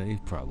down there. He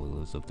probably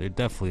lives up there.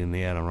 Definitely in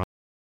the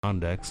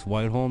Adirondacks.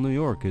 Whitehall, New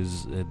York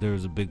there's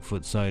a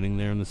Bigfoot sighting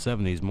there in the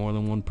 70s. More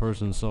than one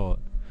person saw it.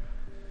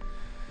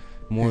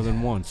 More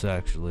than once,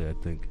 actually, I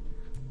think.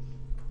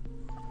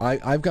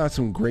 I've got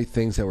some great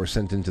things that were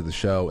sent into the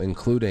show,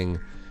 including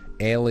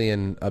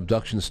alien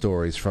abduction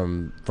stories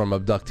from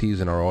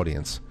abductees in our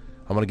audience.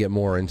 I'm going to get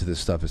more into this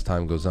stuff as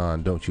time goes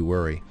on. Don't you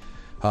worry.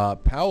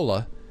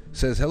 Paola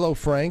says, hello,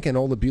 Frank, and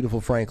all the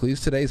beautiful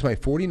Franklies. Today is my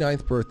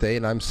 49th birthday,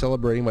 and I'm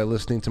celebrating by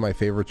listening to my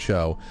favorite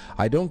show.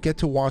 I don't get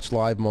to watch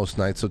live most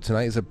nights, so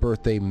tonight is a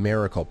birthday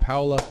miracle.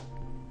 Paola,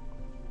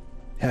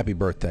 happy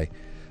birthday.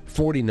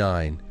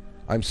 49.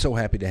 I'm so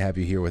happy to have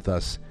you here with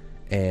us.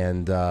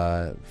 And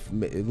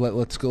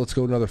let's go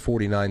another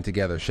 49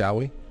 together, shall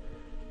we?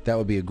 That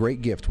would be a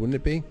great gift, wouldn't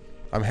it be?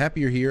 I'm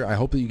happy you're here. I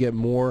hope that you get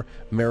more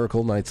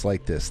miracle nights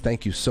like this.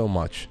 Thank you so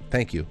much.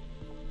 Thank you.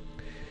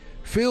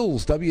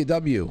 Phil's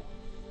WW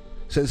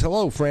says,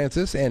 hello,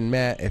 Francis and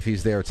Matt, if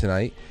he's there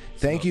tonight.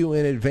 Thank you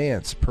in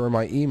advance per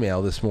my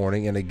email this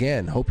morning. And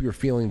again, hope you're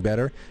feeling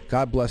better.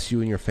 God bless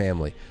you and your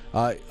family.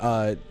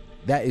 That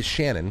is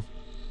Shannon.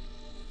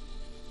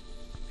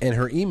 And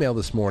her email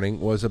this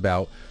morning was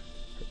about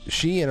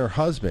she and her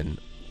husband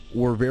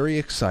were very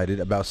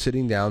excited about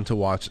sitting down to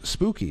watch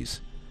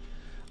Spookies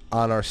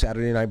on our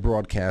Saturday night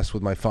broadcast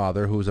with my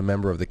father, who is a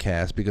member of the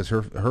cast, because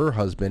her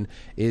husband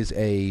is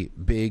a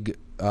big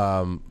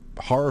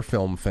horror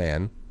film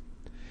fan.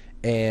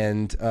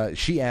 And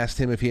she asked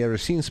him if he had ever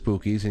seen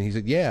Spookies, and he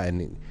said, yeah.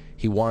 And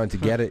He wanted to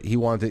get it. He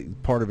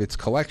wanted part of its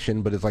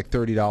collection, but it's like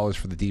 $30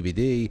 for the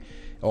DVD.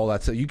 All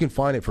that stuff. You can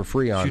find it for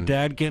free on. Is your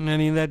dad getting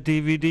any of that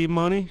DVD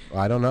money?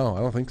 I don't know. I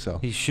don't think so.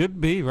 He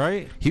should be,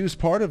 right? He was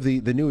part of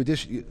the new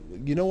edition.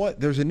 You know what?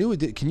 There's a new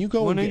edition. Can you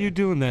go? When are you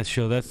doing that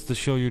show? That's the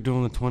show you're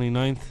doing the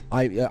 29th?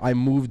 I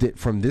moved it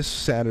from this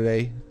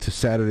Saturday to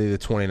Saturday the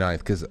 29th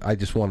because I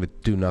just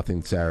wanted to do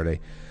nothing Saturday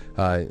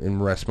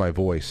and rest my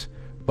voice.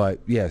 But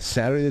yeah,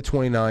 Saturday the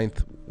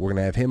 29th, we're going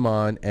to have him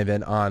on. And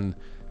then on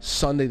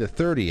Sunday the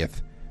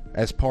 30th,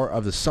 as part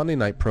of the Sunday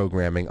night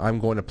programming, I'm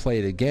going to play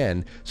it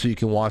again so you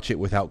can watch it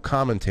without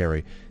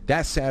commentary.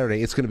 That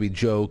Saturday, it's going to be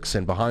jokes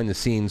and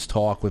behind-the-scenes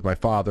talk with my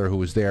father, who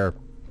was there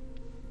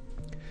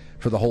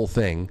for the whole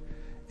thing.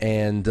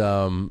 And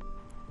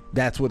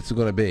that's what it's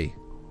going to be.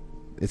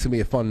 It's going to be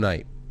a fun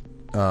night.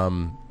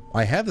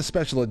 I have the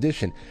special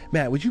edition.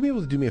 Matt, would you be able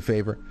to do me a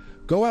favor?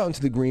 Go out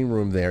into the green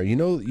room there. You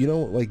know,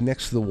 like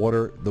next to the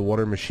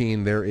water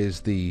machine, there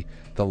is the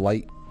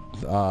light.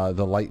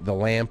 The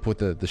lamp with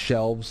the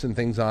shelves and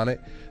things on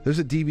it. There's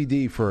a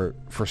DVD for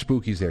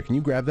Spookies there. Can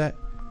you grab that?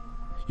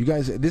 You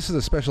guys, this is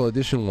a special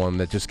edition one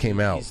that just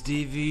came out.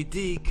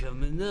 DVD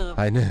coming up.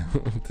 I know.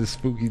 The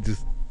Spooky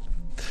just...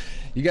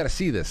 You got to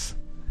see this.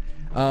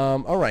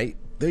 All right.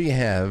 There you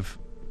have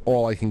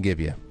all I can give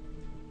you.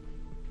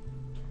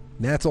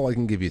 That's all I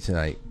can give you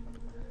tonight.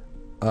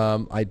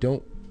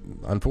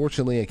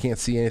 Unfortunately, I can't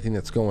see anything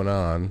that's going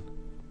on.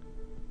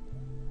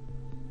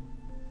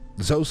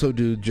 Zoso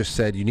Dude just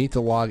said you need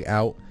to log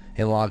out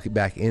and log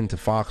back into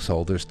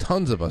Foxhole. There's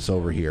tons of us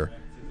over here.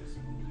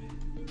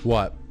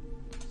 What?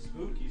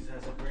 Spookies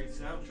has a great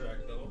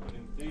soundtrack. The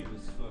opening theme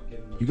is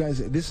fucking... You guys,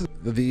 this is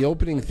the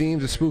opening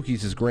themes of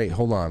Spookies is great.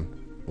 Hold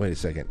on. Wait a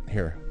second.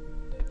 Here.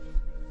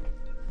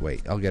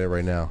 Wait, I'll get it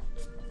right now.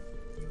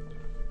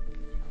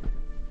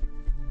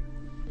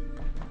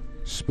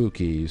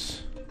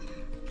 Spookies.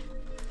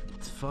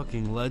 It's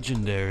fucking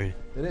legendary.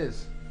 It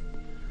is.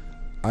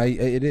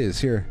 It is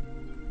here.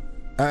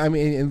 I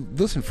mean, and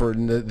listen, for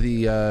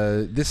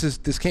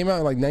this came out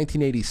in like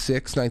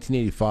 1986,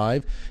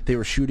 1985. They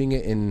were shooting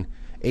it in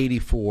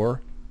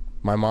 84.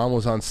 My mom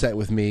was on set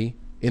with me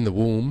in the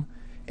womb,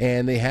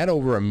 and they had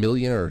over $1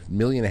 million or $1.5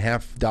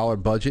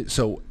 million budget.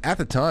 So at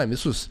the time,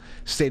 this was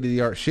state of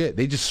the art shit.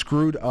 They just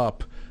screwed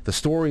up the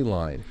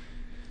storyline.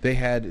 They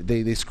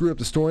screwed up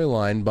the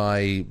storyline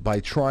by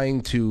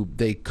trying to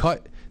They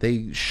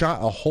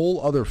shot a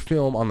whole other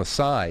film on the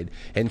side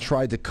and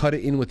tried to cut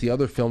it in with the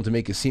other film to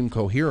make it seem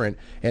coherent,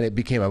 and it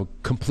became a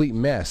complete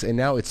mess. And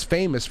now it's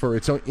famous for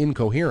its own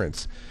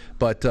incoherence.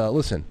 But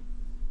listen.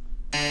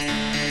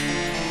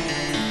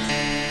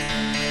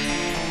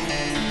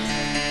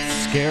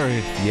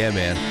 Scary. Yeah,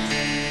 man.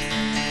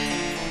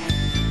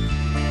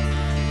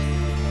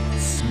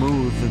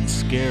 Smooth and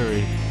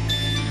scary.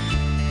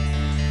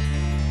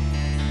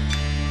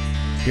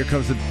 Here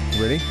comes the...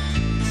 Ready?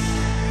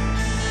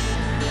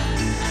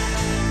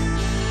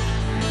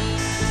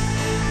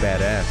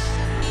 Badass.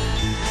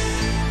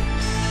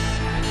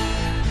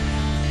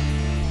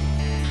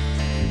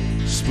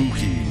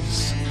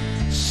 Spookies.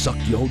 Suck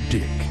your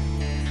dick.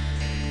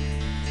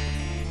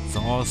 It's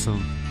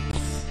awesome.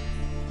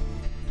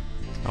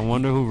 I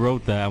wonder who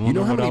wrote that. I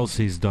wonder what else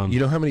he's done. You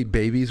know how many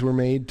babies were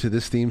made to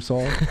this theme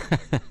song?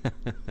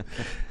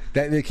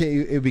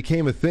 It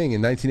became a thing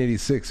in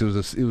 1986.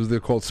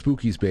 They're called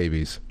Spookies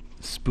babies.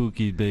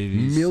 Spooky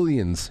babies.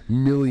 Millions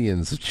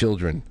of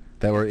children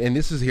that were, and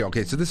this is here.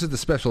 Okay, so this is the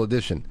special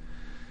edition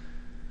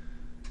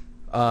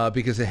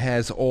because it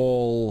has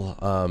all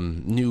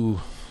new.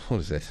 What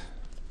is it?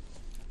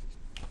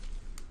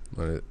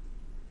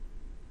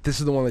 This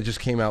is the one that just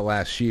came out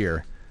last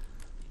year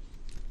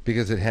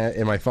because it had,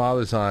 and my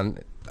father's on.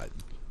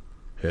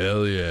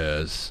 Hell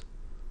yes!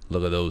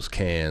 Look at those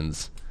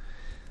cans.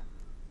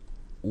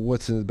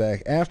 What's in the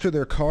back? After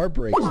their car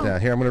breaks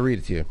down. Here, I'm going to read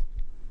it to you.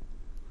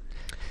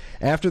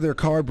 After their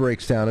car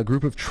breaks down, a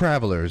group of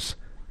traveler,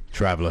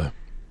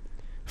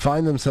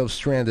 find themselves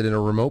stranded in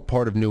a remote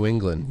part of New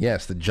England.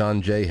 Yes, the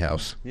John Jay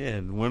House. Yeah,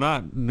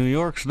 New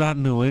York's not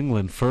New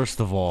England, first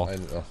of all.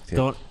 Yeah.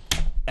 Don't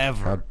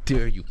ever How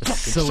dare you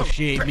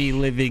associate me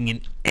living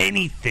in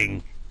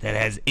anything that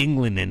has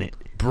England in it.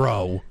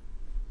 Bro.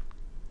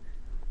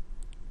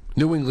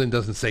 New England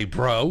doesn't say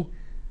bro.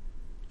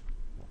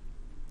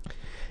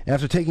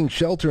 After taking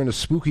shelter in a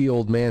spooky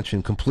old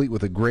mansion complete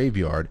with a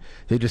graveyard,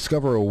 they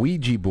discover a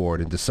Ouija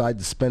board and decide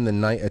to spend the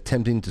night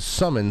attempting to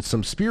summon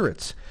some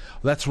spirits.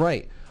 That's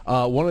right.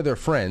 One of their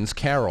friends,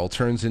 Carol,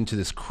 turns into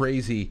this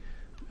crazy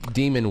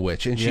demon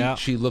witch, and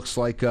she looks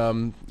like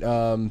Diane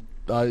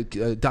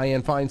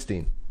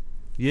Feinstein.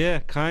 Yeah,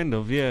 kind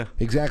of, yeah.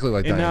 Exactly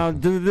like and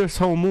Diane. now, this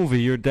whole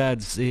movie, your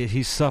dad's,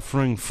 he's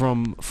suffering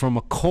from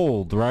a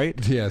cold, right?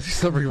 Yes, he's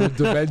suffering from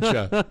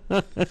dementia.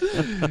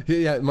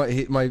 Yeah,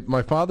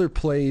 my father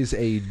plays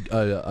a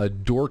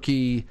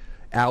dorky,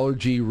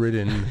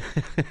 allergy-ridden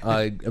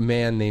a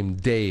man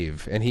named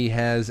Dave, and he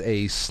has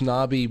a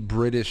snobby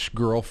British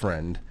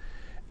girlfriend.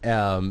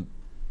 So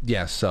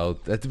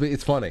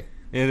it's funny.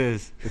 It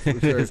is. It's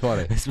very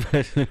funny.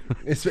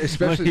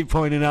 Especially when he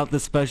pointed out the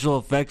special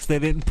effects they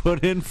didn't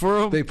put in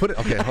for him. They put it.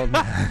 Okay, hold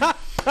on.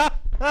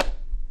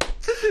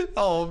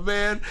 Oh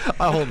man,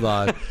 hold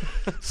on.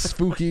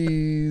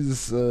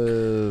 Spookies.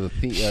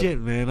 Shit,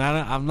 man,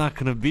 I'm not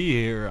gonna be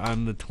here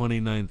on the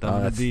 29th.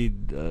 I'm gonna be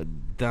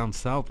down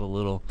south a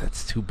little.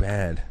 That's too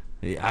bad.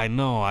 Yeah, I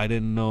know. I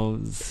didn't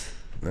know.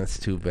 That's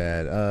too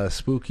bad.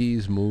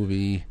 Spookies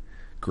movie,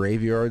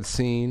 graveyard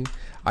scene.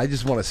 I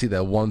just want to see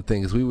that one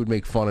thing, because we would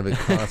make fun of it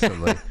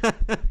constantly.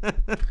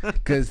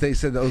 Because they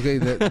said, okay,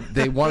 that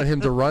they wanted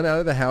him to run out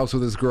of the house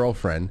with his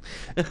girlfriend,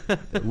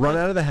 run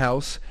out of the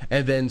house,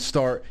 and then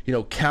start,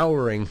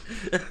 cowering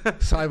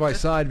side by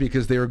side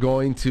because they were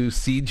going to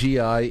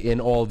CGI in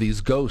all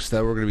these ghosts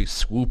that were going to be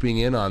swooping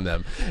in on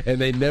them,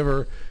 and they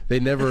never.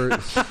 Like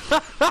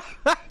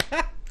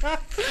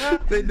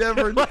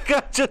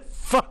I just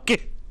fucking.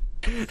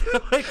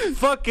 Like,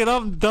 fuck it,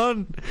 I'm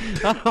done.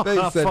 I don't They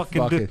wanna said,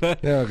 fucking fuck do it.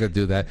 that. They're not going to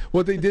do that.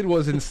 What they did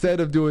was, instead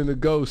of doing the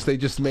ghost, they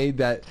just made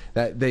that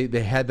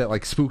they had that,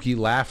 like, spooky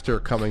laughter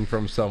coming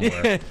from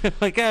somewhere. Yeah,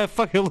 like,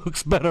 fuck, it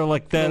looks better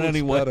like that It looks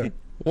anyway. better.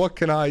 What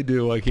can I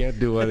do? I can't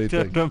do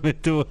anything. Turned him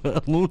into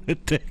a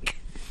lunatic.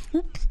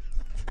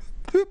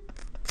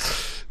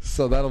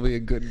 So that'll be a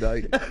good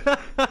night.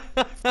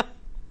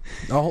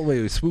 Oh, wait,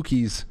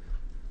 Spookies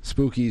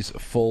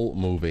full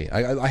movie.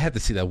 I had to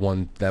see that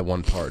one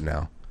part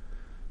now.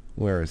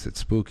 Where is it?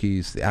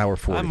 Spookies, the hour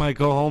 40. I might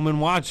go home and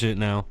watch it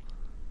now,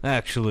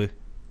 actually.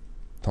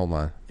 Hold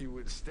on. You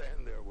would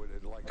stand there with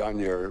it like on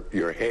your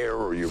hair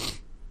or your...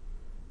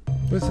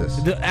 What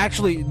is this?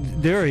 Actually,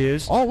 there he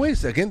is. Oh, wait a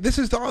second. This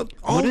is the...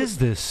 What is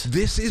this?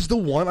 This is the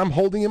one I'm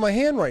holding in my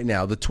hand right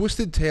now. The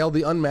Twisted Tale,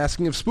 The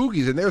Unmasking of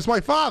Spookies. And there's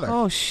my father.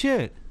 Oh,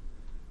 shit.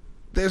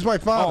 There's my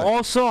father.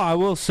 Also, I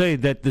will say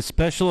that the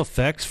special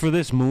effects for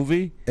this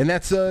movie... And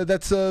that's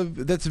Vince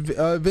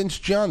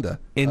Gionda,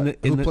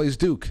 who plays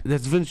Duke.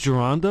 That's Vince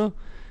Gionda?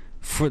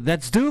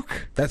 That's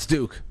Duke? That's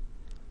Duke.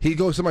 He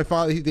goes to my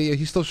father.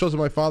 He still shows at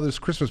my father's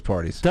Christmas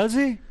parties. Does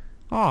he?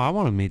 Oh, I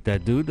want to meet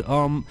that dude.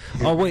 Oh,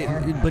 wait,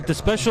 but the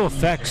special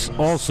effects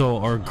also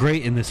are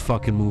great in this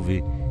fucking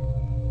movie.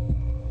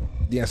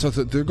 Yeah, so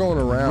they're going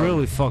around.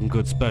 Really fucking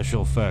good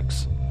special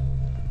effects.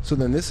 So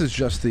then this is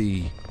just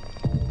the...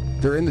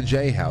 They're in the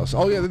J house.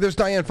 Oh yeah, there's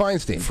Diane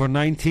Feinstein. For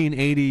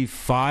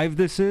 1985,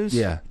 this is.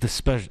 Yeah.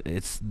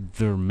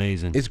 They're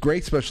amazing. It's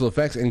great special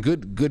effects and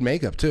good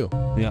makeup too.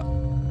 Yeah.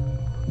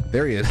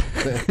 There he is.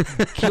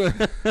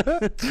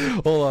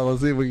 Hold on,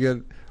 let's see if we get.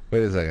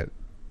 Wait a second.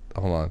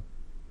 Hold on.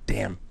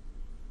 Damn.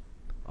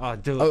 Oh,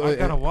 dude, I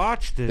gotta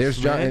watch this. There's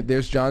John. Man.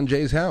 There's John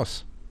Jay's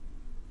house.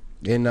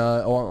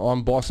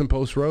 On Boston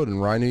Post Road in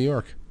Rye, New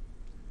York.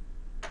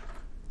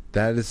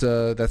 That's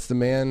the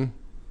man.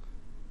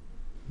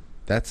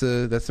 That's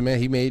the man.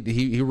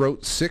 He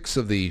wrote 6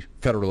 of the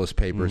Federalist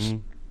Papers. Mm-hmm.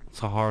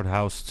 It's a hard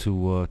house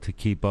to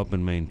keep up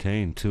and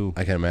maintain too.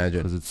 I can imagine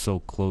because it's so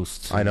close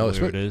to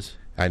where it is.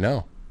 I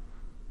know.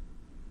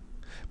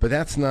 But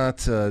that's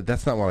not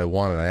what I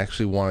wanted. I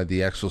actually wanted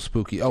the actual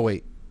spooky. Oh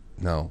wait,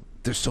 no.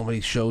 There's so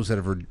many shows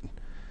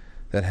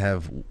that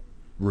have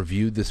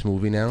reviewed this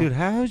movie now. Dude,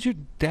 how has your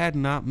dad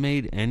not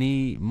made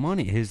any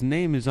money? His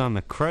name is on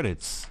the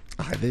credits.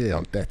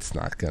 That's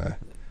not gonna.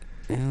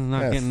 He's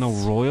not getting no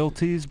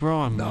royalties, bro.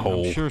 I'm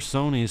sure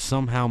Sony is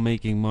somehow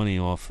making money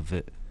off of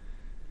it.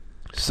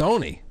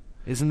 Sony?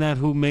 Isn't that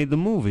who made the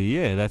movie?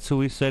 Yeah, that's who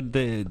he said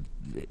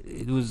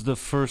it was the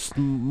first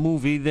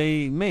movie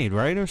they made,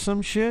 right? Or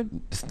some shit?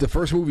 The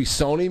first movie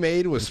Sony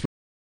made was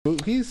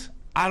Spookies?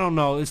 I don't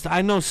know.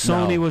 I know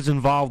Sony was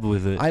involved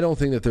with it. I don't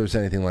think that there's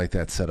anything like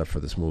that set up for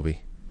this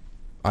movie.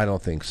 I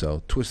don't think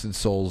so. Twisted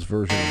Souls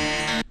version.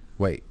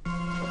 Wait.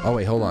 Oh,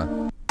 wait, hold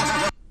on.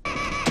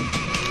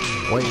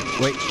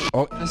 Wait.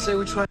 Oh. I say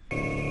which one.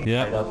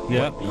 Yep.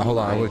 Hold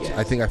on.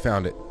 I think I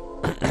found it.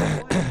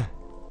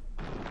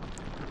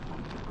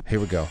 Here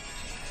we go.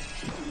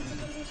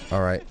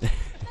 All right.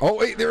 Oh,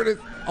 wait. There it is.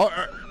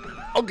 Oh,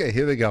 okay.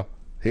 Here they go.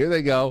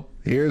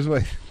 Here's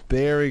my...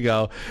 There we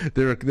go.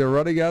 They're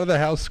running out of the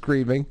house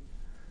screaming.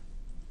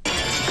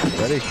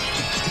 Ready?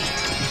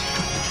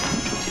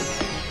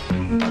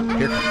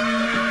 Here.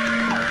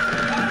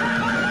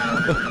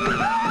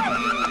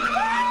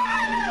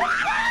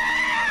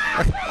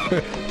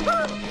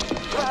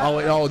 Oh,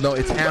 wait, oh no!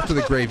 It's after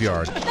the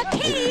graveyard. The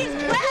keys!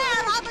 Where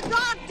are the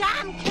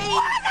goddamn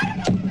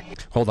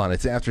keys? Hold on!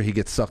 It's after he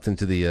gets sucked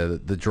into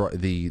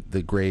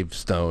the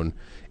gravestone.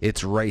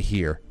 It's right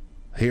here.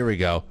 Here we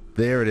go.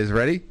 There it is.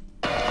 Ready?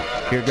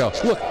 Here we go.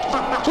 Look.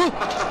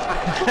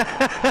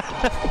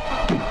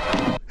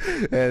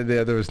 And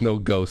there was no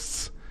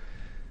ghosts.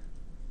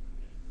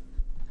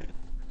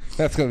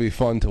 That's gonna be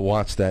fun to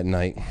watch that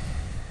night.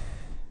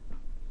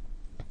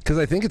 Because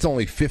I think it's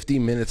only 50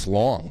 minutes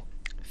long.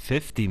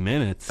 50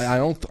 minutes? I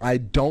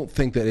don't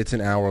think that it's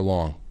an hour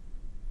long.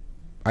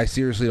 I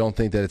seriously don't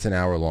think that it's an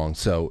hour long.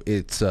 So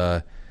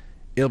it'll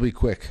be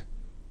quick.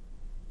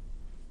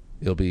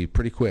 It'll be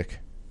pretty quick.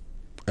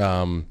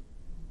 But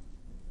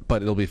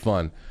it'll be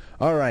fun.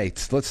 All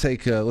right, let's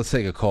take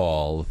a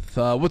call.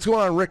 What's going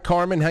on, Rick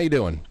Carmen? How you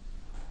doing?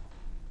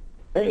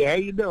 Hey, how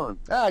you doing?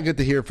 Good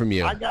to hear from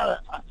you. I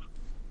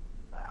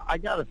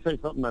gotta say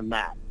something to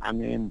Matt. I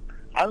mean,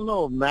 I don't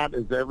know if Matt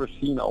has ever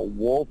seen a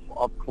wolf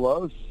up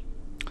close.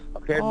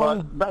 Okay, but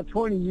about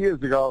 20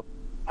 years ago,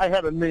 I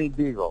had a mini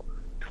beagle,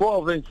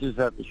 12 inches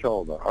at the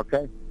shoulder.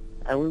 Okay,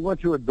 and we went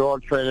to a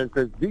dog trainer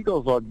because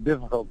beagles are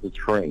difficult to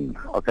train.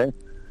 Okay,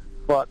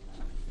 but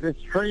this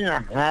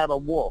trainer had a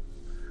wolf.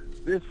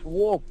 This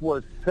wolf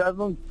was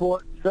 7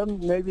 foot,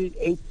 maybe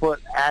 8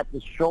 foot at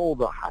the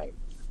shoulder height.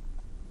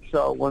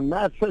 So when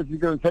Matt says you're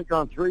going to take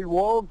on 3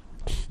 wolves,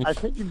 I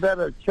think you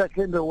better check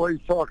into what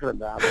he's talking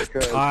about.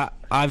 Because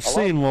I've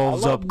seen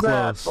wolves up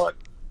close. But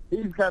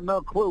he's got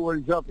no clue what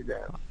he's up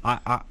against.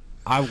 I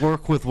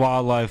work with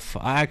wildlife.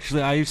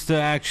 I used to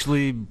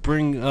actually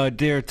bring a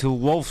deer to a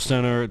wolf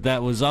center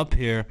that was up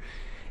here,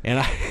 and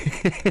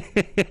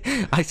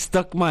I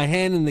stuck my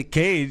hand in the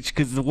cage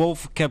because the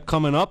wolf kept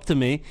coming up to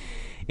me.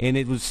 And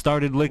it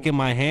started licking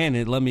my hand.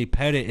 It let me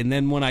pet it. And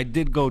then when I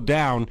did go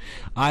down,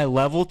 I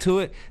leveled to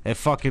it.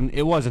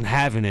 It wasn't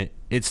having it.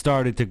 It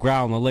started to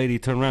growl. And the lady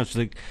turned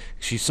around.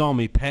 She saw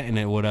me petting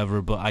it,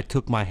 whatever. But I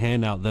took my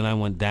hand out. Then I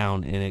went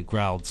down, and it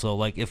growled. So,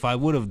 like, if I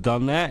would have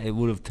done that, it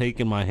would have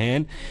taken my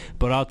hand.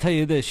 But I'll tell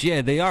you this.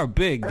 Yeah, they are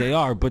big. They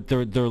are. But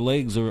their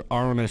legs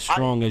aren't as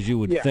strong as you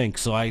would think.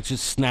 So I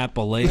just snap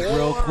a leg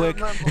real quick.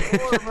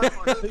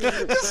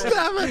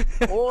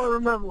 All I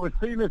remember was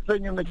seeing this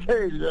thing in the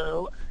cage.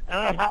 And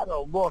I had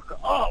to look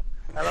up,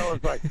 and I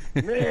was like,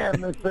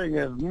 "Man, this thing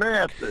is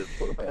massive."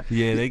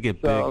 Yeah, they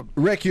get big.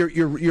 Rick,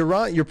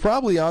 you're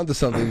probably onto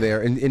something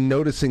there in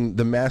noticing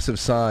the massive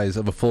size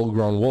of a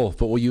full-grown wolf.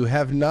 But what you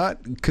have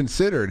not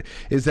considered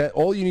is that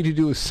all you need to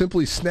do is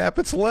simply snap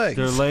its legs.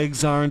 Their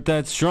legs aren't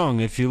that strong.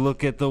 If you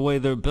look at the way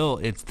they're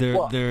built,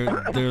 they're.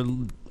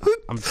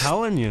 I'm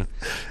telling you,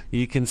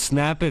 you can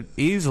snap it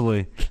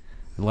easily.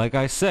 Like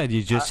I said,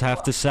 you just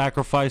have to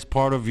sacrifice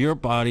part of your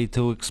body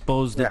to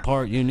expose the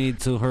part you need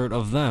to hurt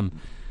of them.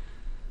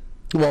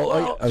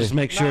 Well, just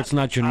make sure it's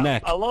not your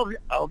neck. I love you,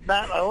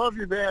 Matt. I love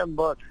you, man,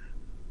 but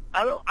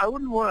I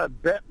wouldn't want to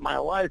bet my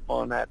life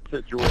on that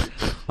situation.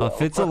 So.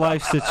 If it's a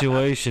life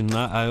situation,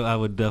 I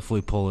would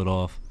definitely pull it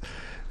off.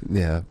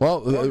 Yeah.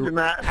 Well, love you,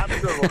 Matt. Have a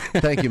good one.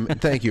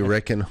 Thank you,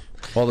 Rick, and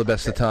all the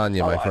best to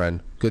Tanya, my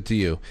friend. Good to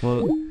you.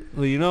 Well,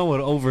 you know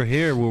what? Over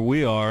here, where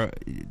we are.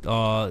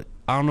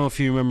 I don't know if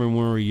you remember when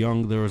we were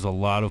young, there was a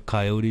lot of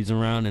coyotes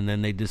around, and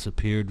then they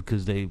disappeared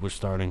because they were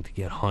starting to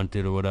get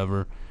hunted or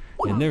whatever.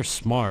 And they're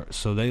smart,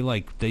 so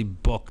they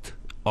booked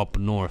up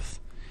north.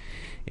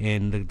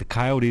 And the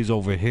coyotes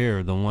over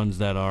here, the ones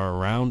that are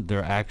around,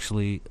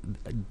 they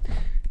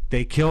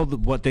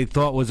killed what they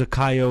thought was a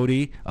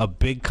coyote, a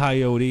big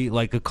coyote,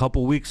 like a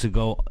couple weeks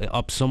ago,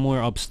 up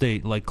somewhere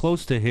upstate, like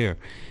close to here.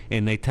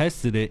 And they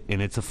tested it,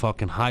 and it's a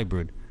fucking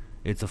hybrid.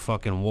 It's a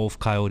fucking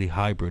wolf-coyote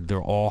hybrid.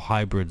 They're all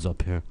hybrids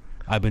up here.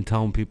 I've been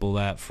telling people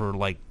that for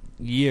like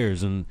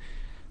years, and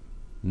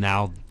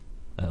now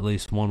at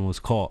least one was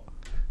caught.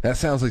 That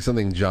sounds like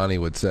something Johnny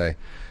would say.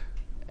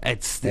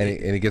 And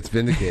he gets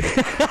vindicated.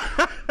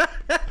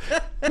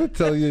 I'll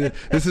tell you,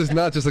 this is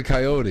not just a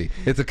coyote.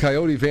 It's a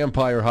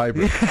coyote-vampire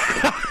hybrid.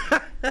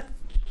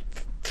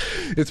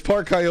 It's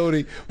part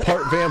coyote,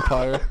 part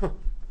vampire.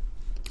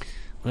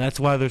 That's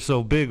why they're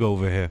so big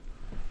over here.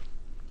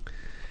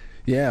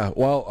 Yeah,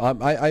 well,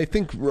 I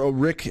think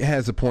Rick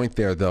has a point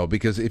there, though,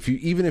 because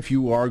even if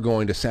you are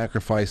going to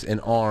sacrifice an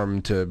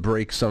arm to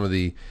break some of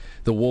the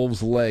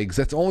wolf's legs,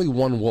 that's only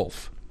one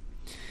wolf.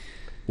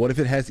 What if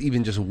it has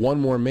even just one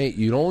more mate?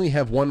 You'd only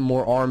have one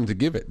more arm to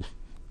give it.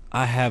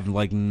 I have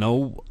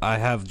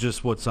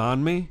just what's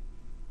on me,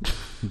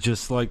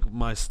 just like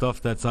my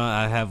stuff that's on.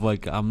 I have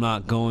I'm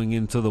not going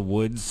into the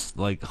woods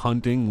like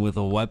hunting with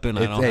a weapon.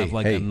 I don't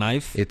have a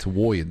knife. It's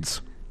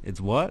woids.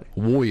 It's what?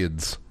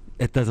 Woids.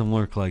 It doesn't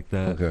work like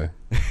that. Okay.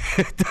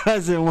 It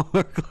doesn't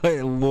work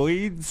like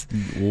woids.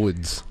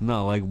 Woods.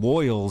 No, like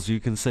woils. You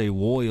can say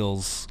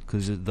woils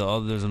because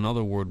there's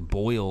another word,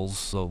 boils.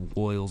 So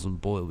woils and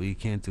boil. But you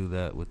can't do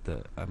that with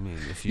the. I mean,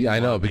 if you. Yeah,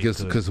 I know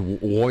because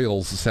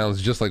woils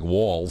sounds just like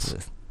walls.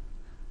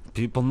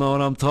 People know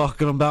what I'm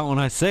talking about when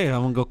I say it.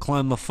 I'm gonna go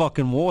climb the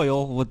fucking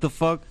woil. What the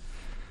fuck?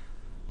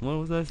 What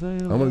was I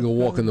saying? I'm gonna go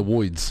walk in the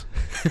woods.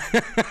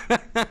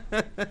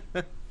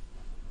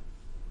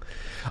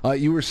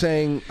 You were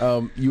saying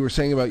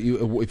about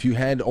if you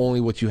had only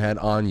what you had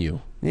on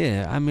you.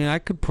 Yeah, I mean, I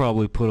could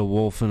probably put a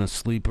wolf in a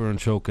sleeper and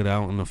choke it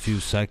out in a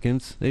few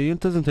seconds. It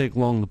doesn't take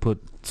long to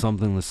put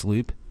something to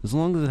sleep, as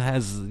long as it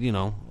has,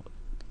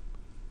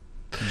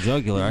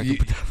 jugular. I can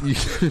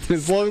put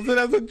as long as it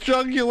has a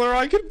jugular,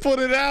 I can put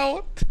it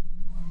out.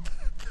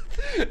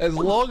 As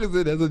long as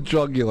it has a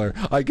jugular,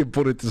 I can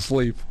put it to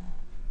sleep.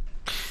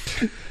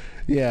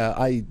 Yeah,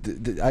 I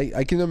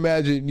can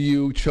imagine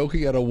you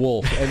choking at a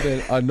wolf and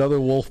then another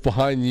wolf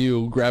behind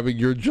you grabbing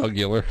your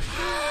jugular.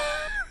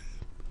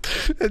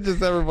 And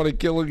just everybody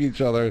killing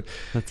each other.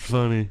 That's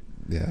funny.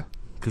 Yeah.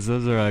 Because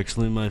those are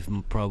actually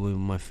probably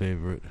my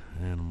favorite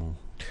animal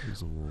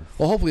is a wolf.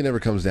 Well, hopefully it never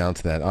comes down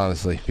to that,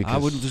 honestly. Because I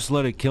wouldn't just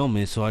let it kill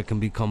me so I can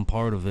become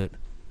part of it.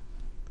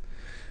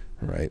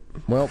 Right.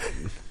 Well,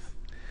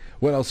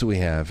 What else do we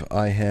have?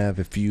 I have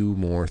a few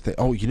more things.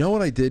 Oh, you know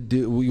what I did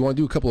do? You want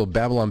to do a couple of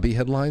Babylon Bee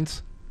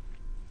headlines?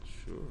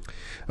 Sure.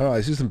 All right,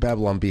 let's do some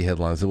Babylon Bee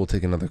headlines, then we'll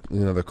take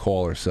another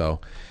call or so.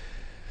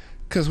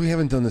 Because we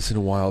haven't done this in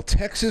a while.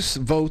 Texas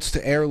votes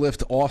to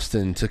airlift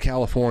Austin to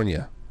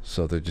California.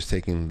 So they're just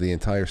taking the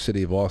entire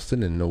city of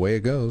Austin, and away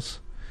it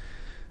goes.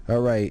 All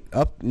right,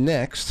 up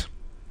next.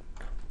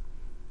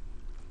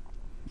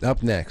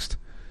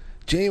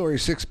 January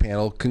 6th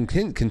panel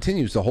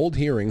continues to hold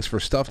hearings for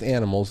stuffed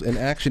animals and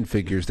action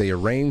figures they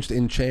arranged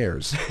in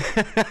chairs.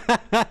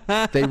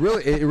 It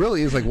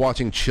really is like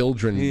watching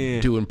children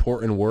do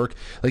important work.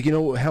 Like, you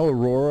know how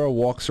Aurora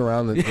walks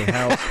around the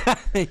house?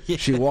 Yeah.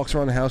 She walks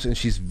around the house and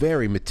she's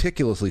very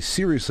meticulously,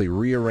 seriously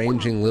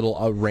rearranging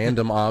little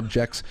random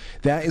objects.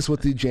 That is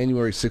what the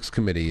January 6th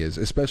committee is,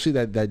 especially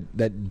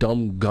that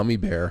dumb gummy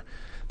bear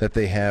that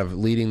they have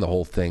leading the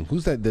whole thing.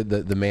 Who's that?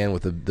 The man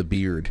with the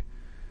beard?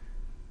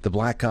 The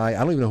black guy? I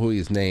don't even know who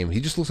his name. He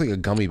just looks like a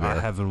gummy bear.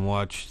 I haven't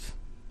watched.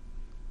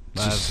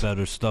 I have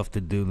better stuff to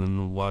do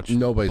than watch.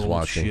 Nobody's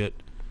bullshit. watching.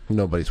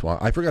 Nobody's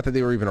watching. I forgot that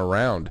they were even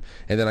around.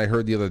 And then I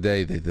heard the other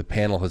day that the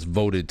panel has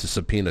voted to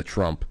subpoena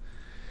Trump.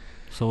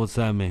 So what's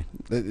that mean?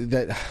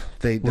 They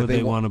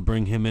want to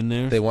bring him in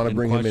there? They want to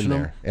bring him in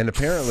there. And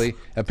apparently,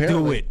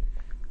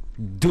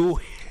 do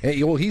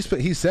it. Well, he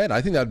said,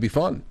 I think that would be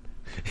fun.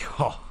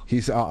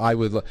 I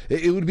would.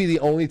 It would be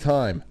the only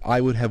time I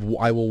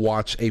will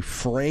watch a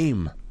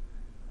frame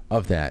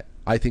of that.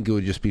 I think it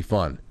would just be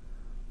fun.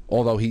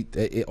 Although he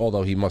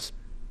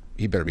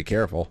better be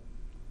careful,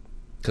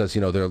 because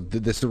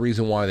this is the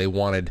reason why they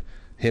wanted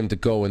him to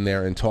go in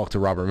there and talk to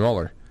Robert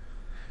Mueller.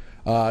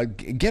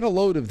 Get a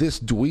load of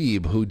this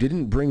dweeb who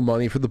didn't bring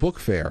money for the book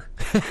fair.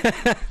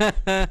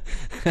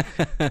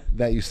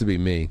 That used to be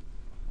me.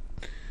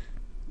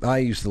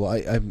 I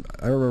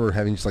remember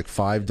having just like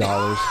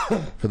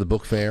 $5 for the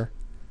book fair.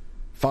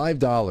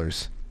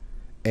 $5.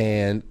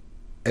 And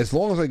as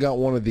long as I got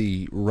one of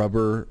the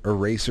rubber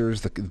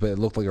erasers that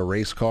looked like a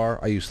race car,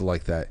 I used to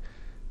like that.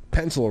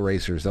 Pencil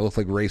erasers that look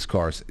like race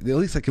cars. At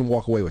least I can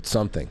walk away with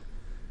something.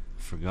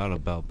 Forgot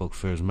about book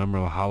fairs. Remember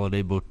the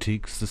holiday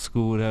boutiques the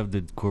school would have?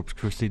 Did Corpus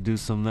Christi do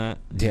some of that?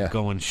 Yeah.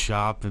 Go and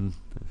shop and...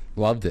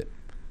 Loved it.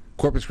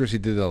 Corpus Christi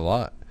did it a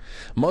lot.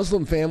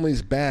 Muslim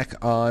families back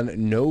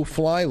on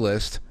no-fly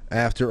list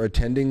after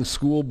attending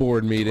school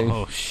board meeting.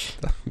 Oh, shit.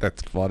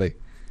 That's funny.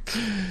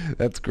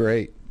 That's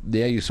great.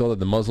 Yeah, you saw that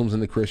the Muslims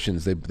and the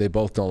Christians, they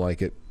both don't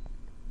like it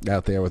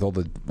out there with all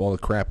the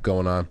crap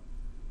going on.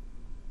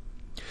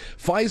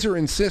 Pfizer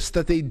insists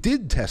that they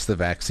did test the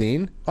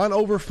vaccine on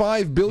over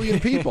 5 billion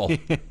people.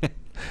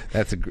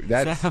 That's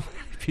how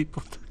many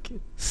people took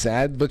it?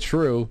 Sad but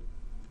true.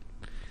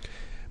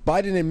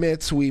 Biden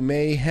admits we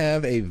may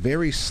have a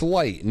very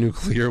slight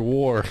nuclear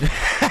war.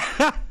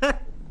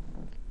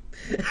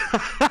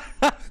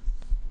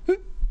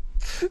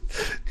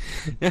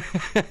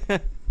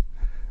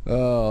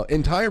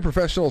 Entire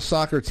professional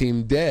soccer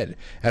team dead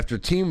after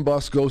team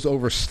bus goes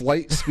over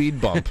slight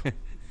speed bump.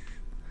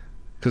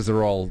 Because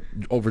they're all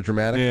over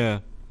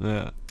dramatic.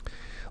 Yeah.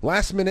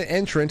 Last minute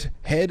entrant,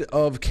 head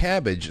of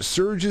Cabbage,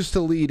 surges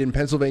to lead in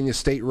Pennsylvania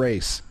state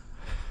race.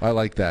 I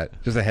like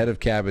that. Just a head of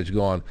Cabbage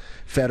gone.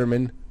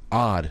 Fetterman,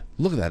 odd.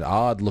 Look at that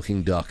odd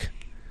looking duck.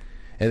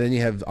 And then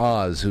you have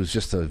Oz, who's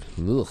just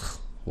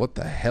what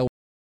the hell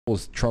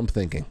was Trump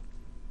thinking?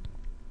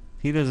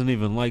 He doesn't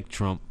even like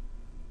Trump.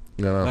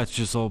 No. That's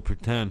just all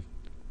pretend.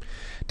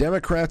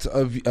 Democrats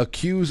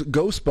accuse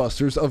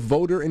Ghostbusters of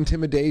voter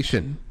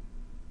intimidation.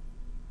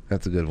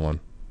 That's a good one.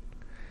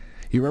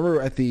 You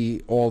remember at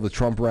all the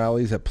Trump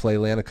rallies at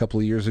Playland a couple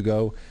of years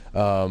ago,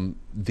 some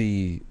of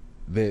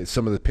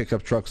the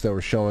pickup trucks that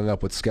were showing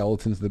up with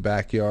skeletons in the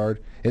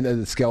backyard, and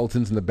the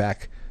skeletons in the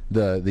back,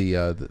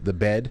 the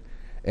bed,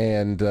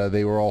 and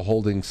they were all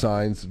holding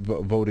signs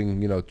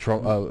voting,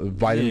 Trump,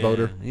 Biden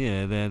voter.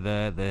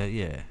 Yeah,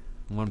 yeah.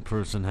 One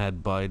person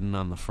had Biden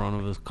on the front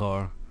of his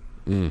car.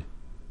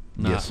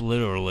 Not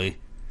literally.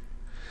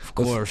 Of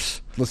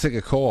course. Let's take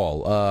a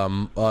call.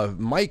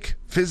 Mike,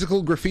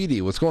 Physical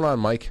Graffiti. What's going on,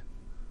 Mike?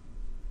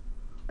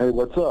 Hey,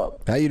 what's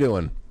up? How you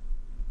doing?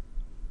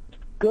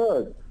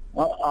 Good.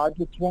 I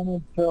just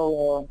wanted to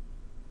tell,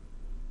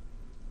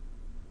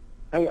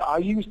 hey, I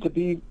used to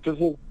be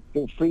Physical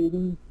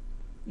Graffiti,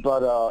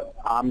 but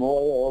I'm Roy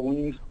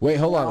Orleans. Wait,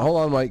 hold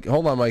on, Mike.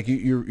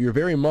 You're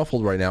very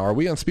muffled right now. Are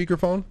we on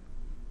speakerphone?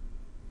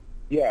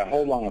 Yeah,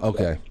 hold on.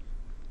 Okay.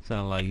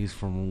 Sound like he's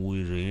from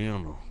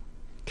Louisiana.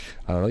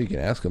 I don't know. You can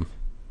ask him.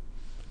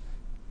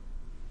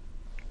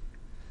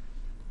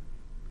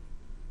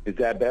 Is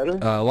that better?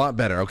 A lot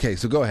better. Okay,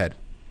 so go ahead.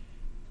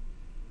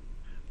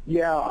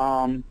 Yeah,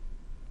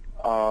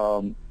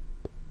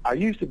 I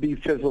used to be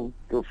Physical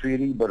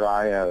Graffiti, but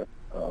I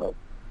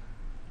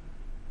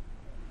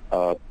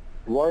Roy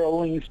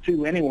Orleans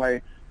too.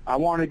 Anyway, I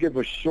want to give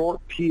a short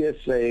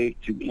PSA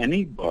to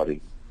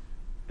anybody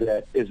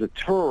that is a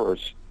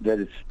tourist that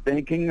is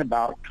thinking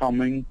about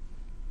coming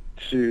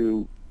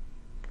to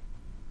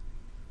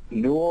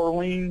New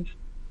Orleans.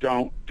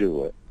 Don't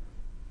do it.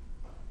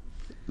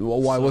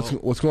 Well, why?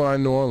 What's going on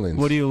in New Orleans?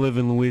 What do you live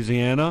in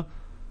Louisiana?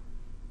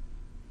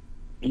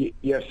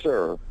 Yes,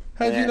 sir.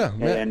 How'd you know?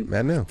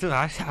 Matt knew. Dude,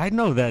 I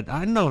know that.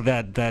 I know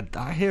that.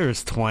 I hear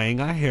his twang.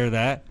 I hear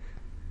that.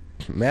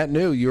 Matt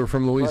knew you were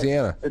from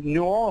Louisiana.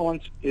 New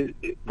Orleans,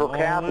 per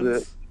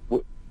capita,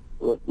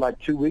 like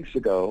 2 weeks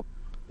ago,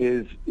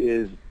 is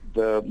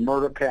the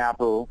murder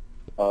capital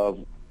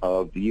of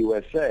the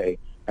USA.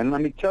 And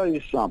let me tell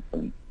you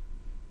something.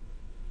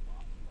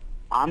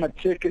 I'm a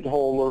ticket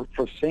holder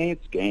for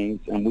Saints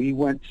games, and we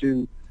went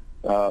to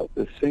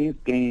the Saints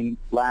game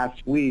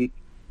last week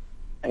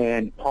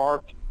and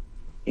parked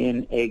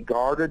in a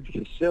guarded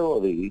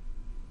facility,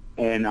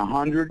 and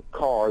 100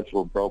 cars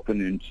were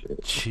broken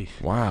into. Jeez.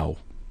 Wow.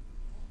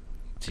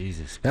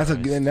 Jesus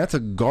Christ. That's a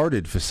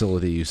guarded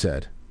facility, you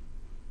said.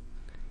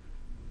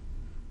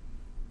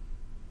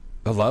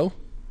 Hello?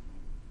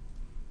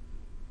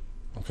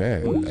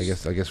 Okay, I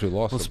guess we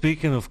lost Well, him.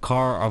 speaking of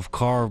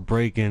car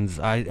break-ins,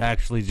 I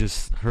actually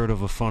just heard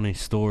of a funny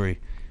story.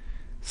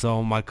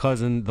 So my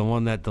cousin, the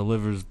one that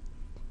delivers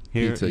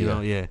here,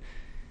 Pizza,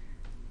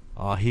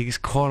 he's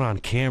caught on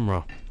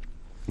camera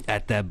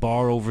at that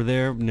bar over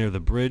there near the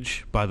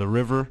bridge by the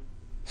river,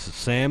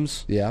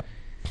 Sam's. Yeah.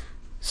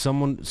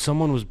 Someone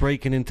was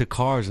breaking into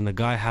cars, and the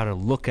guy had a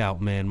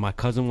lookout man. My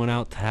cousin went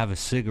out to have a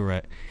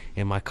cigarette,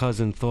 and my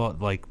cousin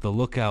thought, like, the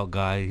lookout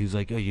guy, he was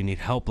like, oh, you need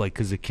help, like,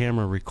 because the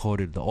camera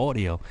recorded the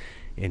audio,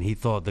 and he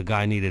thought the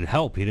guy needed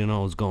help. He didn't know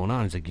what was going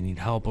on. He's like, you need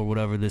help or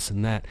whatever, this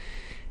and that.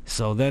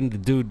 So then the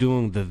dude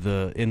doing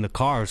the in the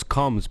cars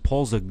comes,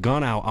 pulls a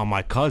gun out on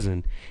my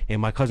cousin,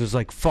 and my cousin's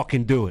like,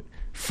 fucking do it.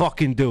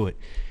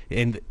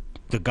 And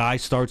the guy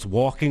starts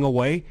walking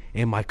away,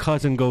 and my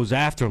cousin goes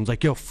after him. He's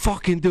like, yo,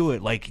 fucking do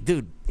it. Like,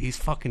 dude, he's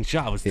fucking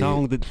shot. I was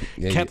telling him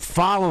that, kept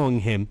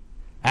following him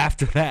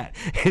after that,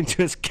 and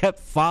just kept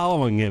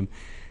following him.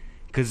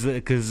 Because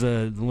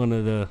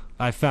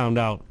I found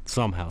out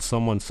somehow.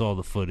 Someone saw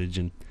the footage.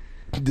 And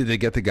did they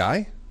get the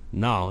guy?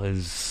 No,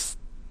 it's...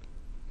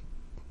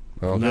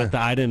 Okay.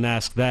 I didn't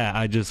ask that.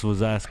 I just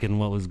was asking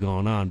what was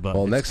going on. But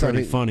it's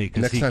pretty funny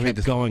because he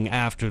kept going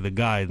after the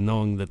guy,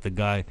 knowing that the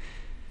guy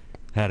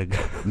had a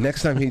gun.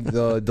 Next time he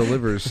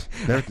delivers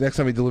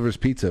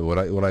pizza,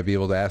 would I be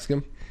able to ask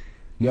him?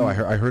 Yo, I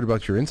heard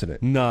about your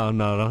incident. No,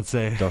 don't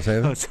say it. Don't say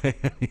that? Don't say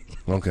anything.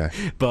 Okay.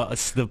 But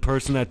the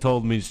person that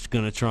told me is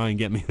going to try and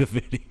get me the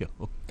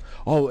video.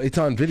 Oh, it's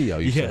on video,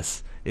 you said?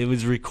 Yes. It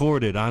was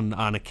recorded on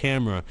a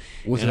camera.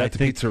 Was it at the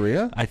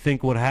pizzeria? I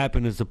think what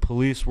happened is the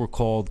police were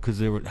called because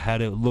they had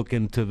to look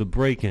into the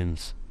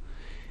break-ins.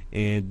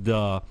 And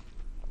did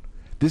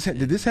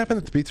this happen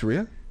at the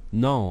pizzeria?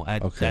 No,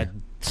 at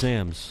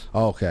Sam's.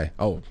 Oh, okay.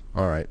 Oh,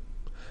 all right.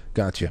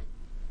 Gotcha.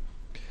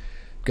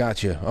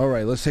 All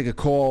right, let's take a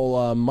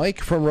call.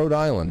 Mike from Rhode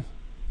Island.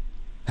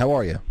 How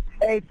are you?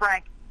 Hey,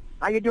 Frank.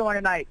 How you doing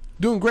tonight?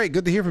 Doing great.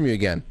 Good to hear from you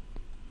again.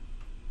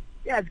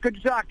 Yeah, it's good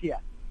to talk to you.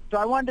 So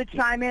I wanted to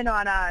chime in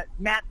on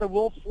Matt the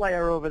Wolf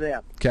Slayer over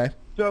there. Okay.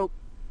 So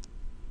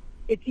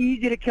it's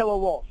easy to kill a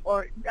wolf.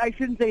 Or I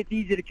shouldn't say it's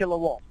easy to kill a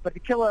wolf, but to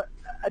kill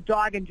a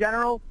dog in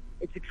general,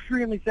 it's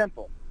extremely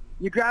simple.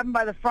 You grab them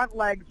by the front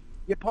legs,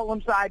 you pull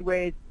them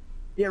sideways,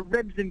 their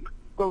ribs and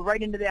go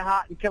right into their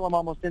heart and kill them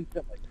almost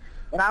instantly.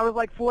 When I was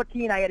like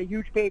 14, I had a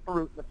huge paper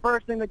route. The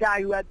first thing the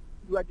guy who I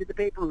did the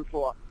paper route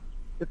for,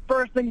 the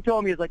first thing he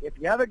told me is like, if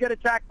you ever get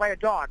attacked by a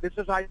dog, this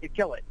is how you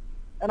kill it.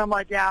 And I'm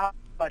like, yeah,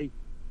 buddy.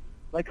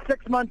 Like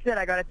 6 months in,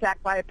 I got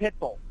attacked by a pit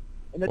bull.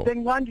 And the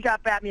thing lunged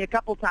up at me a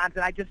couple times,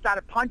 and I just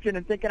started punching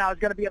and thinking I was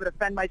going to be able to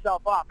fend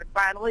myself off. And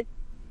finally,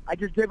 I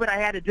just did what I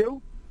had to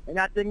do, and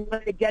that thing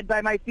lay dead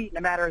by my feet in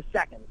a matter of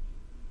seconds.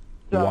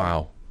 So,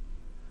 wow.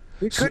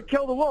 We could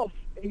kill the wolf.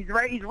 He's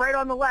right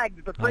on the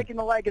legs, but breaking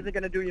the leg isn't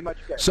going to do you much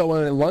good. So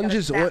when it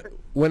lunges,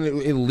 when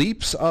it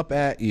leaps up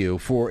at you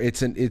for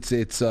its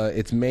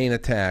main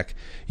attack,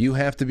 you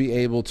have to be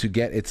able to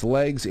get its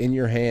legs in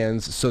your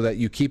hands so that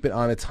you keep it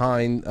on its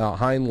hind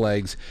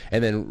legs,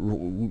 and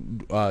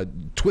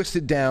then twist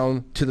it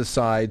down to the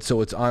side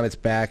so it's on its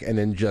back, and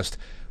then just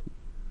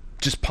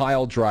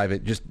pile drive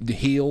it, just the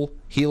heel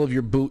of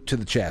your boot to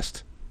the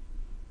chest.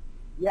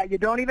 Yeah, you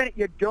don't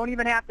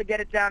even have to get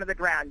it down to the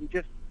ground. You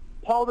just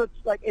pull it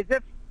like as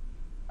if,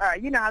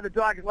 you know how the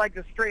dog's legs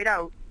are straight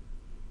out.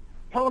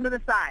 Pull them to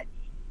the sides,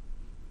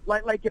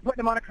 like you're putting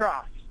them on a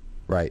cross.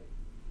 Right.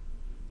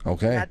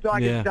 Okay. And that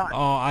dog is done.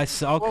 Oh, I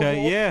see.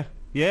 Okay.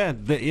 Yeah.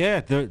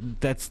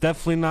 That's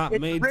definitely not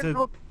made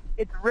to.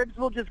 Its ribs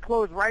will just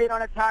close right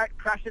on its heart,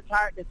 crush its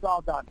heart, and it's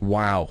all done.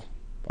 Wow.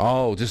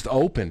 Oh, just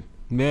open.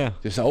 Yeah.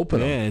 Just open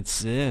them. Yeah.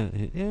 It's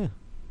yeah.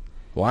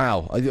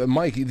 Wow,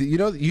 Mike, you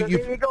know there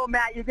you go,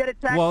 Matt. You get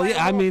attacked. Well,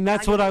 yeah, I mean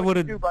that's what I would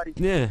have.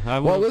 Yeah, I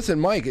would. Well,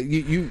 listen, Mike,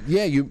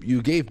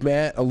 you gave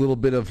Matt a little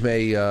bit of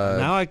a.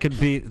 Now I could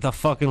beat the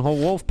fucking whole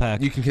wolf pack.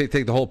 You can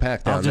take the whole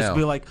pack down. I'll just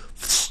be like.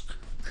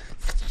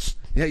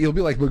 Yeah, you'll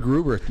be like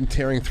MacGruber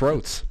tearing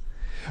throats.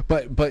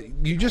 But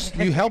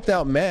you helped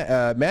out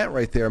Matt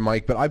right there,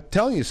 Mike. But I'm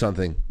telling you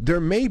something.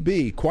 There may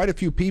be quite a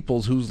few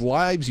people whose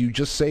lives you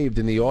just saved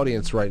in the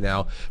audience right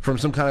now from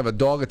some kind of a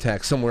dog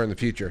attack somewhere in the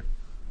future.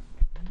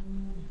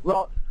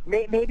 Well,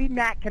 Maybe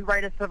Matt can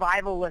write a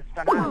survival list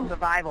on how to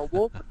survive a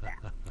wolf attack.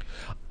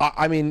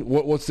 I mean,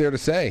 what's there to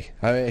say?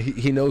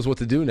 He knows what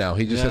to do now.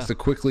 He just has to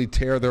quickly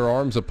tear their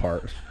arms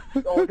apart.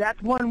 Oh,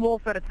 that's one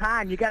wolf at a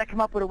time. You got to come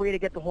up with a way to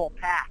get the whole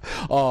pack.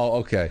 Oh,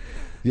 okay.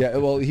 Yeah,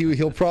 well,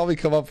 he'll probably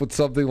come up with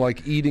something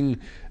like eating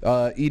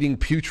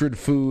putrid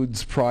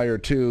foods prior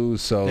to.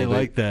 So they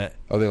like that.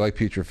 Oh, they like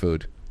putrid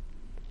food.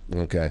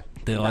 Okay.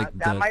 They like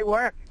that. Might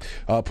work.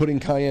 Putting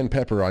cayenne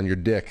pepper on your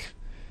dick,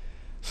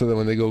 so that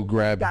when they go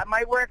grab. That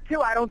might work too.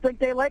 I don't think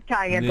they like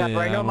cayenne pepper.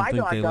 I know my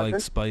dog doesn't. They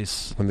like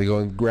spice. When they go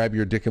and grab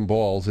your dick and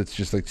balls, it's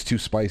just like it's too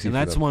spicy. And for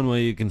that's them. one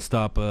way you can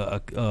stop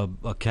a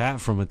cat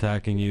from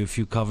attacking you. If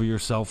you cover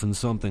yourself in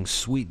something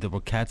sweet, the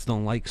cats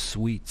don't like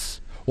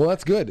sweets. Well,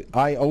 that's good.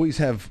 I always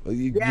have.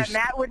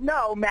 Matt would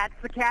know. Matt's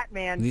the cat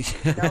man. I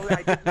just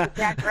the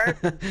cat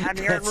person. I'm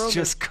hearing rumors. That's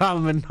just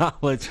common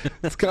knowledge.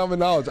 It's common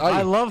knowledge.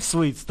 I love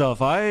sweet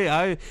stuff.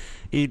 I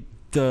eat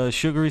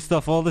sugary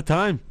stuff all the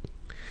time.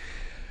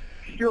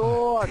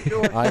 Sure.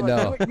 I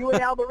know. You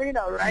and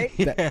Alberino, right?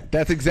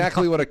 That's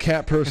exactly what a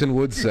cat person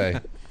would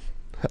say.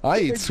 I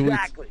eat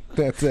exactly. sweets.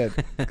 That's it.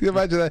 Can you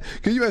imagine that?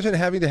 Can you imagine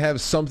having to have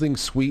something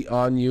sweet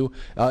on you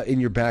in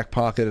your back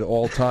pocket at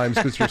all times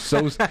because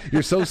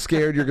you're so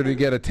scared you're going to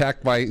get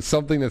attacked by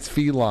something that's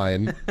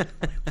feline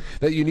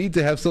that you need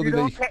to have something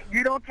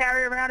you don't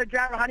carry around a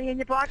jar of honey in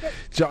your pocket?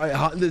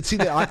 See,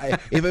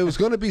 if it was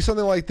going to be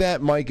something like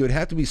that, Mike, it would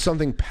have to be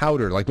something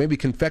powdered, like maybe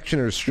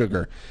confectioner's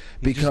sugar.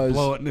 Because just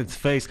blow it in its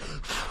face.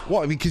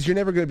 Well, because you're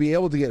never going to be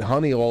able to get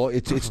honey all.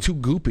 It's too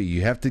goopy.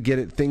 You have to get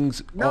it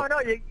things. No,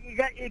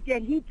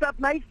 it heats up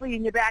nicely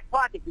in your back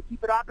pocket. You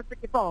keep it opposite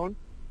your phone.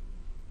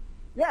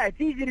 Yeah,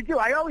 it's easy to do.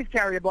 I always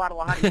carry a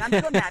bottle of honey.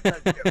 I'm sure Matt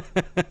does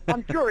too.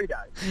 I'm sure he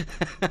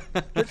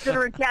does.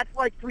 Considering cats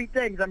like sweet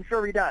things, I'm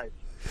sure he does.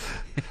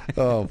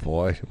 Oh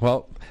boy.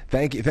 Well,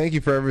 thank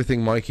you for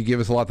everything, Mike. You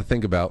give us a lot to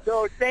think about.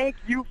 So thank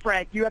you,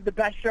 Frank. You have the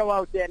best show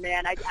out there,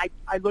 man.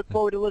 I look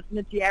forward to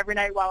listening to you every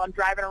night while I'm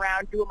driving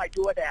around doing my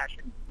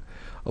DoorDashing.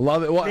 I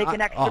love it. Well,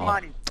 making extra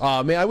money.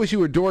 Oh man, I wish you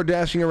were door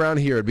dashing around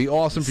here. It'd be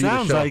awesome for you to show.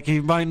 Sounds like he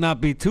might not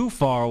be too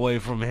far away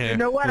from here. You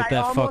know what? With that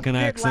I almost fucking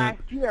did accent.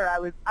 last year. I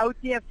was out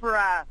there for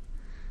I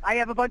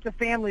have a bunch of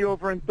family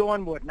over in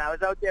Thornwood, and I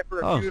was out there for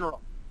a funeral.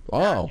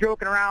 Oh. I was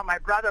joking around with my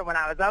brother when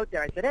I was out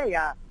there. I said, "Hey,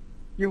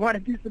 you want to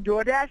do some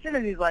door dashing?"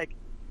 And he's like,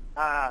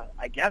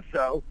 "I guess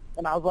so."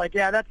 And I was like,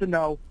 "Yeah, that's a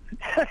no."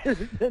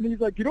 And he's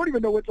like, "You don't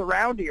even know what's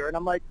around here." And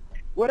I'm like,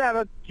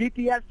 "Whatever.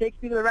 GPS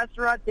takes me to the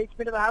restaurant, takes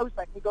me to the house.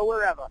 I can go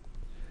wherever."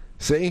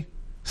 See,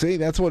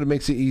 that's what it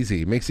makes it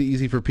easy. It makes it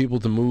easy for people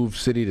to move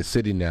city to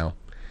city now.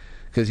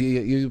 Because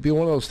you'd be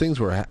one of those things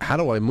where, how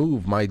do I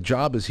move? My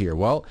job is here.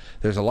 Well,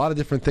 there's a lot of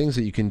different things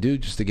that you can do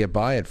just to get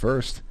by at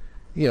first.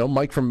 You know,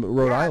 Mike from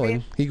Rhode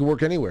Island, he can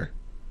work anywhere.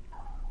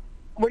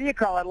 What do you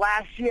call it?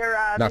 Last year,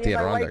 Not me the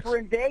and my wife Adirondacks. were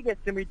in Vegas,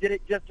 and we did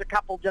it just for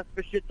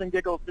shits and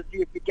giggles to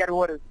see if we could get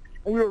orders.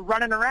 And we were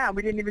running around.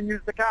 We didn't even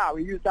use the car.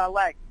 We used our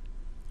legs.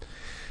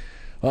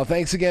 Well,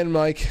 thanks again,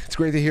 Mike. It's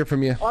great to hear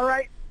from you. All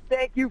right.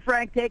 Thank you,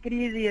 Frank. Take it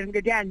easy. And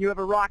again, you have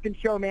a rocking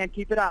show, man.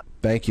 Keep it up.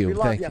 Thank you. We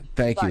love you.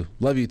 Thank Bye. you.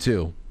 Love you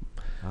too.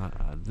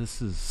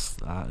 This is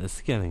it's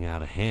getting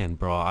out of hand,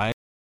 bro. I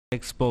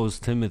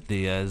exposed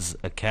Timothy as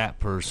a cat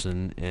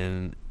person,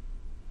 and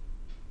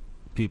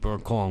people are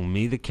calling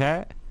me the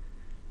cat.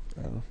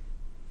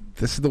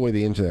 This is the way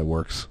the internet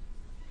works.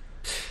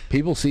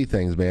 People see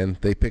things, man.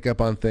 They pick up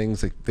on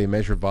things. They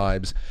measure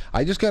vibes.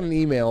 I just got an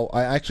email.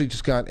 I actually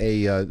just got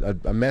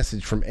a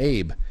message from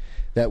Abe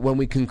that when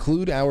we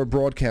conclude our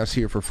broadcast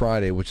here for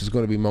Friday, which is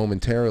going to be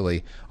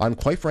momentarily, on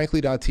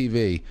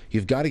quitefrankly.tv,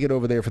 you've got to get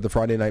over there for the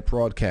Friday night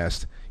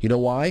broadcast. You know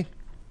why?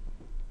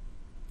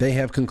 They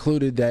have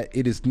concluded that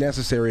it is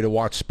necessary to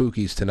watch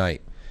Spookies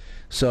tonight.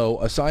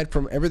 So aside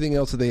from everything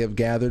else that they have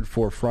gathered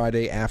for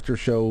Friday after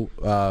show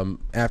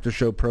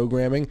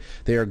programming,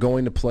 they are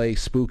going to play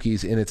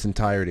Spookies in its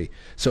entirety.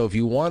 So if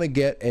you want to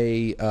get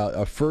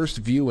a first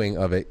viewing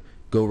of it,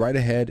 go right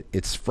ahead.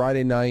 It's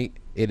Friday night.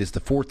 It is the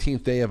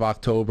 14th day of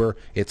October.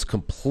 It's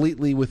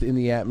completely within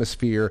the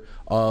atmosphere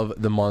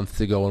of the month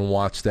to go and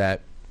watch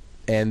that.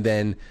 And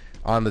then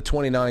on the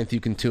 29th, you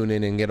can tune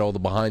in and get all the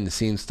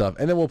behind-the-scenes stuff.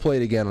 And then we'll play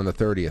it again on the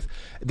 30th.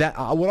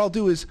 What I'll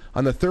do is,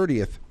 on the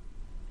 30th,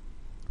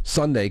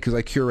 Sunday, because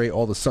I curate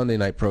all the Sunday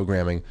night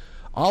programming,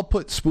 I'll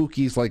put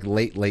Spookies like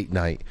late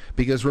night.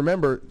 Because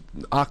remember,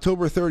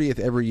 October 30th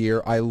every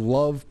year, I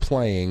love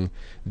playing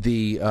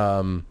the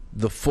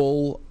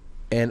full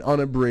and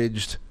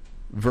unabridged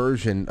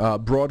version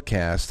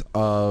broadcast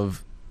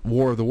of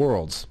War of the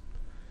Worlds,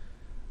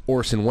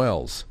 Orson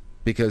Welles,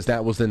 because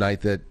that was the night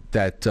that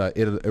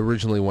it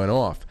originally went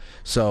off.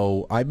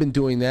 So I've been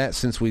doing that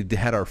since we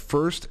had our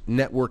first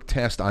network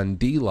test on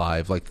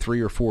DLive like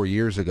 3 or 4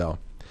 years ago.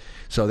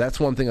 So that's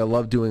one thing I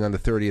love doing on the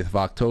 30th of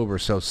October.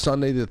 So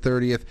Sunday the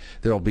 30th,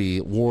 there'll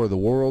be War of the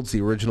Worlds,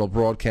 the original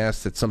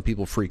broadcast that some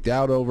people freaked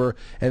out over,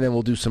 and then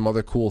we'll do some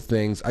other cool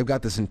things. I've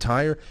got this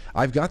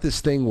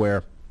thing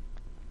where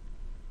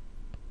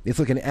it's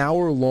like an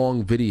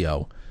hour-long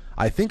video,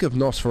 I think, of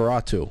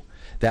Nosferatu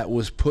that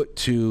was put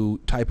to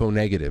Typo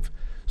Negative.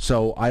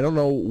 So I don't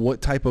know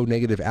what Type O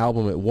Negative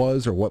album it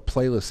was or what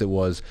playlist it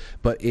was,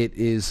 but it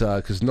is,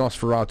 because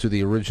Nosferatu,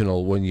 the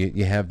original, when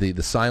you have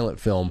the silent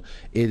film,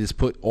 it is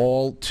put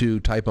all to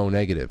Type O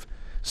Negative.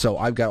 So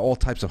I've got all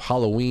types of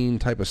Halloween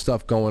type of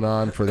stuff going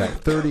on for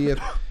that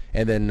 30th.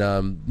 And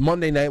then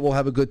Monday night we'll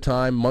have a good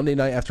time. Monday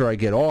night after I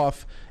get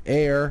off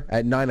air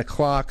at 9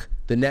 o'clock,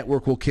 the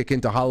network will kick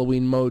into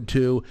Halloween mode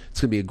too. It's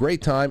going to be a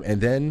great time.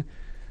 And then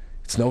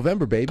it's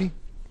November, baby.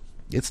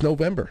 It's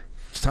November.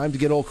 It's time to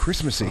get all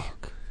Christmassy.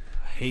 Fuck.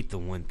 I hate the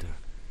winter.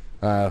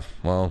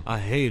 Well, I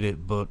hate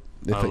it, but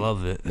I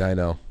love it. I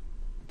know.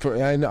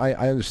 I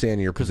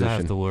understand your position. Because I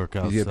have to work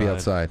outside. You have to be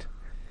outside.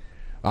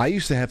 I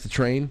used to have to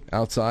train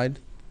outside.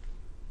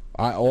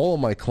 All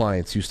of my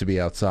clients used to be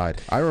outside.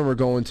 I remember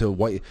going to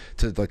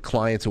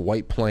clients at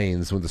White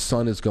Plains when the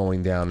sun is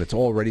going down. It's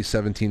already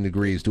 17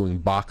 degrees doing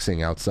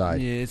boxing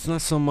outside. Yeah, it's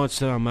not so much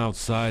that I'm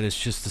outside. It's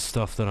just the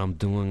stuff that I'm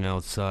doing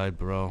outside,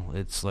 bro.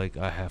 It's like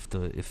I have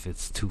to, if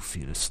it's 2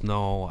 feet of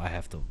snow, I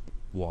have to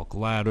walk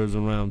ladders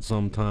around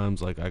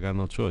sometimes. Like, I got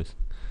no choice.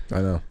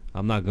 I know.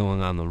 I'm not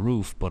going on the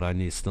roof, but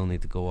I still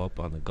need to go up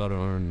on the gutter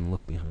and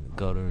look behind the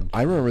gutter. And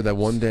I remember that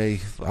one day,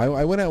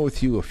 I went out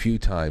with you a few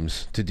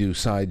times to do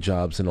side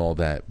jobs and all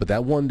that, but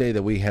that one day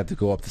that we had to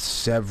go up to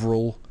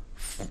several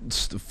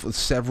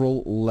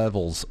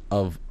levels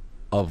of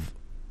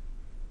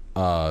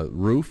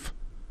roof,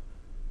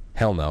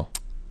 hell no.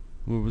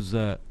 Where was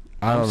that?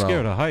 I don't know. I'm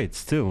scared of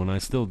heights, too, and I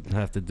still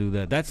have to do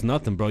that. That's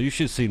nothing, bro. You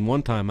should have seen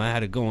one time I had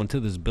to go into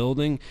this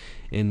building,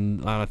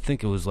 and I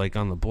think it was, like,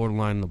 on the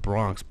borderline of the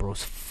Bronx, bro.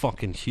 It's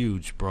fucking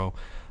huge, bro.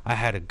 I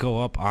had to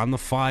go up on the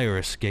fire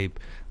escape.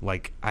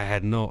 Like, I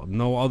had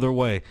no other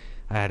way.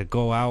 I had to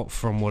go out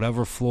from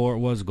whatever floor it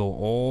was, go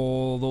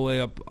all the way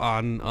up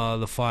on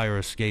the fire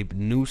escape,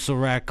 noose a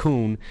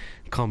raccoon,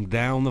 come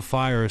down the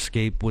fire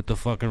escape with the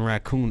fucking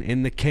raccoon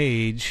in the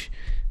cage,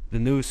 the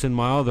noose in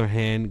my other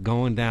hand,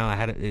 going down. I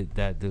had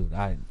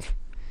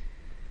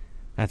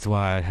that's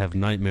why I have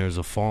nightmares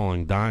of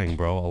falling, dying,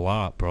 bro, a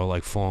lot, bro,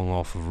 like falling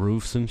off of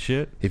roofs and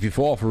shit. If you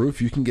fall off a roof,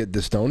 you can get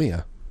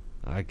dystonia.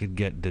 I could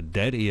get the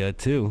deadia,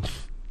 too.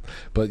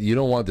 But you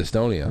don't want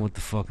dystonia. What the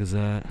fuck is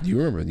that?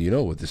 You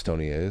know what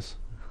dystonia is.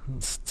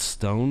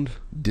 Stoned?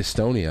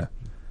 Dystonia.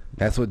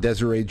 That's what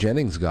Desiree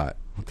Jennings got.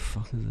 What the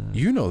fuck is that?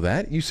 You know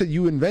that. You said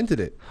you invented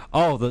it.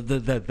 Oh,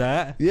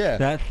 that? Yeah.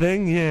 That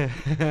thing? Yeah.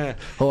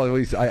 Hold on,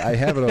 wait. I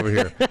have it over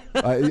here.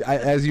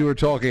 As you were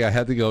talking, I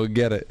had to go and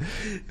get it.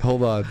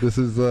 Hold on. This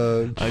is...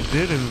 I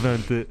did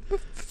invent it.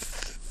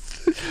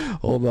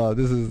 Hold on.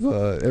 This is...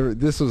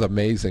 this was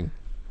amazing.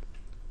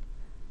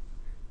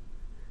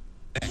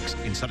 Next,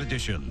 Inside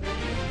Edition.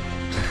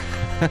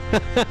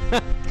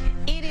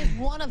 It is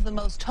one of the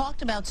most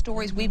talked about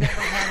stories we've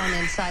ever had on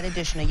Inside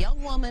Edition. A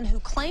young woman who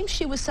claims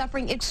she was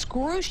suffering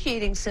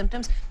excruciating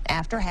symptoms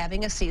after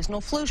having a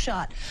seasonal flu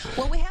shot.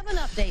 Well, we have an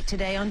update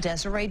today on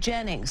Desiree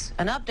Jennings,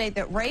 an update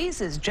that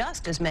raises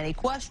just as many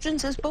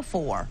questions as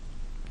before.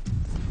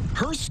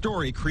 Her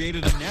story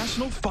created a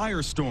national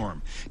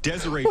firestorm.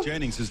 Desiree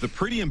Jennings is the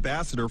pretty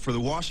ambassador for the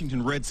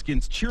Washington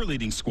Redskins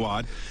cheerleading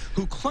squad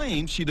who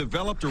claims she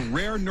developed a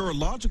rare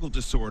neurological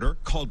disorder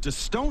called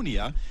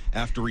dystonia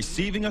after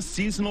receiving a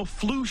seasonal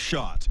flu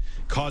shot,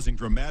 causing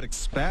dramatic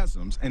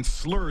spasms and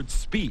slurred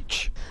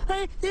speech.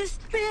 I just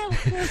feel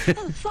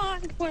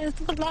fine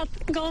with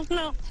nothing goes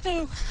out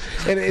too.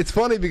 And it's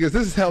funny because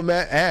this is how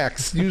Matt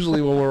acts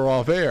usually when we're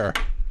off air.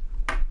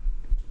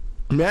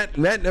 Matt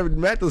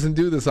doesn't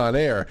do this on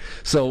air,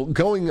 so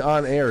going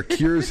on air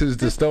cures his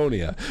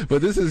dystonia.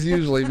 But this is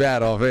usually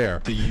Matt off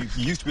air. You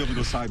used to be able to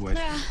go sideways.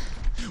 Yeah.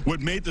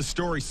 What made the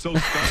story so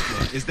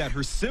startling is that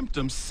her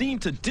symptoms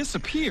seemed to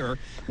disappear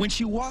when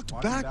she walked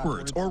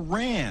backwards or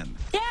ran.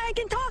 Yeah, I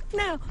can talk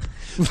now.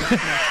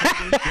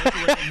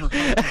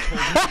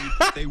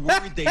 They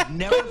worried they'd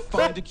never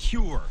find a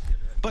cure.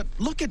 But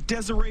look at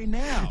Desiree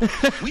now.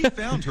 We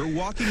found her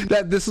walking.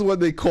 This is when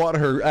they caught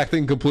her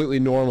acting completely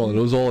normal, and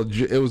it was all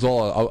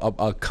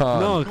a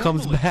con. No, it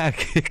comes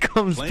back. It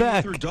comes back. Playing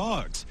with her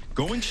dogs,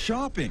 going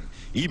shopping,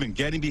 even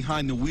getting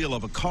behind the wheel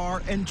of a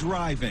car and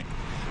driving.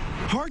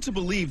 Hard to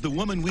believe the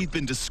woman we've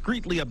been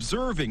discreetly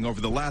observing over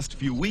the last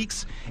few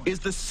weeks is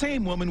the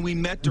same woman we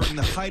met during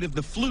the height of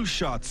the flu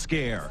shot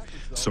scare.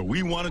 So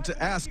we wanted to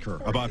ask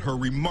her about her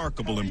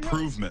remarkable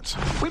improvement.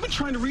 We've been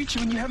trying to reach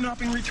you and you have not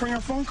been returning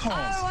our phone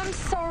calls. Oh, I'm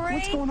sorry.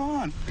 What's going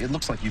on? It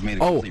looks like you've made a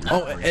complete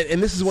recovery.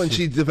 And this is when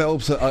she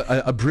develops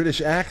a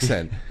British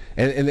accent.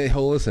 And they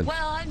listen. Well,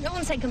 I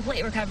wouldn't say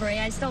complete recovery.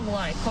 I still have a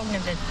lot of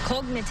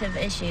cognitive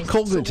issues.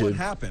 So what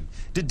happened?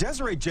 Did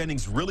Desiree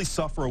Jennings really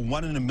suffer a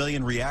 1 in a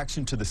million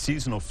reaction to the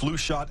seasonal flu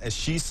shot, as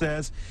she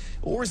says?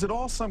 Or is it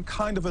all some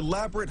kind of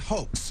elaborate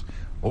hoax?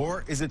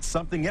 Or is it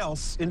something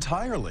else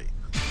entirely?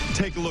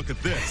 Take a look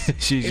at this.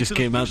 She just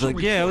came out like,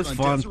 yeah, it was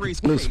fun. Desiree's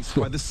case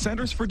by the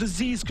Centers for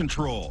Disease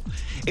Control.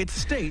 It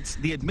states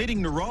the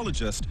admitting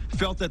neurologist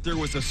felt that there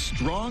was a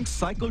strong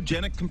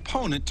psychogenic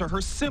component to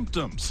her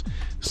symptoms.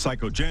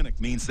 Psychogenic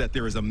means that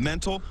there is a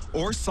mental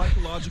or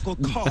psychological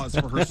cause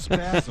for her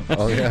spasms.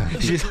 Oh, yeah.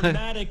 The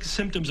dramatic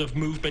symptoms of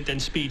movement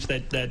and speech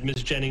that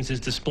Ms. Jennings is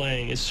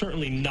displaying is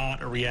certainly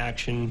not a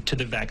reaction to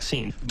the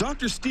vaccine.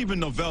 Dr. Stephen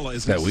Novella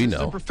is an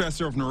assistant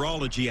professor of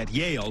neurology at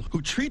Yale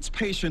who treats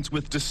patients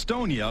with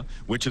dystonia,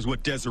 which is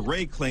what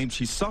Desiree claimed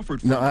she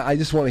suffered from. No, I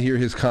just want to hear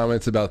his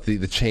comments about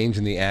the change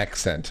in the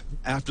accent.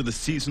 After the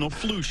seasonal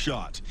flu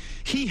shot.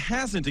 He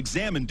hasn't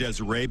examined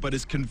Desiree, but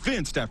is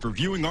convinced after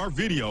viewing our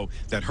video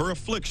that her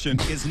affliction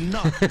is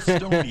not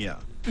dystonia.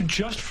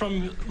 Just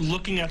from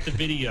looking at the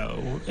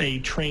video, a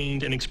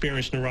trained and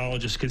experienced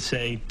neurologist could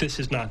say this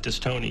is not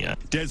dystonia.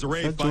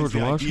 Desiree finds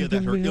the idea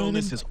that her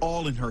illness is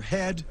all in her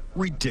head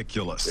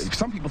ridiculous.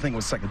 Some people think it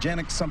was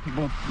psychogenic. Some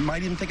people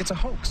might even think it's a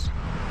hoax.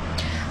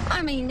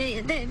 I mean,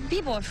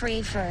 people are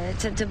free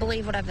to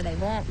believe whatever they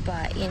want,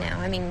 but, you know,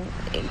 I mean,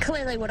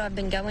 clearly what I've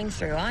been going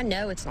through, I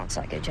know it's not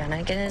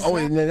psychogenic. And it's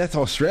and that's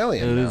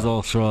Australian. It is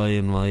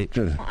Australian, like.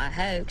 not a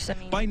hoax. I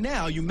mean, by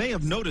now, you may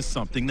have noticed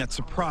something that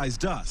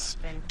surprised us.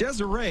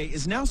 Desiree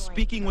is now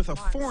speaking with a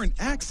foreign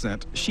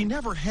accent she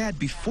never had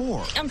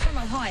before. I'm from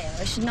Ohio.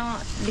 I should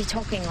not be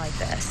talking like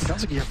this. It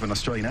sounds like you have an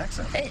Australian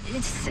accent.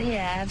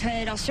 Yeah, I've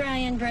heard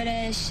Australian,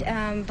 British,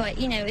 but,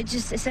 you know, it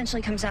just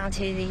essentially comes down to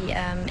the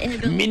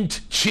inability.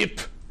 Mint chip.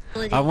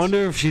 I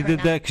wonder if she did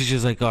that because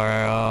she's like, all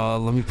right,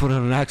 let me put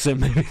on an accent.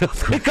 Maybe they'll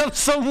think I'm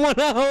someone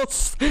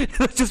else.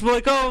 They'll just be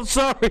like, oh, I'm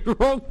sorry,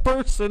 wrong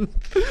person.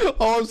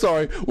 Oh, I'm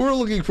sorry. We're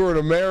looking for an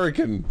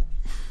American.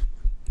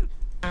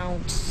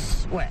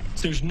 What?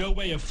 There's no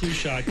way a flu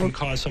shot can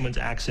cause someone's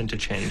accent to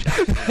change.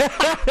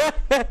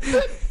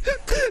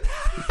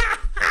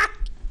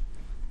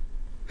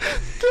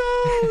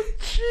 Oh,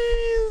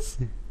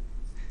 jeez.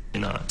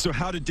 So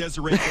how did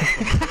Desiree go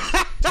from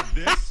this to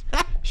this?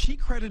 She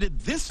credited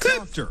this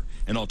doctor,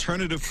 an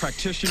alternative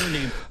practitioner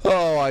named...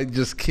 Oh, I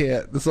just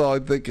can't. That's all I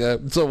think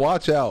of. So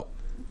watch out.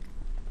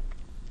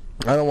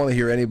 I don't want to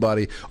hear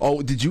anybody.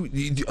 Oh,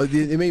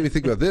 it made me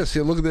think about this.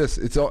 Here, look at this.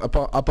 It's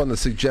up on the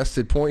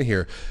suggested point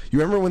here. You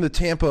remember when the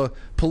Tampa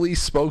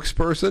police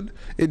spokesperson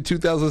in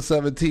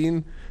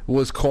 2017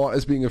 was caught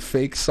as being a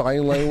fake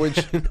sign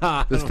language?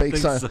 Nah, this fake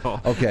sign. So.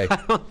 Okay. I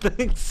don't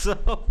think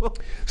so.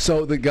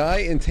 So the guy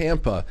in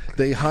Tampa,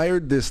 they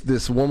hired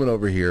this woman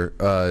over here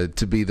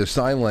to be the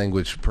sign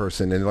language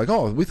person, and they're like,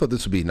 oh, we thought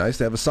this would be nice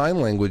to have a sign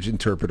language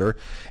interpreter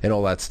and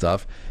all that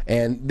stuff.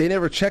 And they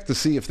never checked to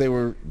see if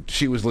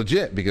she was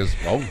legit because,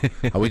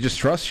 we just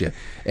trust you.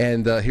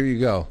 And here you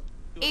go.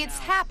 It's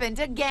happened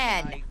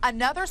again.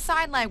 Another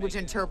sign language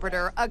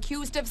interpreter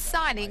accused of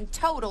signing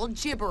total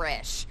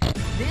gibberish.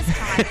 This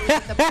time it was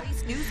at the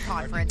police news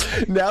conference.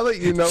 Now that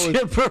you know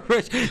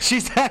gibberish,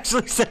 she's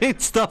actually saying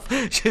stuff.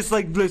 She's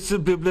like blip,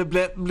 blip, blip,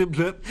 blip, blip,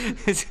 blip.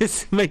 It's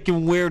just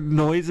making weird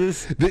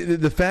noises.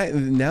 The fact,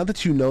 now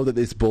that you know that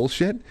it's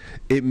bullshit,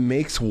 it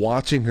makes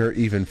watching her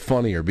even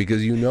funnier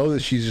because you know that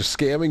she's just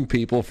scamming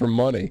people for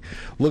money.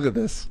 Look at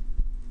this.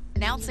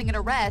 Announcing an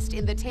arrest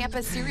in the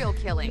Tampa serial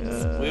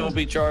killings. We will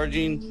be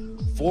charging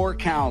 4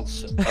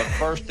 counts of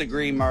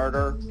first-degree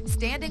murder.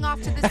 Standing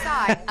off to the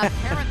side,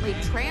 apparently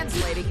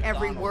translating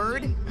every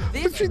word.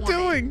 What's she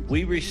doing?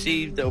 We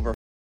received over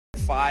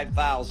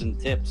 5,000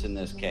 tips in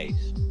this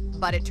case.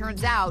 But it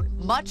turns out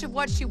much of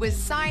what she was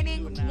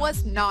signing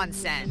was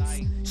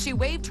nonsense. She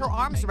waved her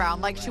arms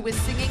around like she was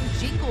singing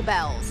Jingle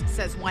Bells,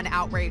 says one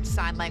outraged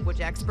sign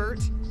language expert.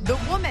 The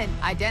woman,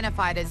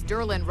 identified as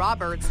Derlin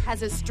Roberts,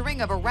 has a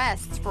string of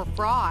arrests for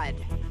fraud.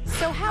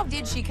 So how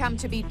did she come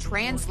to be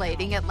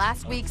translating at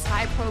last week's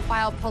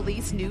high-profile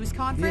police news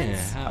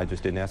conference? I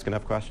just didn't ask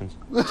enough questions.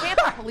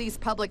 Tampa Police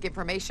Public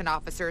Information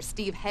Officer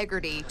Steve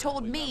Hegarty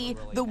told me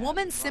the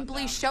woman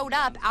simply showed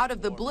up out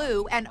of the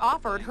blue and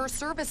offered her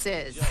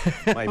services.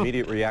 My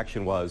immediate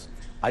reaction was,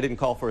 I didn't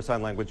call for a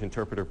sign language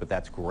interpreter, but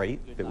that's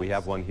great that we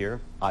have one here.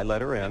 I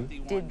let her in.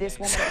 Did this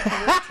woman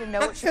appear to know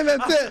what she And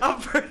that's it.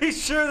 I'm pretty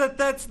sure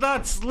that's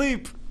not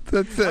sleep.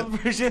 That's it. I'm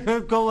pretty sure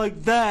it'll go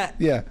like that.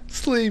 Yeah,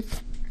 sleep.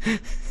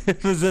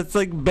 That's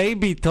like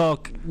baby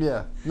talk.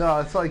 Yeah. No,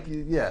 it's like,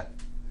 yeah.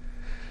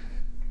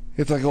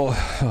 It's like,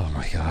 oh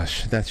my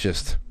gosh, that's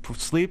just...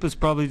 Sleep is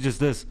probably just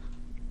this.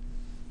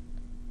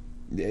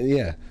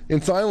 Yeah.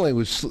 In sign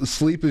language,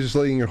 sleep is just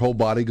letting your whole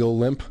body go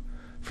limp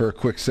for a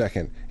quick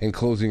second and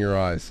closing your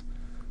eyes.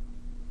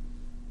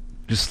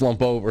 Just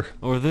slump over.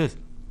 Or this.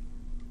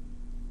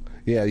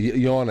 Yeah,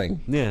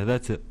 yawning. Yeah,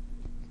 that's it.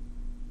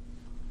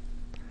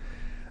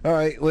 All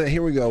right, well,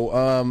 here we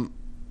go.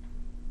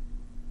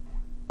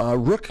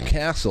 Rook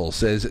Castle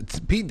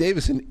says, Pete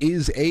Davidson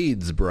is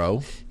AIDS,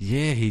 bro.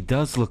 Yeah, he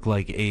does look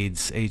like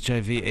AIDS,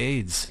 HIV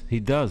AIDS. He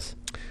does.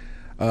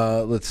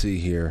 Let's see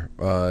here.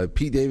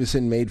 Pete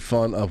Davidson made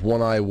fun of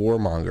One-Eye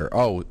Warmonger.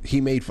 Oh,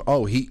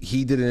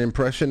 he did an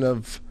impression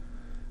of,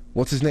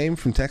 what's his name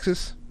from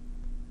Texas?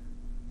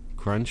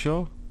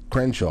 Crenshaw.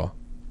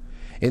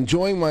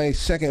 Enjoying my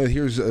second,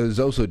 here's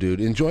Zoso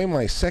Dude, enjoying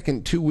my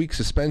second 2-week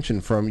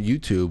suspension from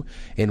YouTube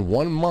in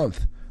 1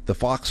 month. The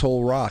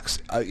foxhole rocks.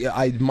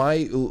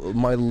 My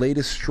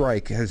latest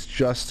strike has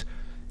just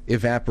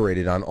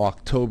evaporated on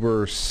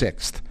October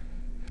 6th.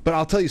 But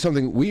I'll tell you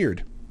something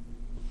weird.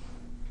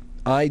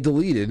 I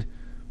deleted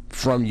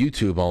from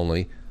YouTube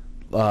only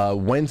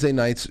Wednesday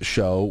night's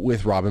show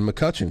with Robin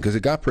McCutcheon because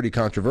it got pretty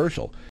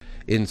controversial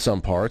in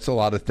some parts. A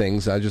lot of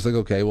things I just like,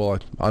 okay, well,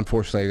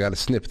 unfortunately I got to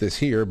snip this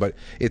here, but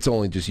it's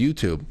only just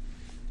YouTube.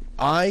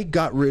 I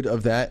got rid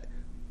of that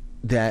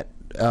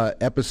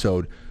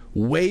episode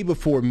way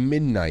before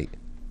midnight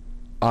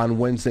on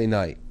Wednesday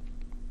night.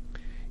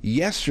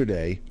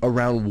 Yesterday,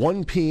 around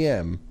 1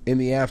 p.m. in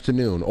the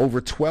afternoon, over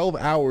 12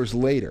 hours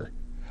later,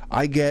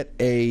 I get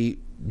a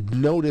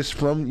notice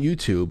from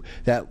YouTube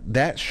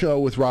that show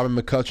with Robin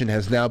McCutcheon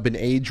has now been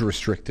age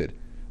restricted.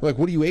 I'm like,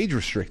 what are you age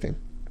restricting?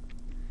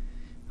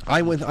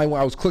 I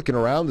was clicking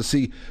around to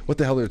see what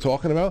the hell they're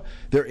talking about.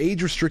 They're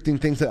age restricting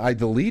things that I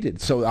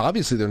deleted, so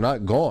obviously they're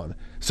not gone.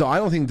 So I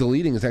don't think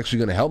deleting is actually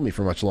going to help me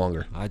for much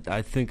longer.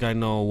 I think I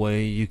know a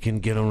way you can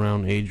get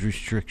around age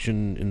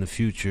restriction in the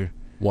future.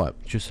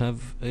 What? Just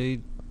have a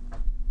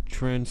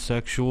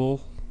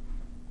transsexual,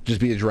 just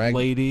be a drag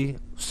lady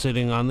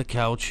sitting on the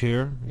couch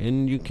here,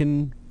 and you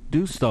can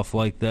do stuff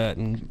like that,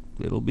 and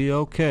it'll be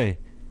okay.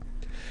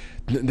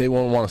 They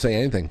won't want to say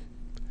anything.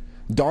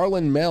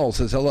 Darlin Mel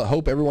says, hello,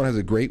 hope everyone has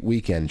a great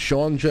weekend.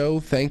 Sean Joe,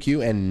 thank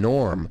you, and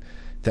Norm,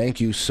 thank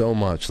you so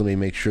much. Let me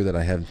make sure that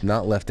I have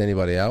not left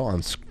anybody out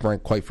on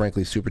quite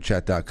frankly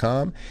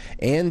superchat.com.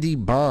 Andy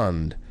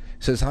Bond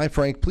says, hi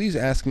Frank, please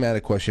ask Matt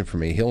a question for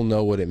me. He'll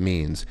know what it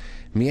means.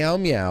 Meow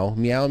meow,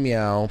 meow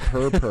meow,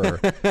 purr purr,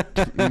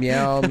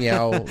 meow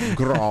meow,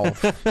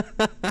 grolf.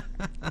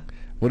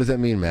 What does that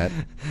mean, Matt?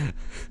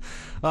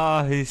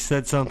 Oh, he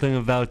said something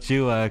about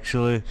you,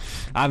 actually.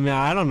 I mean,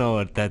 I don't know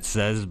what that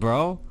says,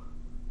 bro.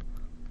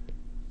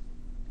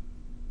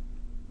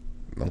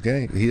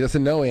 Okay, he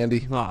doesn't know,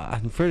 Andy.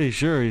 I'm pretty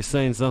sure he's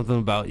saying something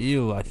about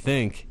you, I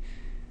think.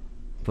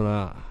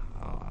 But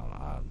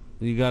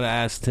you gotta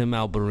ask Tim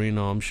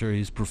Alberino. I'm sure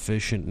he's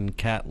proficient in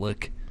cat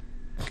lick.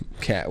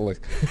 Cat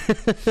lick.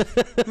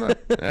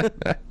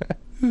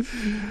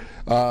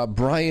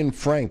 Brian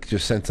Frank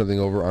just sent something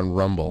over on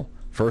Rumble.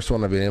 First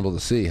one I've been able to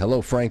see.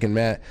 Hello, Frank and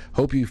Matt.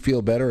 Hope you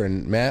feel better.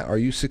 And Matt, are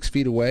you 6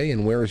 feet away?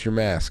 And where is your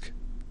mask?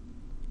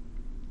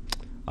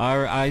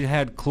 I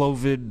had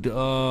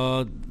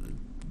COVID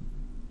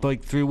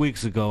like 3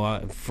 weeks ago.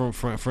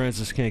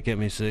 Francis can't get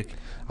me sick.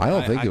 I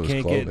don't think it was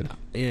COVID.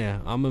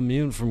 I'm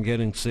immune from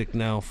getting sick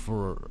now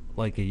for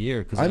like a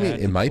year because I mean,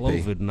 had it might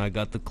COVID be. and I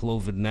got the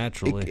COVID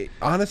naturally.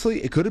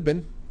 Honestly, it could have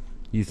been.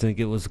 You think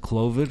it was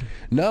COVID?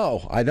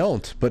 No, I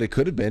don't. But it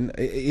could have been.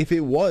 If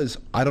it was,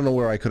 I don't know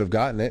where I could have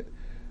gotten it.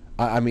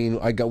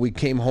 We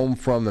came home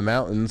from the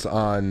mountains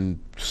on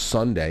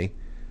Sunday.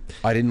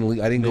 I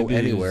didn't go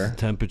anywhere.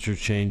 Temperature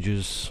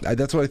changes.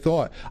 That's what I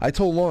thought. I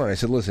told Lauren, I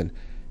said, listen,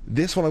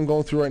 this one I'm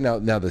going through right now.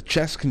 Now the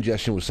chest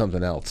congestion was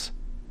something else.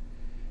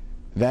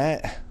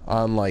 That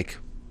on like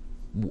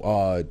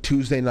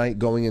Tuesday night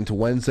going into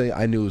Wednesday,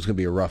 I knew it was going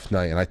to be a rough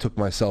night, and I took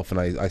myself and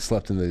I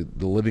slept in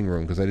the living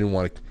room because I didn't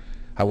want to.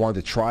 I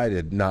wanted to try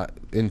to not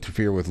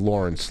interfere with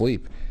Lauren's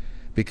sleep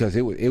because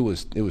it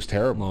was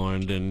terrible.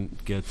 Lauren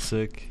didn't get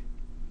sick.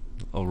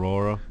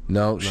 Aurora?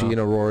 No, she and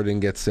Aurora didn't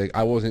get sick.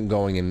 I wasn't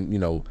going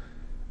and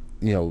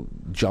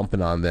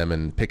jumping on them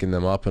and picking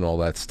them up and all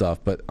that stuff.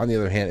 But on the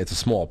other hand, it's a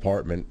small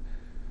apartment,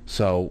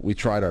 so we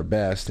tried our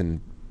best.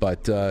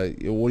 But what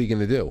are you going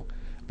to do?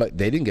 But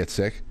they didn't get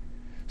sick,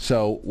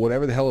 so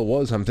whatever the hell it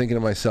was, I'm thinking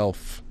to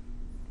myself,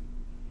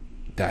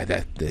 what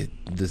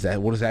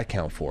does that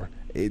count for?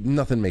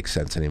 Nothing makes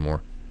sense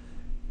anymore.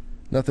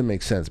 Nothing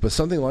makes sense. But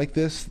something like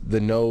this, the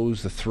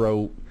nose, the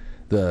throat,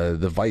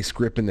 the vice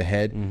grip in the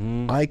head,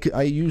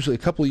 I usually,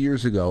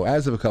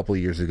 as of a couple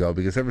of years ago,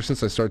 because ever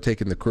since I started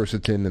taking the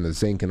quercetin and the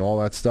zinc and all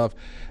that stuff,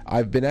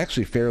 I've been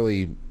actually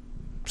fairly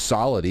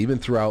solid, even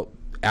throughout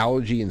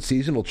allergy and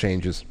seasonal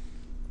changes.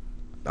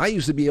 I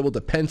used to be able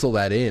to pencil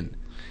that in.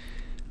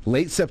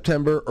 Late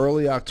September,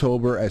 early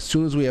October, as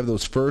soon as we have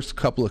those first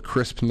couple of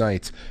crisp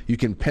nights, you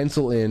can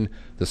pencil in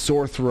the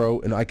sore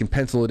throat, and I can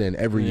pencil it in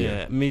every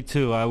year. Yeah, me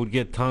too. I would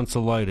get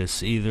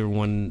tonsillitis either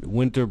when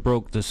winter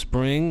broke the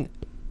spring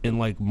in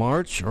like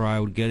March, or I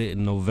would get it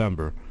in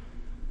November.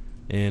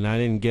 And I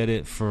didn't get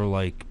it for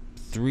like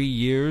 3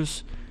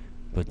 years,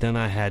 but then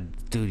I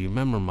had, dude, you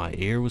remember my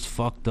ear was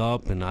fucked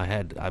up, and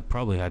I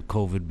probably had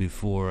COVID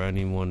before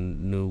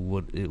anyone knew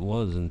what it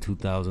was in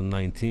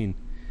 2019.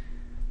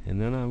 And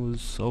then I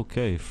was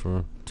okay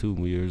for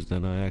 2 years.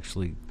 Then I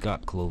actually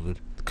got COVID.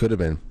 Could have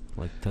been.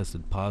 Like,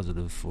 tested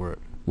positive for it.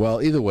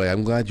 Well, either way,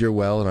 I'm glad you're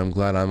well, and I'm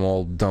glad I'm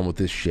all done with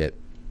this shit.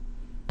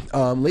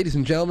 Ladies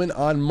and gentlemen,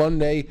 on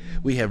Monday,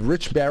 we have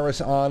Rich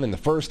Barris on in the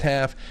first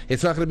half.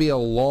 It's not going to be a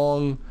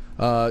long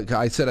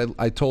I said,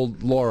 I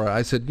told Laura,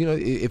 I said,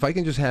 if I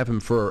can just have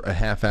him for a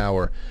half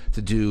hour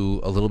to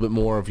do a little bit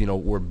more of,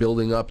 we're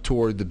building up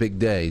toward the big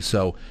day.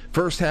 So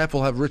first half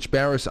we'll have Rich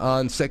Barris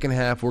on. Second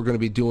half we're going to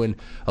be doing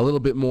a little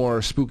bit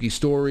more spooky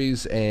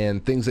stories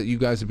and things that you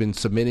guys have been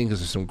submitting because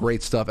there's some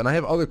great stuff. And I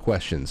have other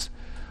questions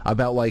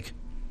about like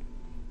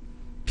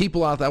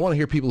people out there. I want to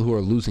hear people who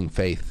are losing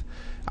faith.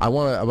 I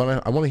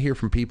want to hear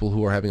from people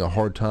who are having a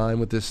hard time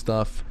with this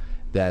stuff.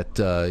 That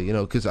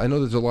because I know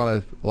there's a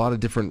lot of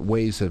different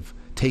ways of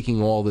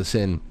taking all this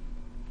in,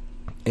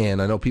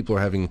 and I know people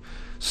are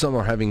some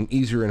are having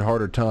easier and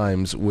harder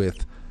times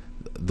with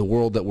the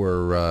world that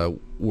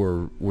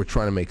we're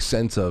trying to make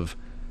sense of.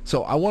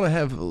 So I want to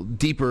have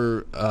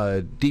deeper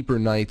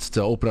nights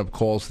to open up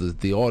calls to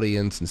the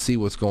audience and see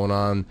what's going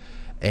on,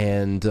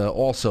 and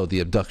also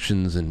the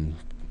abductions and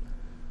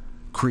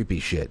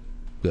creepy shit,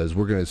 because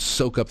we're going to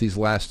soak up these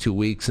last 2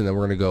 weeks and then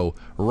we're going to go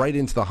right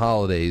into the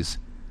holidays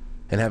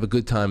and have a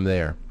good time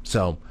there.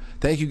 So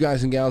thank you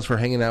guys and gals for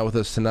hanging out with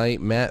us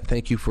tonight. Matt,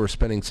 thank you for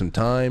spending some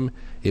time.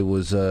 It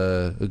was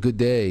a good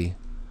day.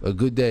 A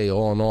good day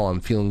all in all.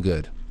 I'm feeling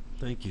good.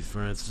 Thank you,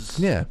 Francis.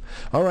 Yeah.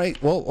 All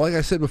right. Well, like I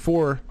said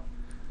before,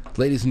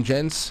 ladies and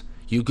gents,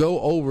 you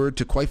go over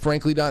to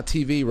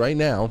quitefrankly.tv right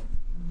now.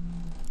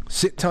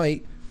 Sit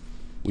tight.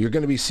 You're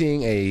going to be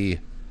seeing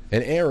an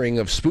airing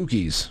of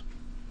Spookies.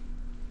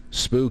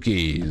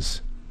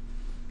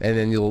 And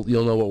then you'll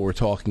know what we're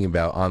talking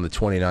about on the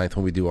 29th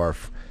when we do our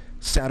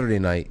Saturday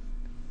night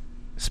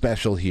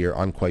special here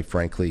on Quite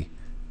Frankly.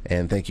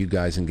 And thank you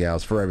guys and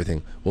gals for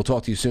everything. We'll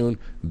talk to you soon.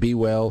 Be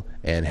well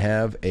and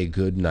have a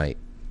good night.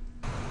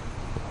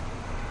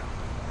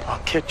 I'll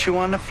catch you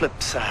on the flip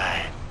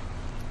side.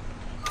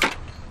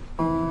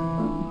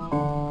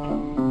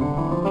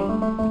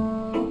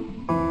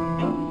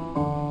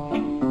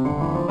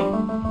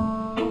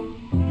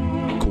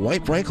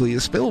 Quite Frankly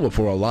is available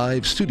for a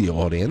live studio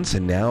audience,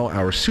 and now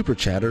our super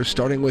chatters,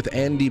 starting with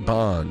Andy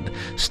Bond,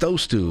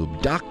 Stowstube,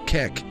 Doc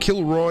Keck,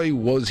 Kilroy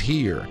Was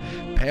Here,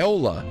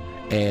 Paola,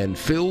 and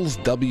Phil's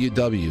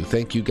WW.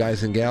 Thank you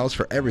guys and gals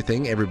for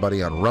everything.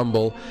 Everybody on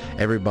Rumble,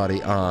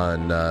 everybody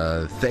on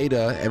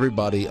Theta,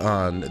 everybody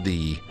on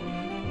the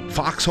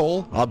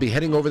Foxhole. I'll be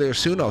heading over there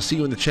soon. I'll see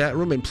you in the chat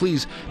room, and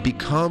please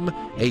become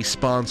a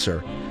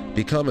sponsor.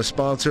 Become a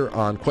sponsor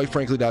on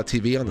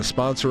quitefrankly.tv on the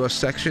Sponsor Us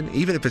section.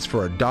 Even if it's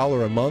for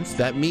 $1 a month,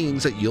 that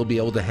means that you'll be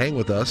able to hang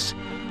with us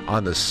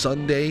on the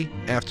Sunday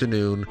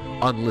afternoon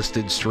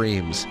unlisted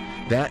streams.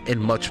 That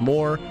and much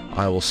more.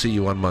 I will see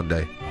you on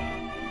Monday.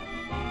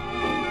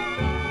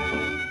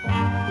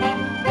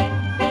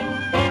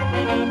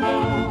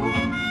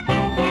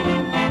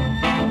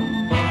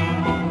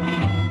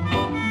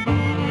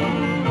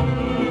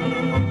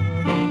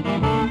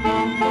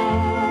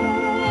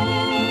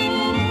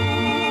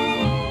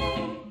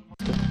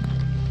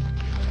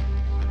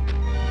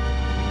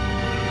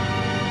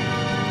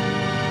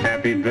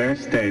 Happy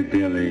birthday,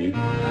 Billy.